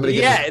way, or somebody.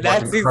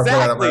 That's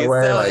exactly.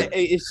 So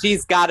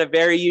she's got a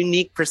very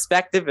unique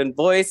perspective and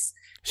voice.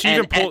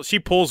 She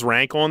pulls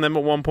rank on them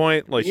at one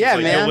point. Like, she's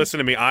like, man. "Yo, listen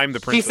to me. I'm the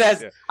princess." She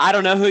says, "I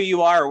don't know who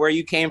you are or where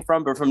you came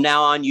from, but from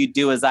now on, you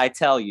do as I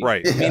tell you."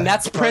 Right. I mean,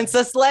 that's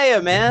Princess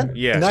Leia, man.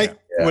 Yeah.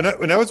 And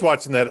when I was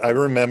watching that, I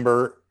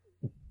remember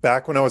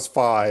back when I was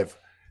 5.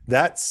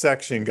 That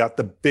section got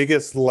the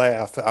biggest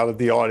laugh out of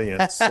the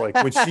audience. Like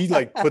when she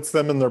puts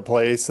them in their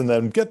place and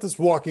then get this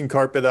walking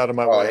carpet out of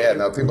my way. Oh yeah,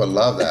 no, people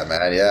love that,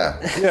 man.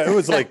 Yeah. Yeah, it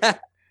was like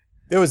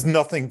there was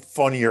nothing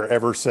funnier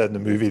ever said in the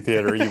movie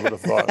theater, you would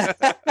have thought.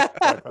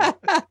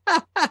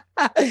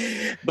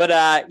 But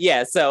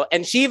so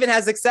and she even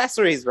has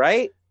accessories,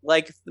 right?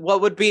 Like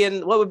what would be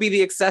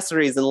the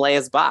accessories in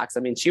Leia's box?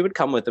 I mean, she would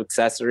come with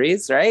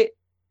accessories, right?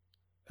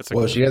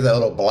 She has that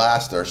little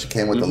blaster. She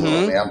came with the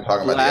little. I'm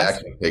talking about the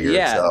action figure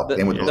itself.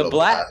 Came with the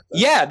blaster.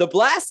 Yeah, the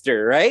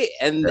blaster, right?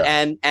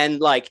 And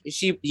like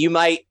you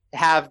might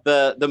have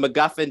the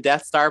MacGuffin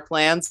Death Star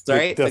plans,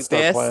 right? The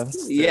Star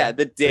plans. Yeah,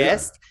 the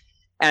disc,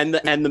 and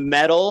the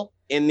metal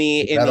in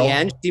the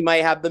end. You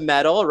might have the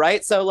metal,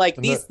 right? So like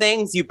these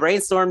things, you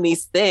brainstorm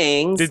these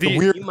things. Did the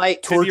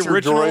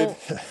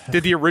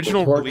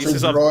original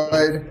releases of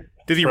droid?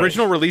 Did the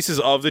original releases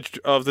of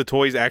the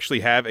toys actually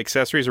have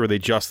accessories, or were they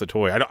just the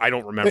toy? I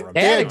don't remember them.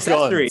 They had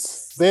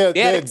accessories. They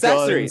had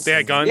accessories. They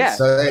had guns. Yeah.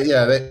 So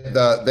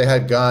they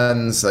had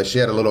guns. Like she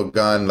had a little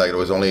gun, like it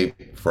was only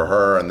for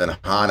her, and then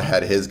Han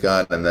had his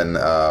gun, and then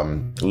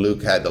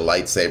Luke had the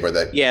lightsaber.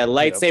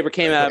 Lightsaber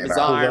came out of his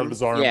arm. And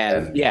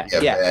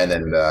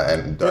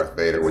Darth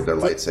Vader with their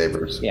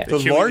lightsabers. Yeah.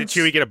 Did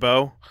Chewie get a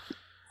bow?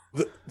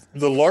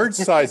 The large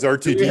size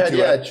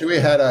R2D2. Chewie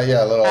had a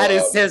little. Had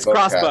his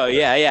crossbow.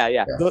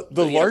 Yeah.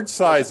 The large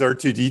size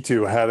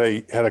R2D2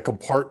 had a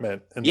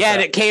compartment. And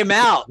it came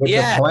out. With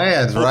the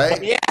plans,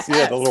 right? Yeah,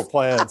 the little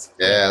plans.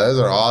 Yeah, those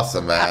are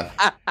awesome, man.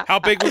 How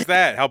big was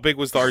that? How big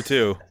was the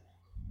R2?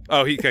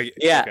 Oh, okay.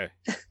 Yeah.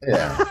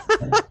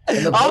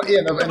 And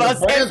the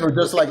plans were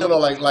just like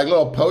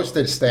little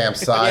postage stamp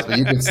size, but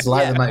you can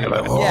slide them out. You're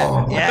like,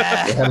 oh,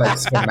 yeah. They had like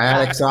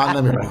schematics on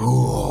them. You're like,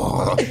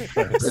 oh.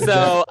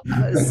 So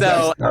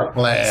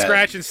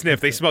scratch and sniff.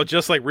 They smell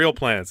just like real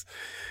plants.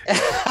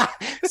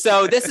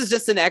 So this is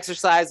just an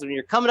exercise when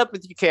you're coming up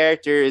with your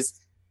characters.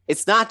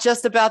 It's not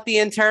just about the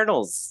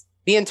internals.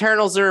 The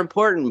internals are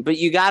important, but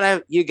you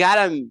gotta.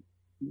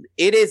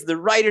 It is the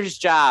writer's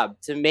job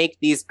to make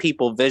these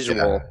people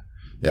visual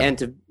and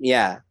to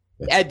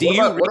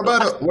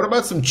What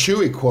about some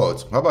Chewy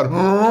quotes? How about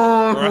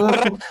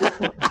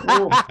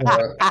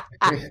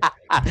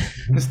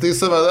let's do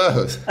some of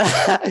those.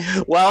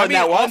 Well,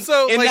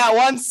 that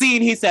one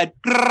scene, he said,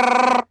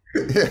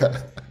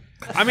 yeah.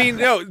 I mean,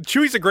 no,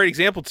 Chewie's a great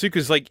example too,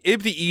 because like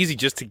it'd be easy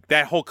just to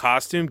that whole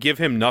costume, give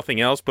him nothing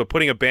else, but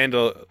putting a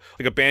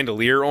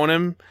bandolier on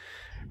him.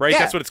 Right,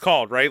 that's what it's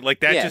called, right? Like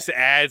that just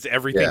adds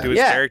everything to his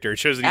character. It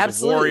shows that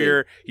he's a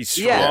warrior, he's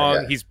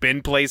strong, he's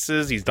been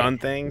places, he's done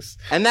things,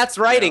 and that's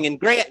writing. And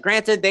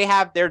granted, they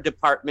have their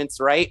departments,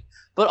 right?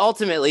 But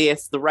ultimately,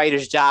 it's the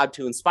writer's job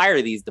to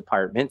inspire these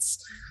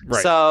departments.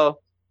 Right. So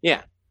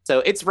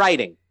it's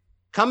writing.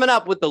 Coming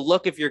up with the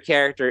look of your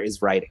character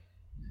is writing.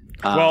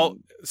 Well,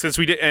 since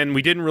we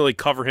didn't really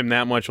cover him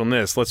that much on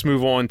this, let's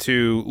move on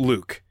to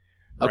Luke.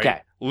 Right? Okay.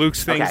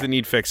 Luke's things that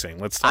need fixing.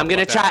 Let's talk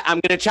about that.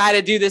 I'm gonna try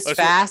to do this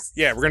fast.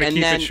 We're gonna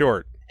keep it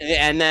short.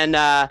 And then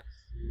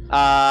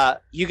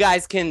you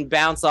guys can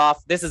bounce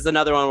off. This is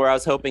another one where I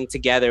was hoping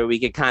together we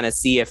could kind of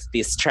see if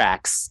this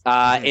tracks.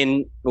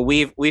 And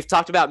we've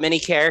talked about many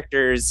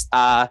characters.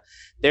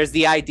 There's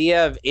the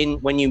idea of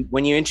when you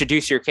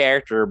introduce your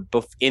character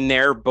in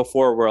their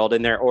before world,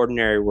 in their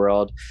ordinary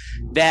world,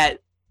 that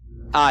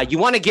you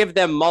want to give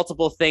them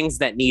multiple things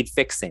that need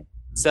fixing.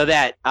 So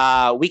that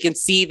we can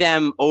see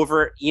them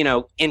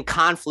in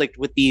conflict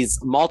with these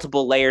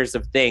multiple layers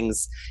of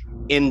things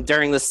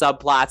during the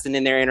subplots and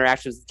in their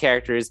interactions with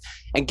characters,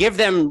 and give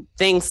them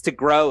things to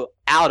grow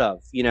out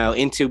of,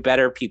 into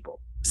better people.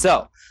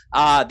 So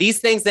these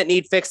things that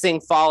need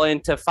fixing fall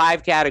into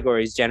 5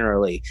 categories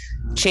generally: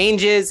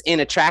 changes in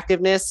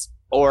attractiveness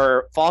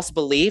or false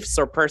beliefs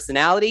or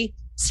personality,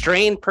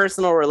 strained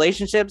personal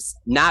relationships,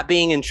 not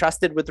being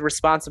entrusted with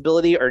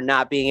responsibility or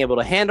not being able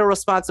to handle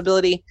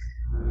responsibility,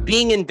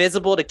 being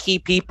invisible to key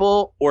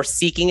people or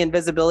seeking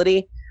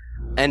invisibility,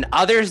 and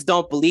others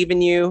don't believe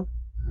in you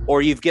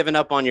or you've given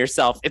up on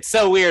yourself. It's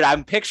so weird.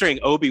 I'm picturing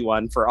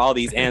Obi-Wan for all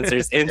these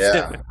answers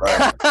instantly.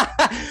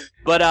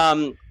 But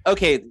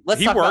okay,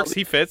 let's talk about...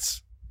 He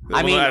fits.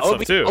 I mean,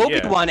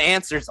 Obi-Wan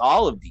answers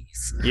all of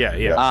these.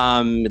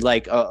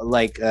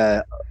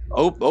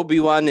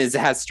 Obi-Wan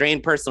has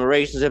strained personal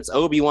relationships.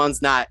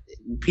 Obi-Wan's not...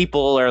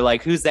 People are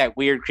like, who's that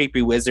weird,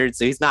 creepy wizard?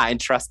 So he's not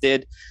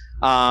entrusted.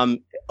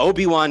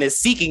 Obi-Wan is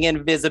seeking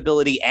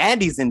invisibility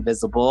and he's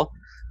invisible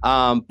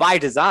by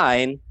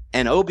design.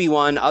 And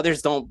Obi-Wan,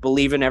 others don't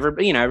believe in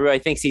everybody. Everybody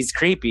thinks he's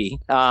creepy.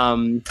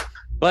 But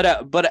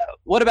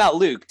what about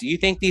Luke? Do you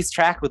think these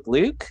track with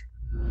Luke?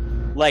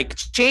 Like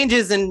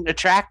changes in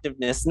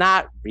attractiveness?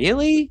 Not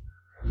really.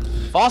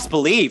 False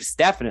beliefs,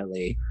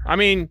 definitely. I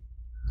mean,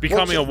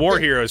 becoming a war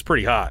hero is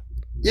pretty hot.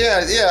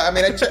 Yeah. I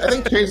mean, I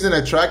think changes in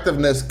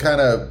attractiveness kind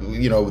of,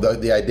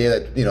 the idea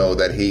that,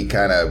 that he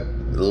kind of,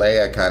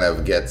 Leia kind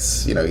of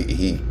gets,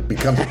 he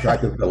becomes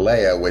attracted to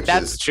Leia, which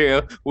that's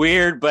true.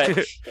 Weird, but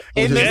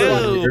in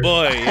this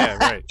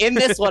one, in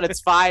this one,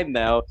 it's fine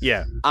though.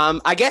 Yeah.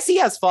 I guess he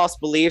has false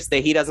beliefs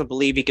that he doesn't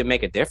believe he can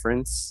make a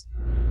difference.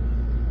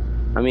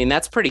 I mean,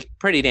 that's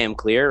pretty damn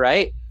clear,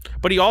 right?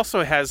 But he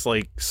also has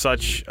like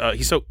such,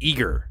 he's so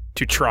eager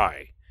to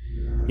try.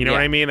 You know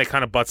what I mean? That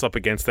kind of butts up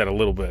against that a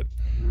little bit.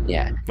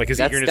 Yeah. Like his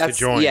eagerness to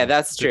join. Yeah,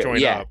 that's true.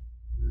 Yeah.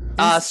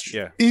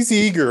 He's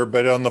eager,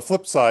 but on the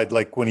flip side,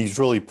 like when he's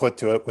really put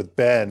to it with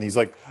Ben, he's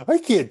like, I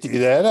can't do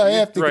that. I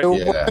have to go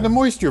work in a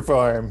moisture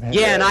farm.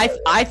 Yeah, and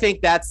I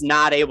think that's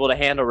not able to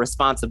handle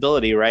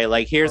responsibility, right?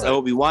 Like here's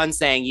Obi-Wan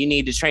saying you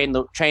need to train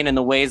in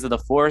the ways of the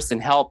Force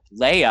and help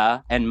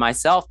Leia and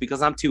myself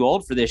because I'm too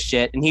old for this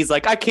shit. And he's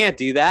like, I can't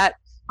do that.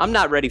 I'm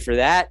not ready for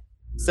that.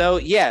 So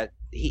yeah,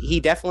 he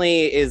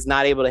definitely is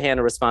not able to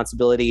handle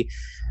responsibility.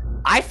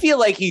 I feel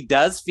like he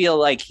does feel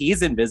like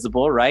he's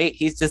invisible, right?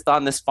 He's just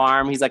on this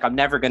farm. He's like, I'm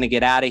never going to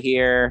get out of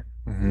here.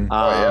 Mm-hmm.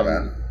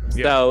 Man.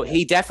 So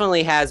he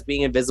definitely has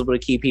being invisible to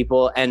key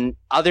people, and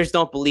others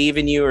don't believe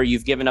in you or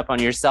you've given up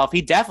on yourself.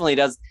 He definitely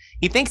does.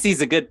 He thinks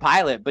he's a good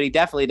pilot, but he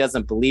definitely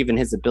doesn't believe in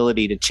his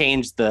ability to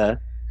change the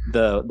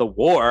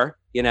war.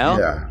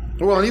 Yeah.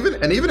 Well,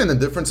 and even in the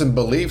difference in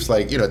beliefs,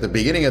 like at the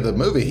beginning of the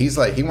movie, he's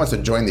like he wants to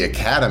join the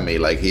academy.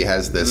 Like he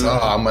has this,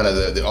 I'm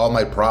gonna all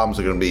my problems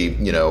are gonna be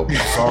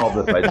solved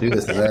if I do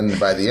this. And then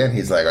by the end,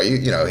 he's like, are you?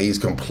 He's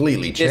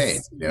completely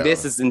changed.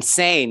 This is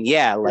insane.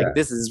 Yeah,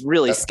 this is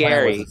really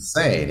scary.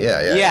 Insane.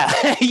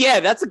 Yeah. Yeah.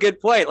 That's a good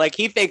point. Like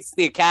he thinks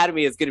the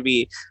academy is gonna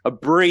be a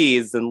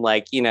breeze, and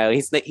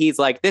he's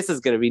like this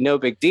is gonna be no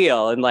big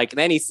deal, and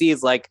then he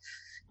sees like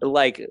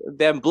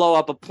them blow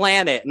up a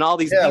planet and all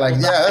these people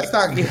that's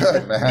not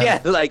good, man.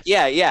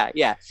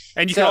 Yeah.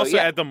 And you can also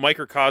add the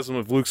microcosm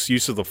of Luke's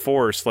use of the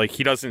Force. Like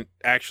he doesn't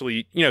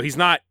actually, he's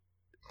not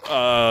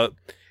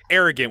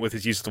arrogant with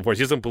his use of the Force.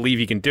 He doesn't believe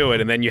he can do it,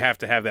 and then you have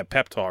to have that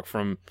pep talk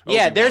from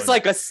Obi-Wan. There's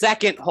like a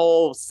second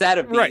whole set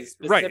of these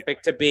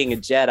specific to being a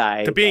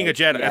Jedi. To being a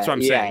Jedi, that's what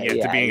I'm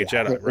saying. To being a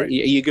Jedi, right?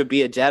 You could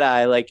be a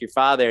Jedi like your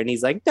father, and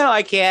he's like, no,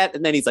 I can't.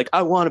 And then he's like,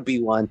 I want to be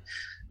one.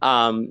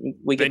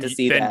 We get to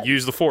see that. Then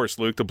use the Force,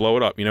 Luke, to blow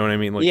it up. You know what I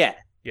mean? Like, yeah.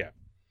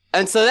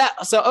 And so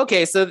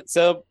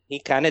he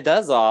kind of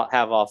does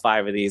have all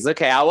 5 of these.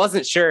 Okay, I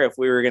wasn't sure if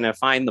we were gonna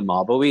find them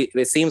all, but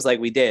it seems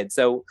like we did.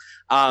 So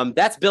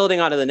that's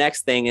building onto the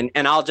next thing,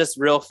 and I'll just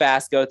real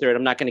fast go through it.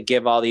 I'm not gonna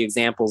give all the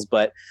examples,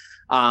 but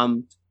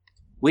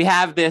we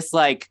have this,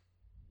 like,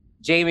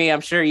 Jamie,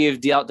 I'm sure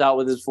you've dealt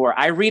with this before.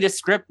 I read a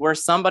script where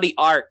somebody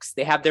arcs,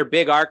 they have their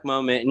big arc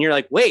moment, and you're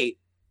like, wait,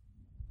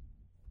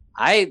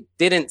 I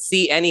didn't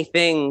see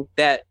anything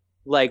that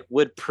like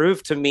would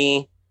prove to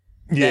me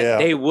that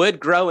they would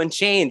grow and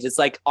change. It's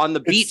like on the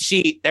beat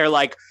sheet, they're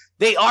like,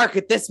 they arc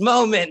at this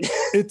moment.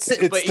 It's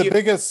the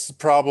biggest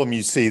problem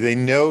you see. They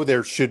know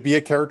there should be a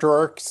character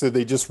arc, so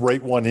they just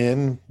write one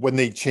in when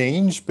they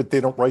change, but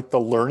they don't write the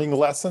learning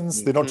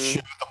lessons. They don't show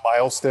the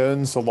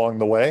milestones along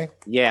the way.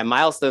 Yeah,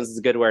 milestones is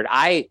a good word.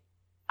 I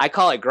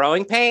call it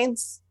growing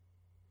pains.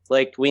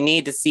 Like, we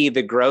need to see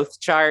the growth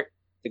chart,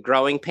 the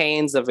growing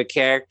pains of a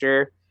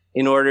character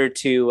in order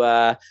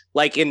to,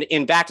 like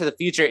in Back to the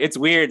Future, it's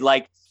weird.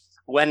 Like,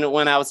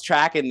 when I was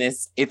tracking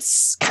this,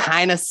 it's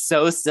kind of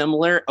so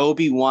similar.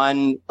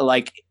 Obi-Wan,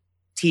 like,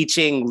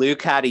 teaching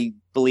Luke how to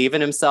believe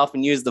in himself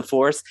and use the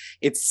Force.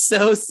 It's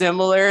so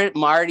similar.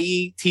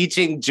 Marty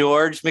teaching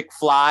George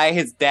McFly,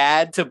 his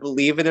dad, to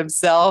believe in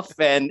himself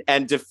and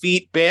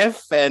defeat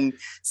Biff and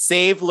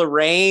save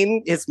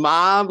Lorraine, his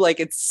mom. Like,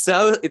 it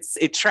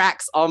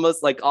tracks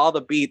almost like all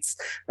the beats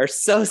are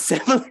so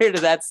similar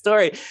to that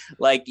story.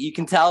 Like, you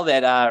can tell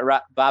that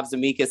Bob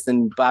Zemeckis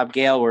and Bob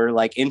Gale were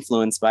like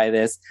influenced by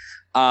this.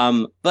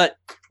 But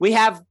we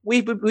have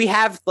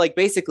like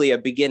basically a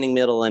beginning,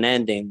 middle, and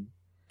ending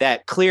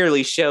that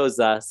clearly shows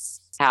us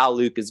how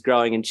Luke is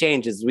growing and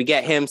changes. We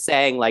get him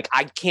saying, like,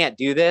 I can't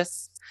do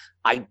this.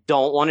 I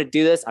don't want to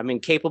do this. I'm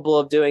incapable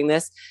of doing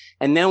this.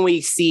 And then we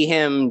see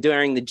him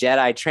during the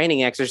Jedi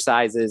training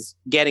exercises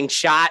getting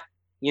shot,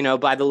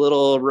 by the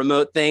little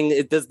remote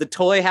thing. Does the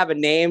toy have a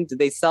name? Do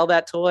they sell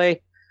that toy?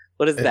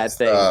 What is that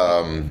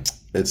thing?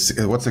 It's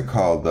what's it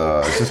called?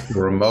 It's just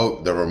the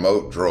remote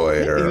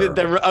droid.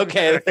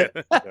 Okay.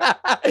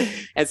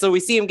 And so we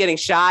see him getting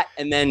shot,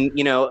 and then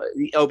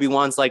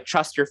Obi-Wan's like,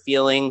 trust your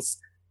feelings,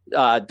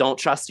 don't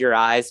trust your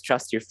eyes,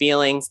 trust your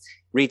feelings.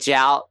 Reach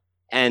out,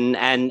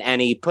 and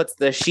he puts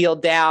the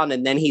shield down,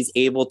 and then he's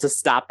able to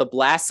stop the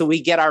blast. So we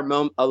get our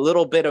a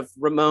little bit of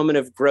moment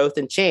of growth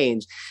and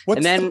change.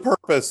 What's the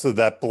purpose of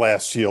that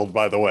blast shield,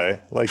 by the way?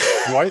 Like,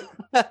 why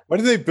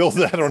did they build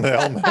that on a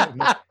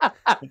helmet?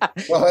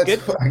 Well, I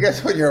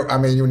guess when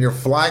you're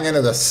flying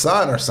into the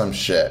sun or some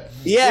shit.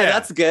 Yeah,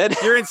 that's good.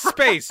 You're in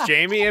space,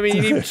 Jamie. I mean,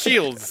 you need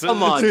shields.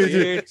 Come on,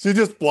 dude. So you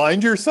just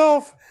blind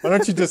yourself? Why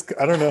don't you just?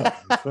 I don't know.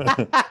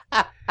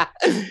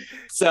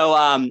 So,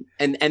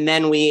 and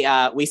then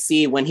we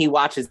see when he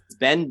watches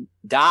Ben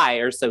die,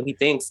 or so he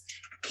thinks.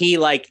 He,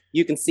 like,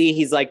 you can see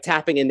he's like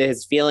tapping into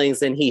his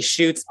feelings, and he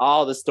shoots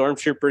all the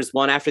stormtroopers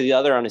one after the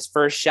other on his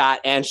first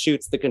shot, and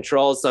shoots the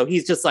controls. So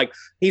he's just like,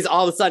 he's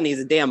all of a sudden he's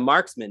a damn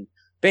marksman.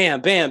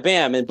 Bam, bam,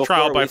 bam. And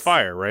trial by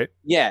fire, right?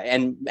 Yeah.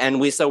 And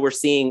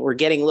we're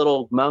getting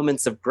little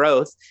moments of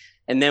growth.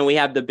 And then we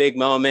have the big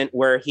moment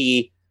where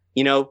he,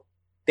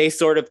 they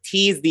sort of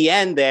tease the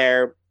end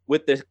there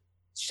with the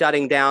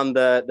shutting down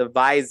the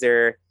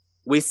visor.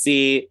 We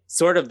see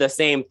sort of the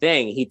same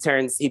thing. He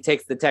takes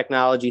the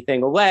technology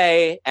thing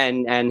away,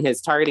 and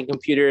his targeting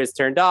computer is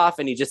turned off,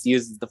 and he just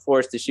uses the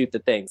Force to shoot the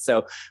thing.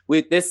 So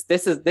this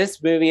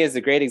movie is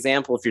a great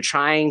example. If you're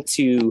trying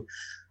to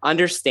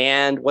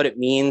understand what it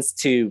means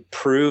to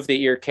prove that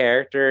your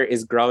character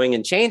is growing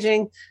and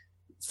changing,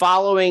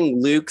 following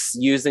Luke's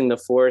using the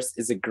Force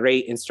is a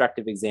great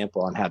instructive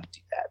example on how to do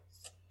that.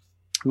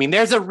 I mean,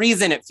 there's a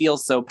reason it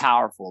feels so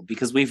powerful,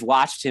 because we've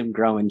watched him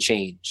grow and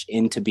change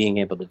into being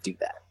able to do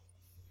that.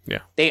 Yeah.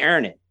 They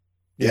earn it.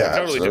 Yeah,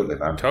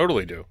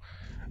 totally do.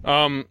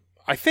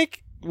 I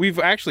think we've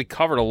actually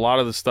covered a lot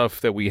of the stuff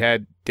that we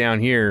had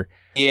down here.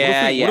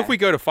 Yeah, what if we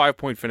go to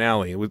 5-point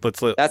finale? Let's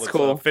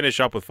cool. Finish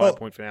up with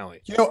 5-point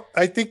finale.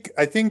 I think.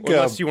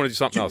 Unless you want to do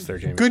something else there,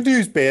 Jamie. Good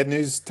news, bad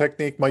news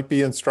technique might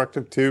be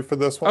instructive too for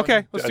this one.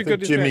 Okay, let's do good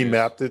news. Jimmy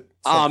mapped it.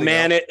 Oh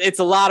man, it's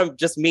a lot of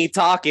just me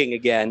talking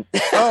again.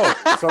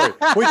 Oh, sorry.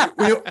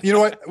 You know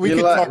what?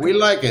 We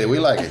like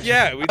it.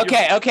 Yeah.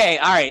 Okay.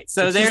 All right.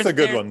 So it's just a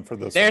good one for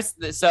this. There's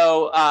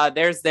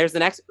the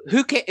next.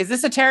 Is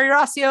this a Terry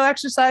Rossio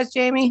exercise,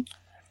 Jamie?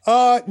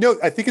 No,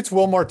 I think it's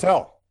Will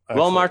Martell.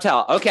 Actually. Will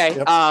Martell. Okay.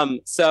 Yep.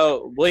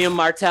 So William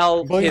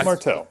Martell.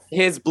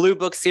 His Blue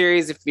Book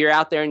series. If you're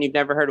out there and you've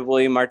never heard of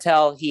William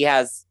Martell, he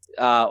has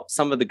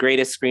some of the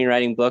greatest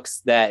screenwriting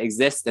books that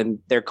exist, and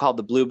they're called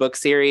the Blue Book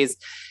series.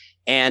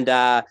 And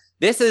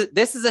this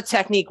is a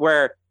technique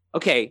where,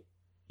 okay,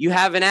 you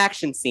have an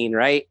action scene,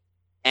 right?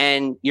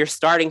 And you're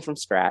starting from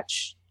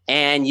scratch,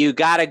 and you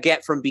got to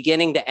get from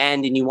beginning to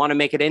end, and you want to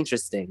make it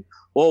interesting.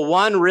 Well,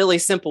 one really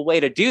simple way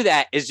to do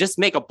that is just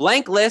make a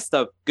blank list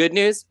of good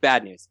news,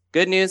 bad news,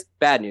 good news,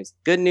 bad news,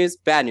 good news,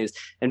 bad news,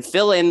 and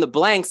fill in the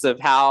blanks of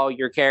how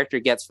your character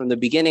gets from the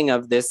beginning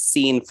of this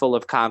scene full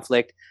of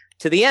conflict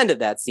to the end of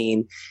that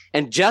scene.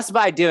 And just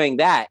by doing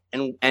that,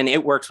 and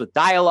it works with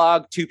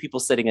dialogue, two people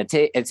sitting at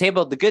a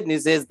table. The good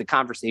news is the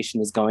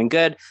conversation is going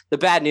good. The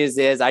bad news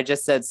is I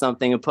just said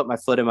something and put my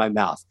foot in my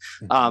mouth.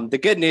 The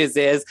good news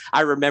is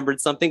I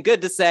remembered something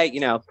good to say.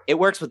 It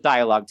works with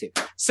dialogue too.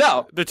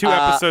 So the two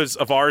episodes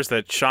of ours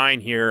that shine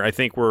here, I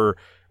think, were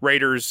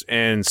Raiders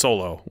and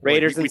Solo.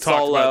 Raiders and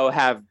Solo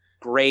have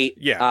great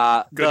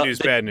good news,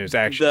 bad news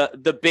action.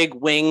 The big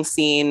wing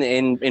scene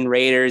in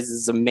Raiders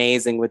is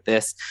amazing with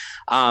this.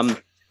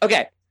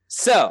 Okay,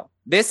 so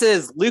this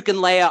is Luke and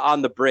Leia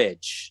on the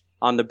bridge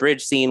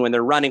scene when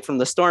they're running from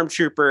the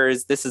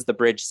stormtroopers. This is the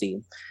bridge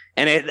scene,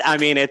 and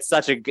it's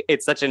such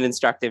an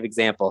instructive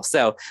example.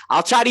 So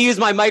I'll try to use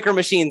my Micro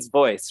Machines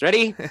voice.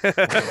 Ready?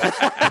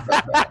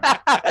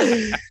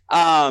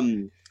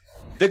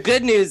 The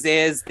good news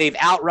is they've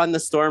outrun the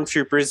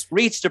stormtroopers,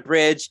 reached a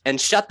bridge, and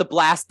shut the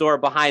blast door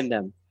behind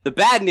them. The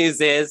bad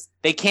news is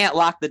they can't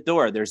lock the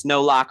door. There's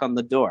no lock on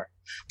the door.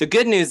 The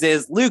good news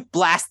is Luke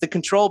blasts the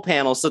control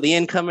panel so the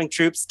incoming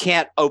troops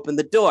can't open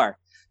the door.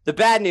 The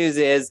bad news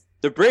is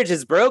the bridge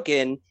is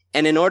broken,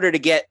 and in order to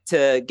get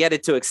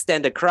it to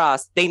extend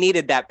across, they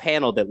needed that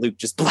panel that Luke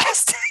just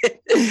blasted.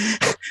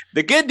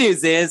 The good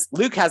news is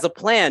Luke has a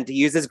plan to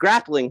use his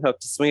grappling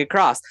hook to swing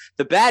across.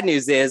 The bad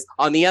news is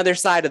on the other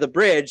side of the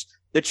bridge,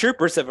 the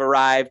troopers have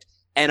arrived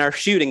and are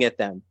shooting at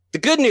them. The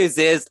good news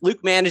is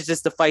Luke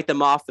manages to fight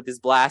them off with his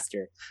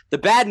blaster. The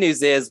bad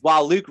news is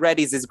while Luke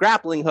readies his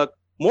grappling hook,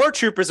 more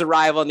troopers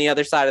arrive on the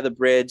other side of the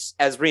bridge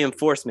as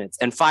reinforcements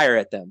and fire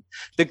at them.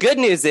 The good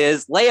news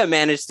is Leia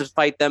managed to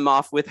fight them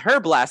off with her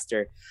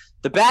blaster.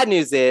 The bad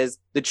news is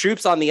the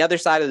troops on the other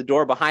side of the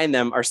door behind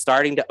them are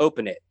starting to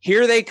open it.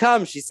 Here they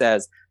come, she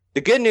says.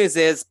 The good news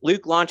is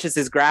Luke launches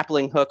his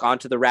grappling hook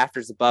onto the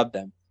rafters above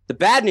them. The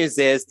bad news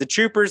is the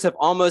troopers have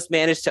almost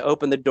managed to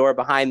open the door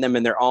behind them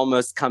and they're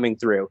almost coming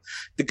through.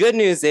 The good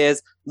news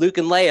is Luke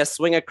and Leia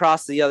swing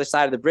across the other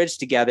side of the bridge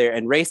together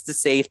and race to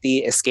safety,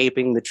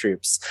 escaping the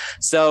troops.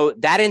 So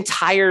that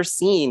entire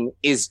scene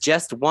is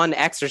just one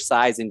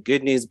exercise in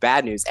good news,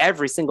 bad news.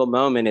 Every single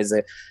moment is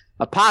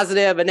a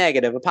positive, a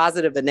negative, a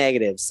positive, a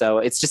negative. So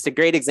it's just a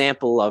great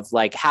example of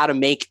like how to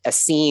make a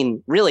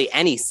scene, really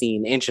any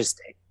scene,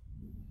 interesting.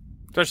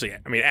 Especially,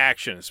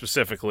 action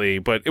specifically,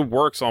 but it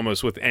works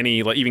almost with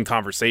any, like, even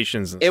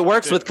conversations. It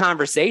works with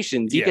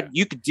conversations. You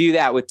could do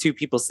that with two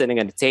people sitting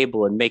at a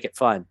table and make it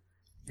fun.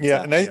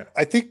 Yeah, and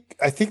I think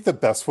the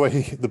best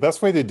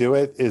way to do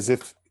it is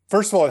if,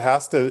 first of all, it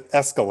has to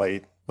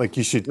escalate. Like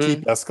you should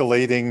keep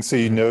escalating so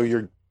you know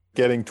you're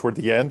getting toward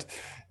the end.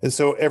 And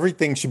so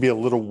everything should be a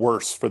little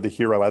worse for the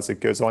hero as it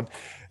goes on.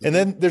 And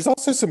then there's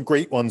also some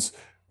great ones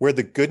where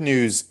the good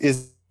news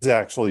is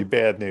actually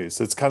bad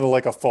news. It's kind of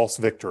like a false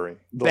victory.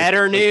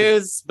 Better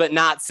news, but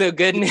not so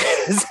good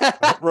news.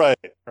 Right.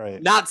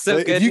 Not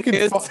so good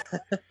news.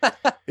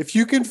 If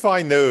you can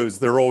find those,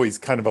 they're always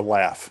kind of a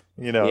laugh.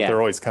 They're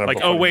always kind of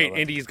like, oh wait,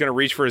 Indy's gonna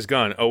reach for his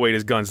gun. Oh wait,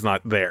 his gun's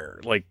not there.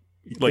 Like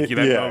moment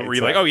where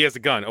you're like, oh, he has a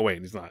gun. Oh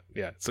wait, he's not.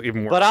 Yeah, so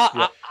even worse.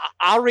 But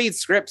I'll read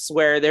scripts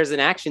where there's an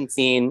action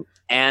scene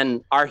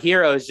and our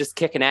hero is just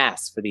kicking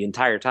ass for the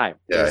entire time.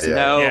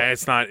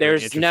 It's not.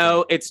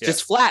 It's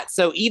just flat.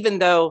 So even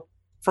though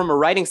from a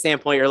writing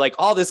standpoint, you're like,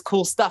 all this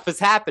cool stuff is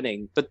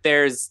happening, but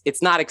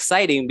it's not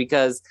exciting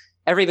because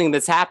everything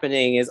that's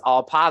happening is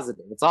all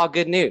positive. It's all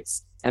good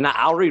news. And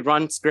I'll read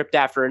one script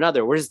after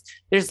another.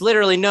 There's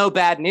literally no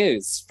bad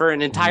news for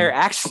an entire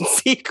action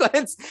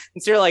sequence.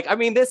 And so you're like,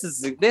 this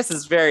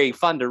is very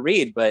fun to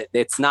read, but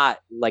it's not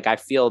like I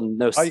feel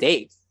no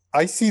stake.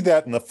 I see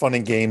that in the fun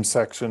and game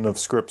section of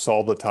scripts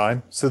all the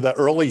time. So the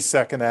early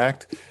second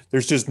act,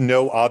 there's just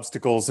no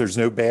obstacles. There's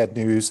no bad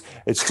news.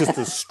 It's just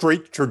a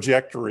straight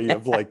trajectory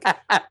of like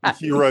the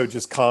hero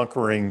just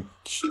conquering,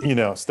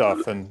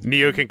 stuff. And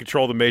Neo can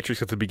control the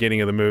Matrix at the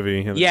beginning of the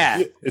movie.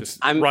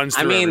 And runs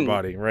through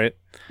everybody, right?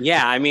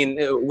 Yeah,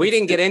 we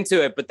didn't get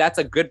into it, but that's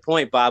a good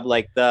point, Bob.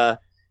 Like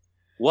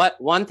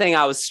one thing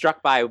I was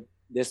struck by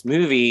this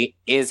movie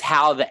is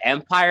how the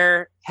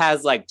Empire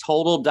has like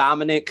total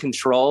dominant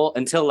control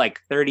until like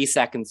 30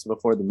 seconds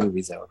before the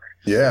movie's over.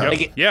 Yeah.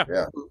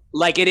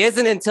 Like it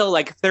isn't until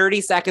like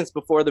 30 seconds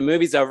before the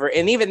movie's over.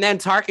 And even then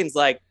Tarkin's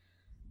like,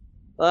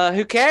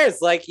 who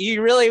cares? Like,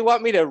 you really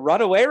want me to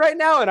run away right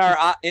now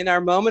in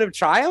our moment of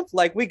triumph?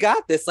 Like, we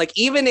got this. Like,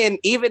 even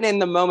in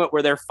the moment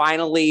where they're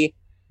finally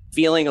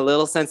feeling a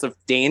little sense of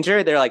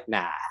danger, they're like,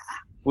 nah,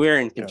 we're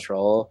in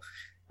control.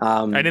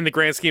 And in the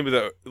grand scheme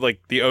of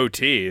the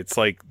OT, it's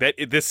like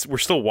we're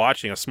still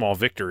watching a small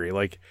victory.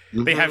 Like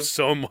they have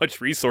so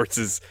much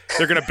resources,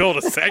 they're going to build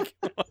a second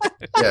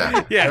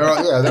one.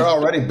 They're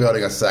already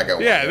building a second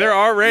one. Yeah, they're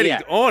already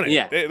on it.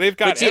 Yeah. They've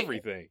got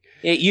everything.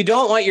 You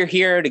don't want your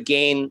hero to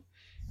gain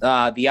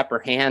the upper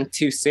hand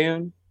too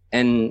soon.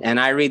 And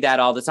I read that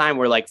all the time.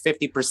 We're like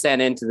 50%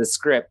 into the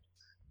script.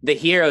 The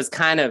hero's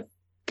kind of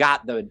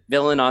got the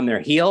villain on their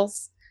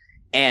heels.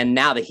 and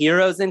now the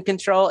hero's in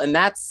control, and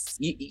that's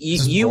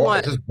you want.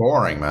 It's just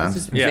boring, man.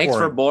 This makes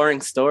for a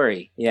boring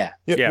story. Yeah.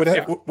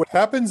 What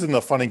happens in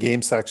the fun and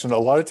game section? A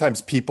lot of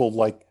times people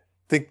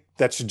think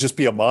that should just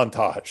be a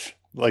montage.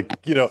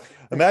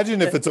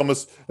 Imagine if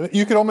it's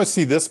you could almost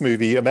see this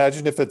movie.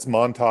 Imagine if it's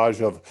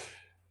montage of,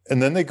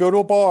 and then they go to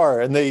a bar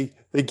and they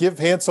give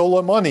Han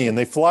Solo money and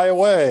they fly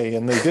away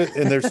and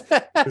there's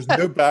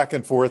no back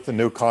and forth and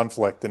no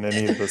conflict in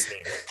any of the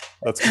scenes.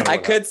 That's kind of I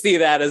could see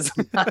that as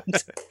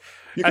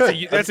that's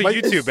a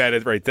YouTube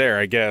edit right there,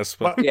 I guess.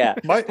 But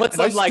put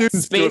some like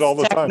space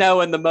techno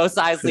in the Mos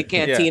Eisley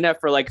Cantina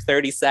for like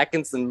 30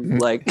 seconds and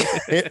like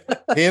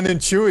Han and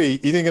Chewie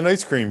eating an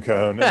ice cream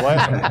cone and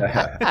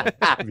laughing.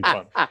 That'd be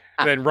fun.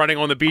 And then running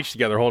on the beach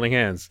together, holding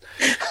hands.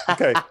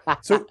 Okay,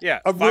 so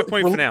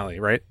 5-point finale,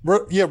 right?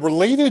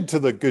 Related to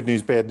the good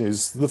news, bad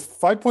news, the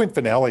 5-point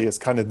finale is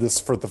kind of this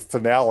for the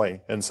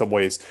finale in some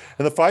ways,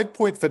 and the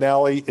 5-point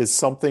finale is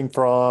something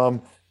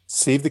from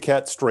Save the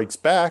Cat Strikes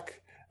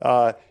Back.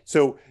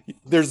 So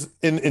there's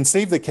in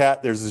Save the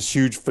Cat, there's this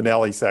huge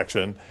finale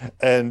section,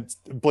 and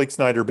Blake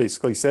Snyder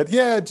basically said,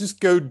 just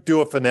go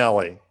do a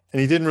finale. And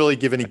he didn't really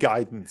give any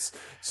guidance.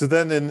 So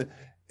then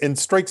in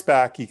Strikes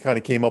Back, he kind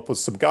of came up with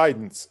some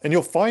guidance, and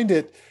you'll find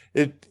it,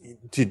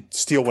 to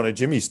steal one of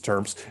Jimmy's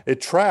terms,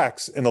 it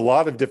tracks in a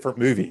lot of different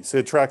movies.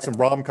 It tracks in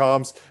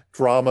rom-coms,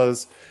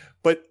 dramas,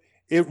 but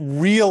it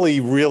really,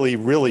 really,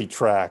 really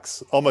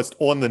tracks almost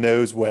on the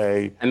nose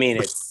way. I mean,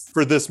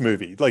 for this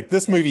movie. Like,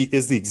 this movie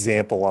is the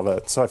example of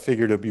it. So I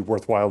figured it'd be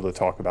worthwhile to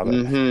talk about it.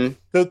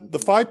 Mm-hmm. The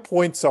 5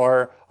 points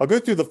are, I'll go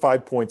through the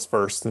 5 points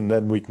first, and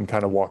then we can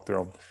kind of walk through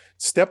them.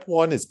 Step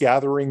 1 is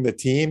gathering the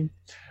team.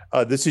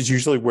 This is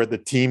usually where the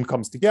team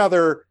comes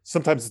together.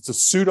 Sometimes it's a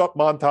suit up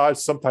montage.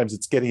 Sometimes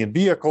it's getting in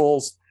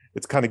vehicles.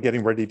 It's kind of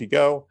getting ready to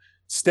go.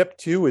 Step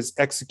 2 is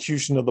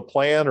execution of the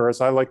plan, or as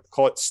I like to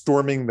call it,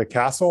 storming the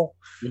castle.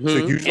 Mm-hmm. So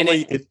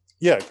usually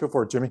go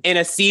for it, Jimmy. In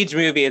a siege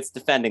movie, it's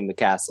defending the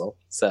castle.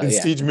 So in a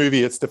siege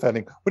movie, it's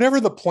defending whatever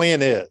the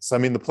plan is. I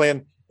mean, the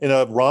plan in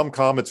a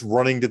rom-com, it's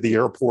running to the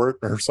airport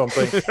or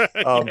something. So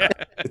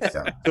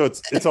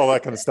it's all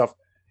that kind of stuff.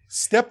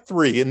 Step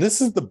 3, and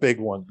this is the big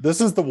one. This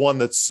is the one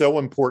that's so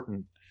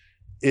important,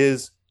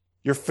 is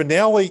your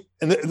finale.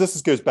 And this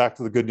goes back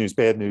to the good news,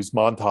 bad news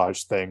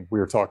montage thing we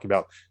were talking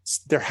about.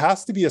 There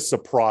has to be a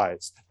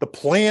surprise. The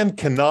plan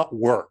cannot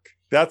work.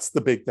 That's the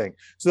big thing.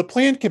 So the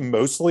plan can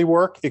mostly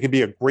work. It can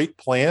be a great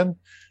plan,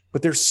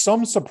 but there's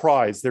some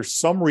surprise. There's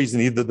some reason.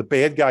 Either the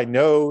bad guy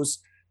knows,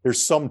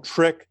 there's some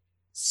trick.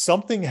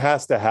 Something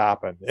has to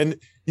happen. And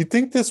you'd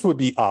think this would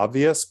be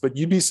obvious, but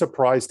you'd be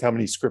surprised how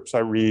many scripts I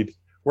read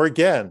where,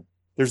 again,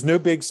 there's no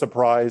big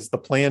surprise. The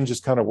plan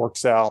just kind of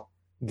works out.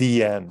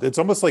 The end. It's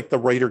almost like the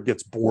writer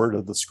gets bored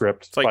of the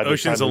script. It's like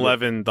Ocean's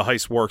 11. The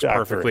heist works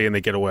perfectly, and they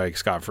get away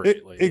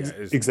scot-free.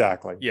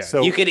 Exactly. Yeah.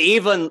 So you could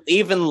even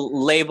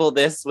label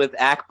this with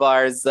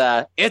Akbar's.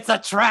 It's a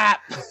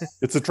trap.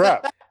 It's a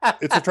trap.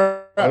 It's a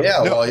trap.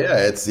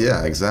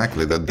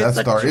 Exactly. The Death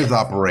Star is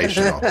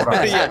operational.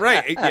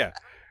 Right.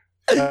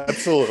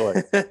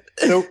 Absolutely.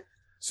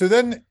 So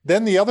then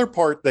the other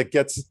part that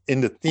gets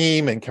into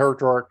theme and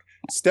character arc.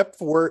 Step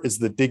 4 is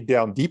the dig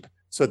down deep.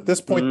 So at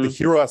this point, the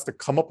hero has to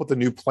come up with a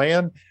new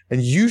plan,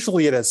 and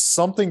usually it has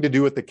something to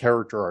do with the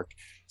character arc.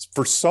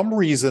 For some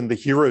reason, the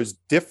hero is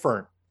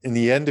different in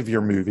the end of your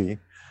movie,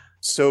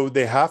 so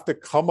they have to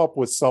come up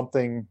with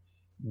something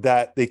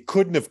that they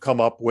couldn't have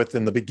come up with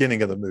in the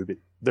beginning of the movie.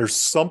 There's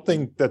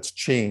something that's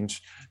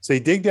changed. So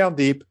they dig down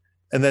deep,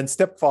 and then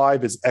step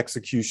 5 is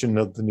execution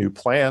of the new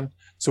plan.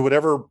 So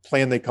whatever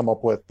plan they come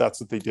up with,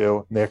 that's what they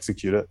do, and they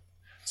execute it.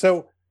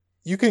 So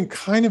you can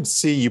kind of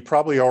see, you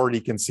probably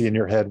already can see in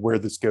your head where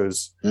this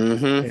goes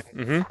in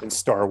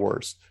Star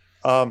Wars.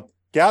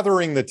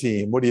 Gathering the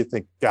team. What do you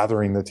think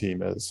gathering the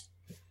team is?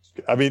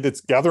 I mean,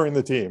 it's gathering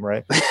the team,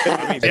 right?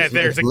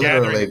 There's a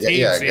gathering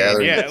team scene.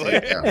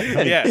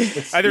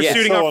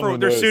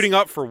 They're suiting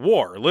up for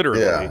war,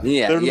 literally.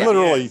 They're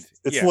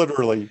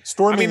literally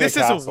storming. I mean, this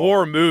the is a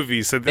war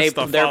movie, so this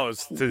stuff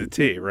follows to the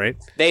T, right?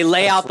 They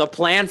lay out the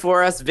plan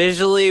for us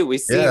visually. We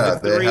see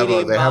the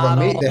 3D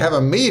model. They have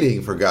a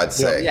meeting, for God's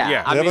sake.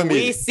 I mean,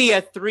 we see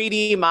a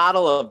 3D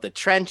model of the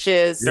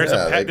trenches. There's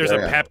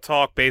a pep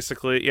talk,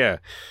 basically. Yeah.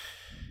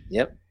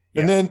 Yep.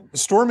 And then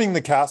storming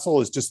the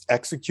castle is just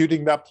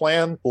executing that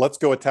plan. Let's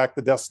go attack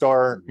the Death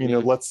Star.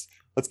 Let's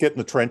get in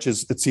the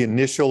trenches. It's the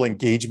initial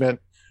engagement.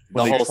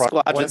 The whole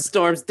squadron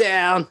storms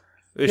down.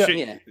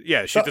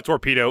 Shoot the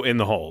torpedo in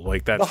the hole.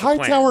 Like that's the high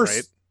plan,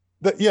 towers.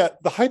 Right?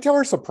 The high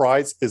tower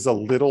surprise is a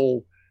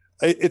little.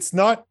 It's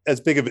not as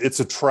big of.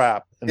 It's a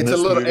trap. It's a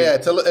little. Movie.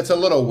 It's a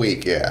little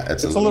weak. Yeah,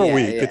 it's a little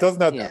weak. It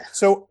doesn't have. Yeah.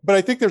 So, but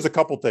I think there's a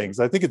couple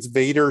things. I think it's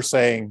Vader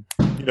saying,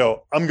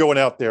 I'm going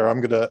out there.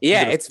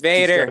 It's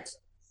Vader.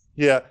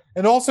 Yeah,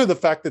 and also the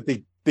fact that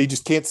they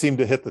just can't seem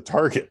to hit the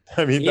target.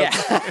 I mean,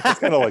 that's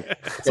kind of like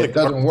it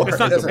doesn't work.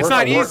 It's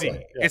not easy.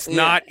 It's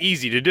not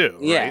easy to do.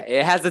 Yeah, right?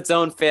 It has its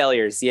own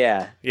failures.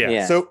 Yeah.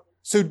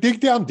 So dig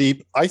down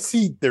deep. I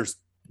see there's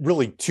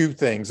really two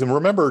things, and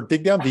remember,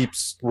 dig down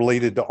deep's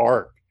related to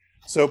arc.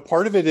 So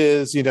part of it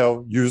is,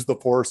 use the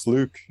Force,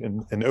 Luke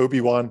and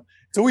Obi-Wan.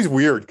 It's always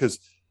weird because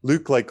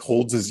Luke like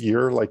holds his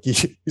ear, like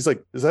he's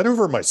like, is that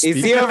over my speaker?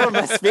 Is he over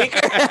my speaker?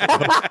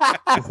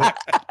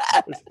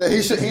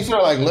 He should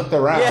have like looked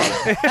around.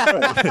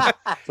 Yeah.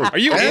 Are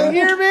you in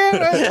here,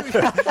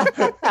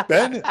 man?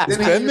 Ben, is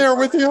Ben there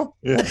with you?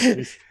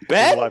 Yeah.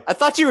 Ben, I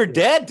thought you were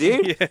dead,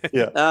 dude.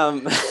 Yeah.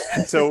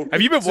 So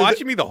have you been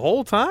watching me the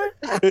whole time?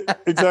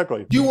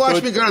 Exactly. You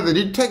watch me go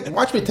to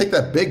watch me take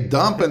that big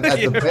dump at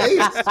the base.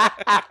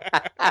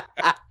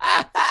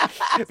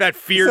 That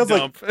fear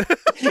dump.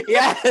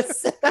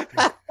 Yes.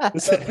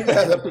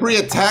 The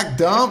pre-attack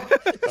dump.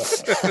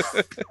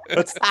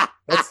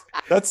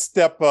 That's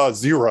step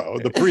 0.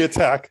 The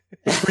pre-attack,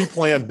 the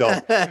pre-planned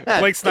dump.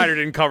 Blake Snyder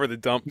didn't cover the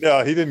dump.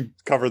 No, he didn't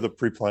cover the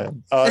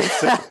pre-plan.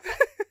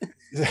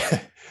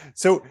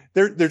 So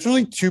there's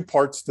really 2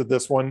 parts to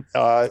this one,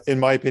 in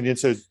my opinion.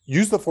 So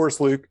use the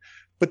Force, Luke,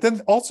 but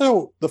then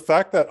also the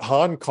fact that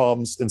Han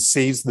comes and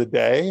saves the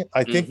day.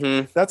 I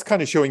think that's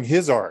kind of showing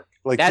his arc.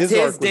 Like that's his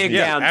arc dig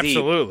down deep.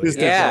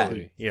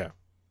 Absolutely. Yeah.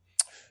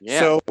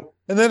 So,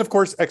 and then of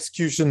course,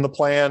 execution, the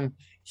plan.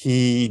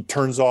 He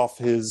turns off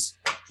his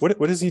what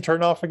does he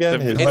turn off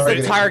again? It's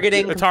the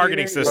targeting. The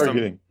targeting system.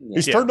 Targeting.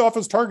 He's turned off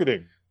his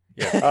targeting.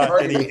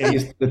 Yeah.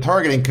 He's the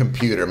targeting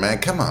computer, man.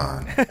 Come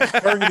on.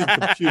 Targeting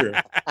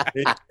computer.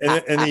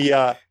 And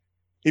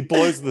he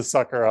blows the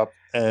sucker up,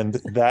 and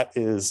that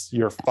is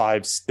your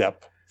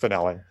 5-step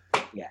finale.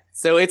 Yeah.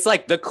 So it's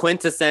like the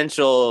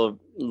quintessential,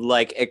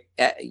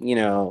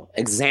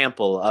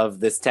 example of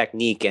this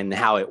technique and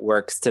how it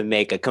works to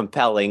make a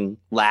compelling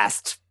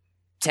last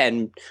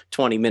 10,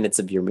 20 minutes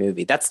of your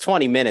movie. That's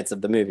 20 minutes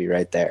of the movie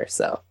right there.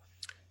 So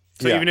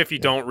even if you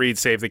don't read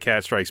Save the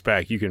Cat Strikes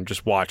Back, you can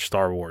just watch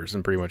Star Wars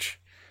and pretty much.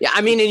 Yeah,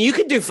 I mean, and you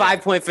could do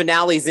 5-point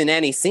finales in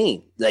any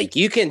scene. Like,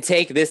 you can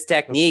take this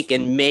technique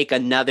and make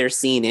another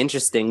scene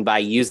interesting by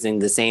using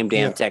the same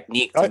damn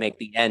technique to make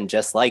the end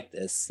just like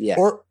this. Yeah.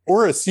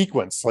 Or a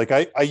sequence. Like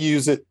I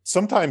use it.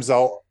 Sometimes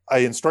I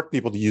instruct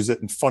people to use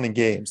it in fun and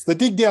games. The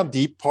dig down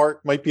deep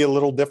part might be a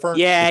little different.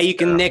 Yeah, you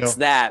can nix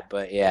that,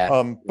 but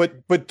yeah.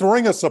 But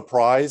throwing a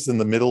surprise in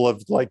the middle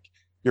of like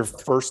your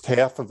first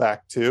half of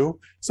Act 2,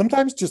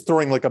 sometimes just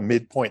throwing like a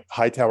midpoint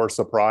Hightower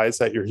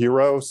surprise at your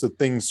hero, so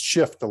things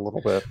shift a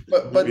little bit.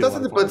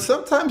 But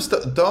sometimes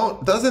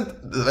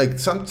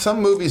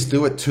some movies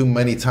do it too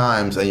many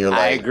times, and you're like,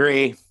 I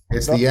agree.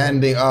 It's the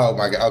ending. Oh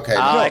my god. Okay.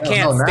 I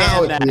can't stand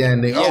now that. It's the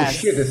ending. Yes. Oh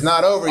shit! It's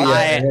not over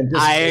yet.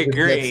 I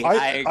agree.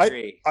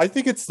 I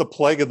think it's the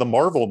plague of the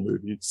Marvel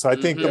movies. I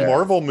think the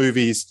Marvel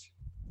movies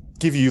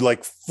give you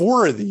like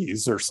 4 of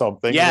these or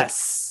something.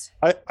 Yes.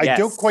 I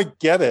don't quite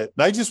get it.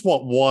 I just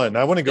want one.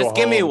 I want to go Just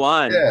give me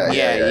one.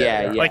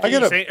 Yeah. Like, are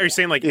you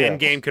saying like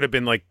Endgame could have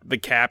been like the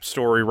Cap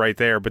story right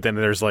there, but then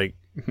there's like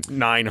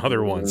 9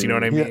 other ones. You know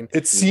what I mean?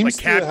 It seems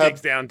like Cap digs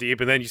down deep,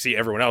 and then you see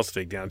everyone else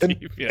dig down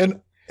deep.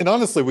 And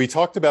honestly, we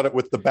talked about it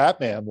with the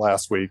Batman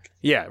last week.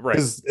 Yeah, right.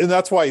 And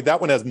that's why that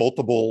one has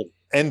multiple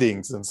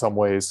endings in some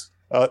ways.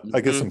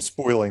 I guess I'm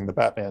spoiling the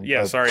Batman.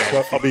 Yeah, sorry.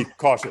 I'll be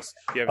cautious.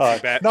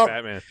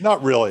 Batman.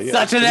 Not really.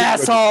 Such an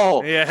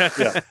asshole. Yeah.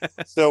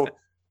 So,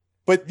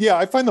 but yeah,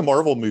 I find the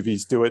Marvel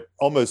movies do it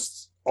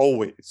almost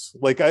always.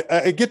 Like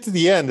I get to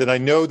the end and I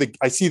know that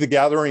I see the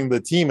gathering, the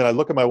team, and I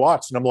look at my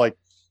watch and I'm like,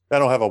 I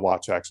don't have a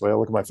watch, actually. I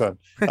look at my phone.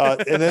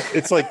 And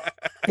it's like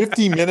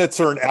 50 minutes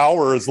or an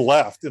hour is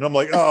left. And I'm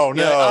like, oh,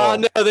 no. Oh,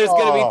 no, there's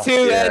going to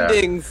be 2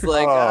 endings.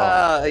 Like,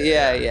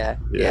 yeah.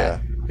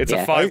 It's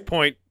a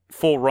 5-point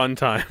full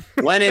runtime.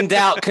 When in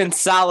doubt,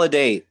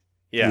 consolidate.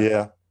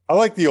 Yeah. I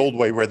like the old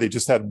way where they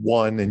just had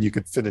one and you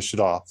could finish it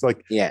off.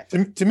 Like,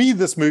 to me,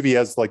 this movie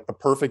has like the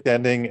perfect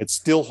ending. It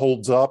still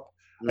holds up.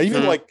 I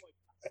even like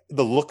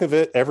the look of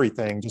it.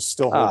 Everything just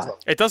still holds up.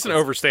 It doesn't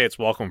overstay its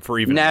welcome for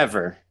even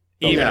a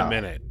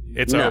minute.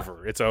 It's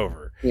over. It's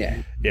over.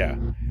 Yeah.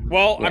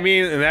 Well, I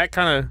mean, and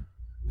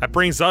that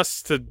brings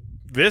us to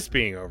this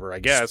being over, I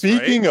guess.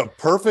 Speaking of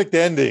perfect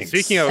endings.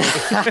 Speaking of,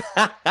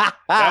 that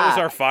was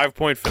our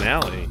 5-point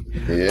finale.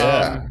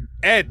 Yeah.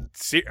 Ed,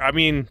 I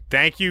mean,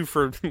 thank you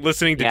for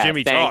listening to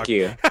Jimmy talk. Thank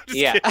you.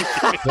 Yeah.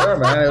 Sure,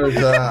 man. It was,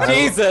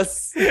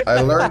 Jesus.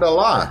 I learned a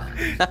lot.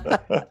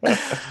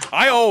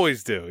 I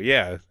always do.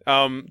 Yeah.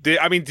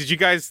 Did you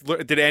guys?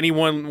 Did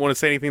anyone want to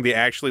say anything they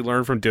actually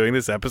learned from doing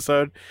this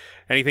episode?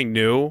 Anything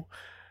new?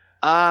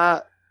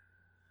 Yeah.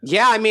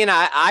 I mean,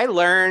 I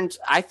learned.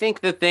 I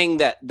think the thing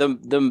that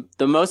the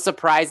most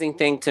surprising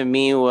thing to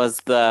me was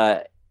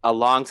a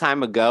long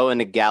time ago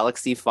in a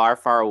galaxy far,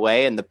 far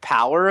away, and the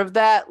power of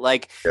that.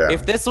 Like,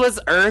 if this was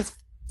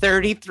Earth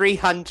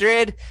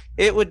 3300,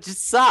 it would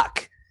just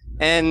suck.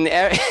 And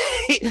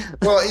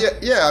well,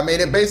 yeah. I mean,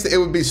 it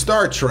would be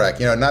Star Trek.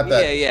 Not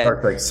that Star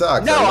Trek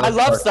sucks. No, I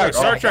love Star Trek.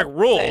 Star Trek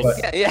rules.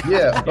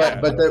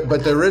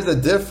 But there is a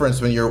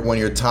difference when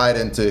you're tied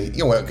into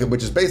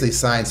which is basically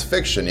science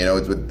fiction.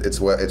 It's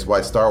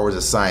why Star Wars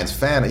is science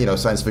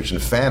fiction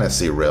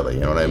fantasy. Really,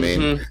 you know what I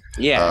mean?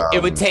 Yeah,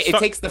 it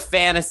takes the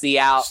fantasy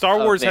out. Star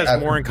Wars has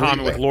more in common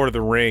with Completely. Lord of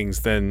the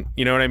Rings than,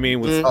 you know what I mean?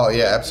 With, Oh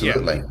yeah,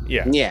 absolutely.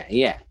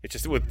 Yeah. It's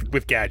just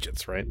with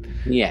gadgets, right?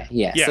 Yeah.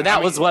 Yeah, So that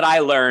I was mean- what I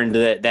learned,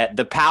 that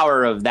the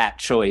power of that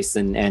choice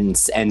and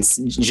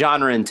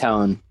genre and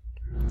tone,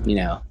 you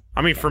know.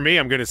 I mean, for me,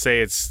 I'm going to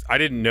say I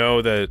didn't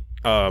know that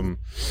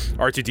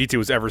R2-D2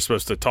 was ever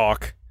supposed to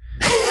talk.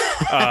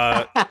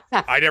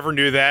 I never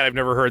knew that. I've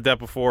never heard that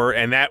before,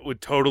 and that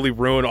would totally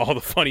ruin all the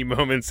funny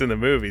moments in the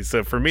movie.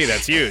 So for me,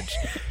 that's huge.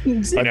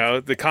 You know,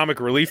 the comic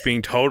relief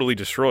being totally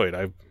destroyed,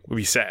 I would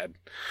be sad.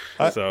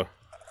 So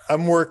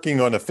I'm working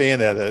on a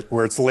fan edit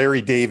where it's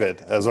Larry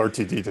David as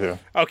R2-D2.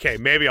 okay,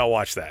 maybe I'll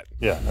watch that.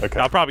 Yeah, okay.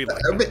 I'll probably like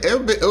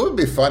that. It would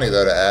be funny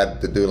though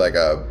to do like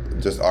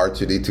just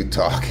R2-D2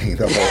 talking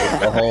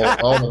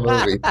all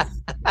the movie,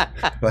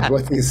 like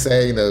what he's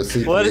saying those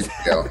CPs,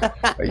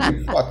 like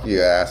you fuck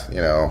you ass,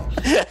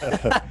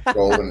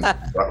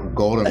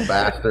 golden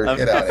bastard,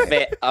 get out of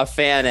here. A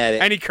fan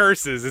edit. And he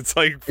curses. It's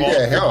like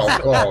Yeah, hell,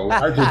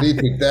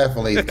 R2-D2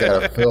 definitely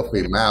got a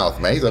filthy mouth,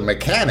 man. He's a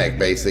mechanic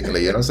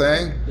basically. You know what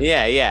I'm saying?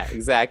 Yeah,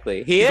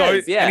 exactly. He he's is.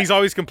 always, yeah, and he's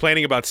always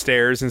complaining about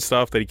stairs and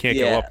stuff that he can't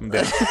go Yeah. up and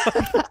down.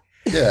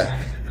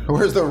 Yeah.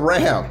 Where's the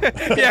ramp?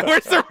 Yeah,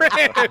 where's the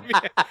ramp?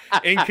 Yeah.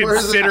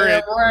 Where's the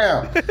Inconsiderate. damn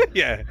ramp?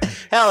 Yeah.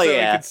 Hell So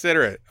yeah.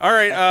 inconsiderate. All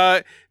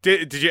right.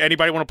 Did you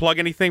anybody want to plug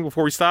anything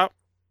before we stop?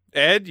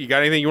 Ed, you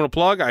got anything you want to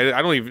plug? I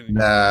don't even.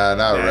 Nah,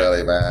 not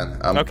really, man.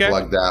 I'm Okay.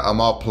 plugged out.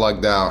 I'm all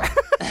plugged out.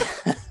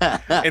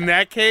 In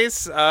that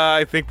case,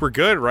 I think we're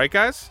good, right,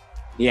 guys?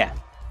 Yeah.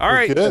 All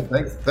right. Good.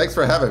 Thanks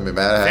for having me,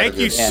 man. I had Thank a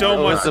you good so it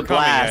much was for a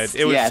coming, blast.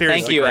 Ed. It was yeah,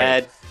 seriously thank you, great.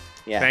 Ed.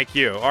 Yeah. Thank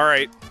you. All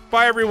right.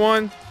 Bye,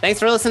 everyone. Thanks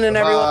for listening,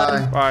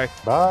 everyone. Bye.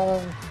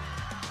 Bye.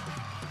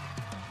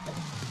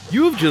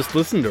 You have just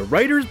listened to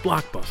Writer's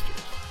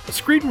Blockbusters, a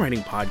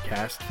screenwriting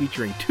podcast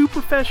featuring two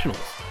professionals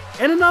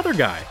and another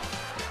guy.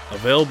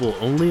 Available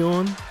only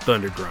on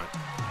Thundergrunt.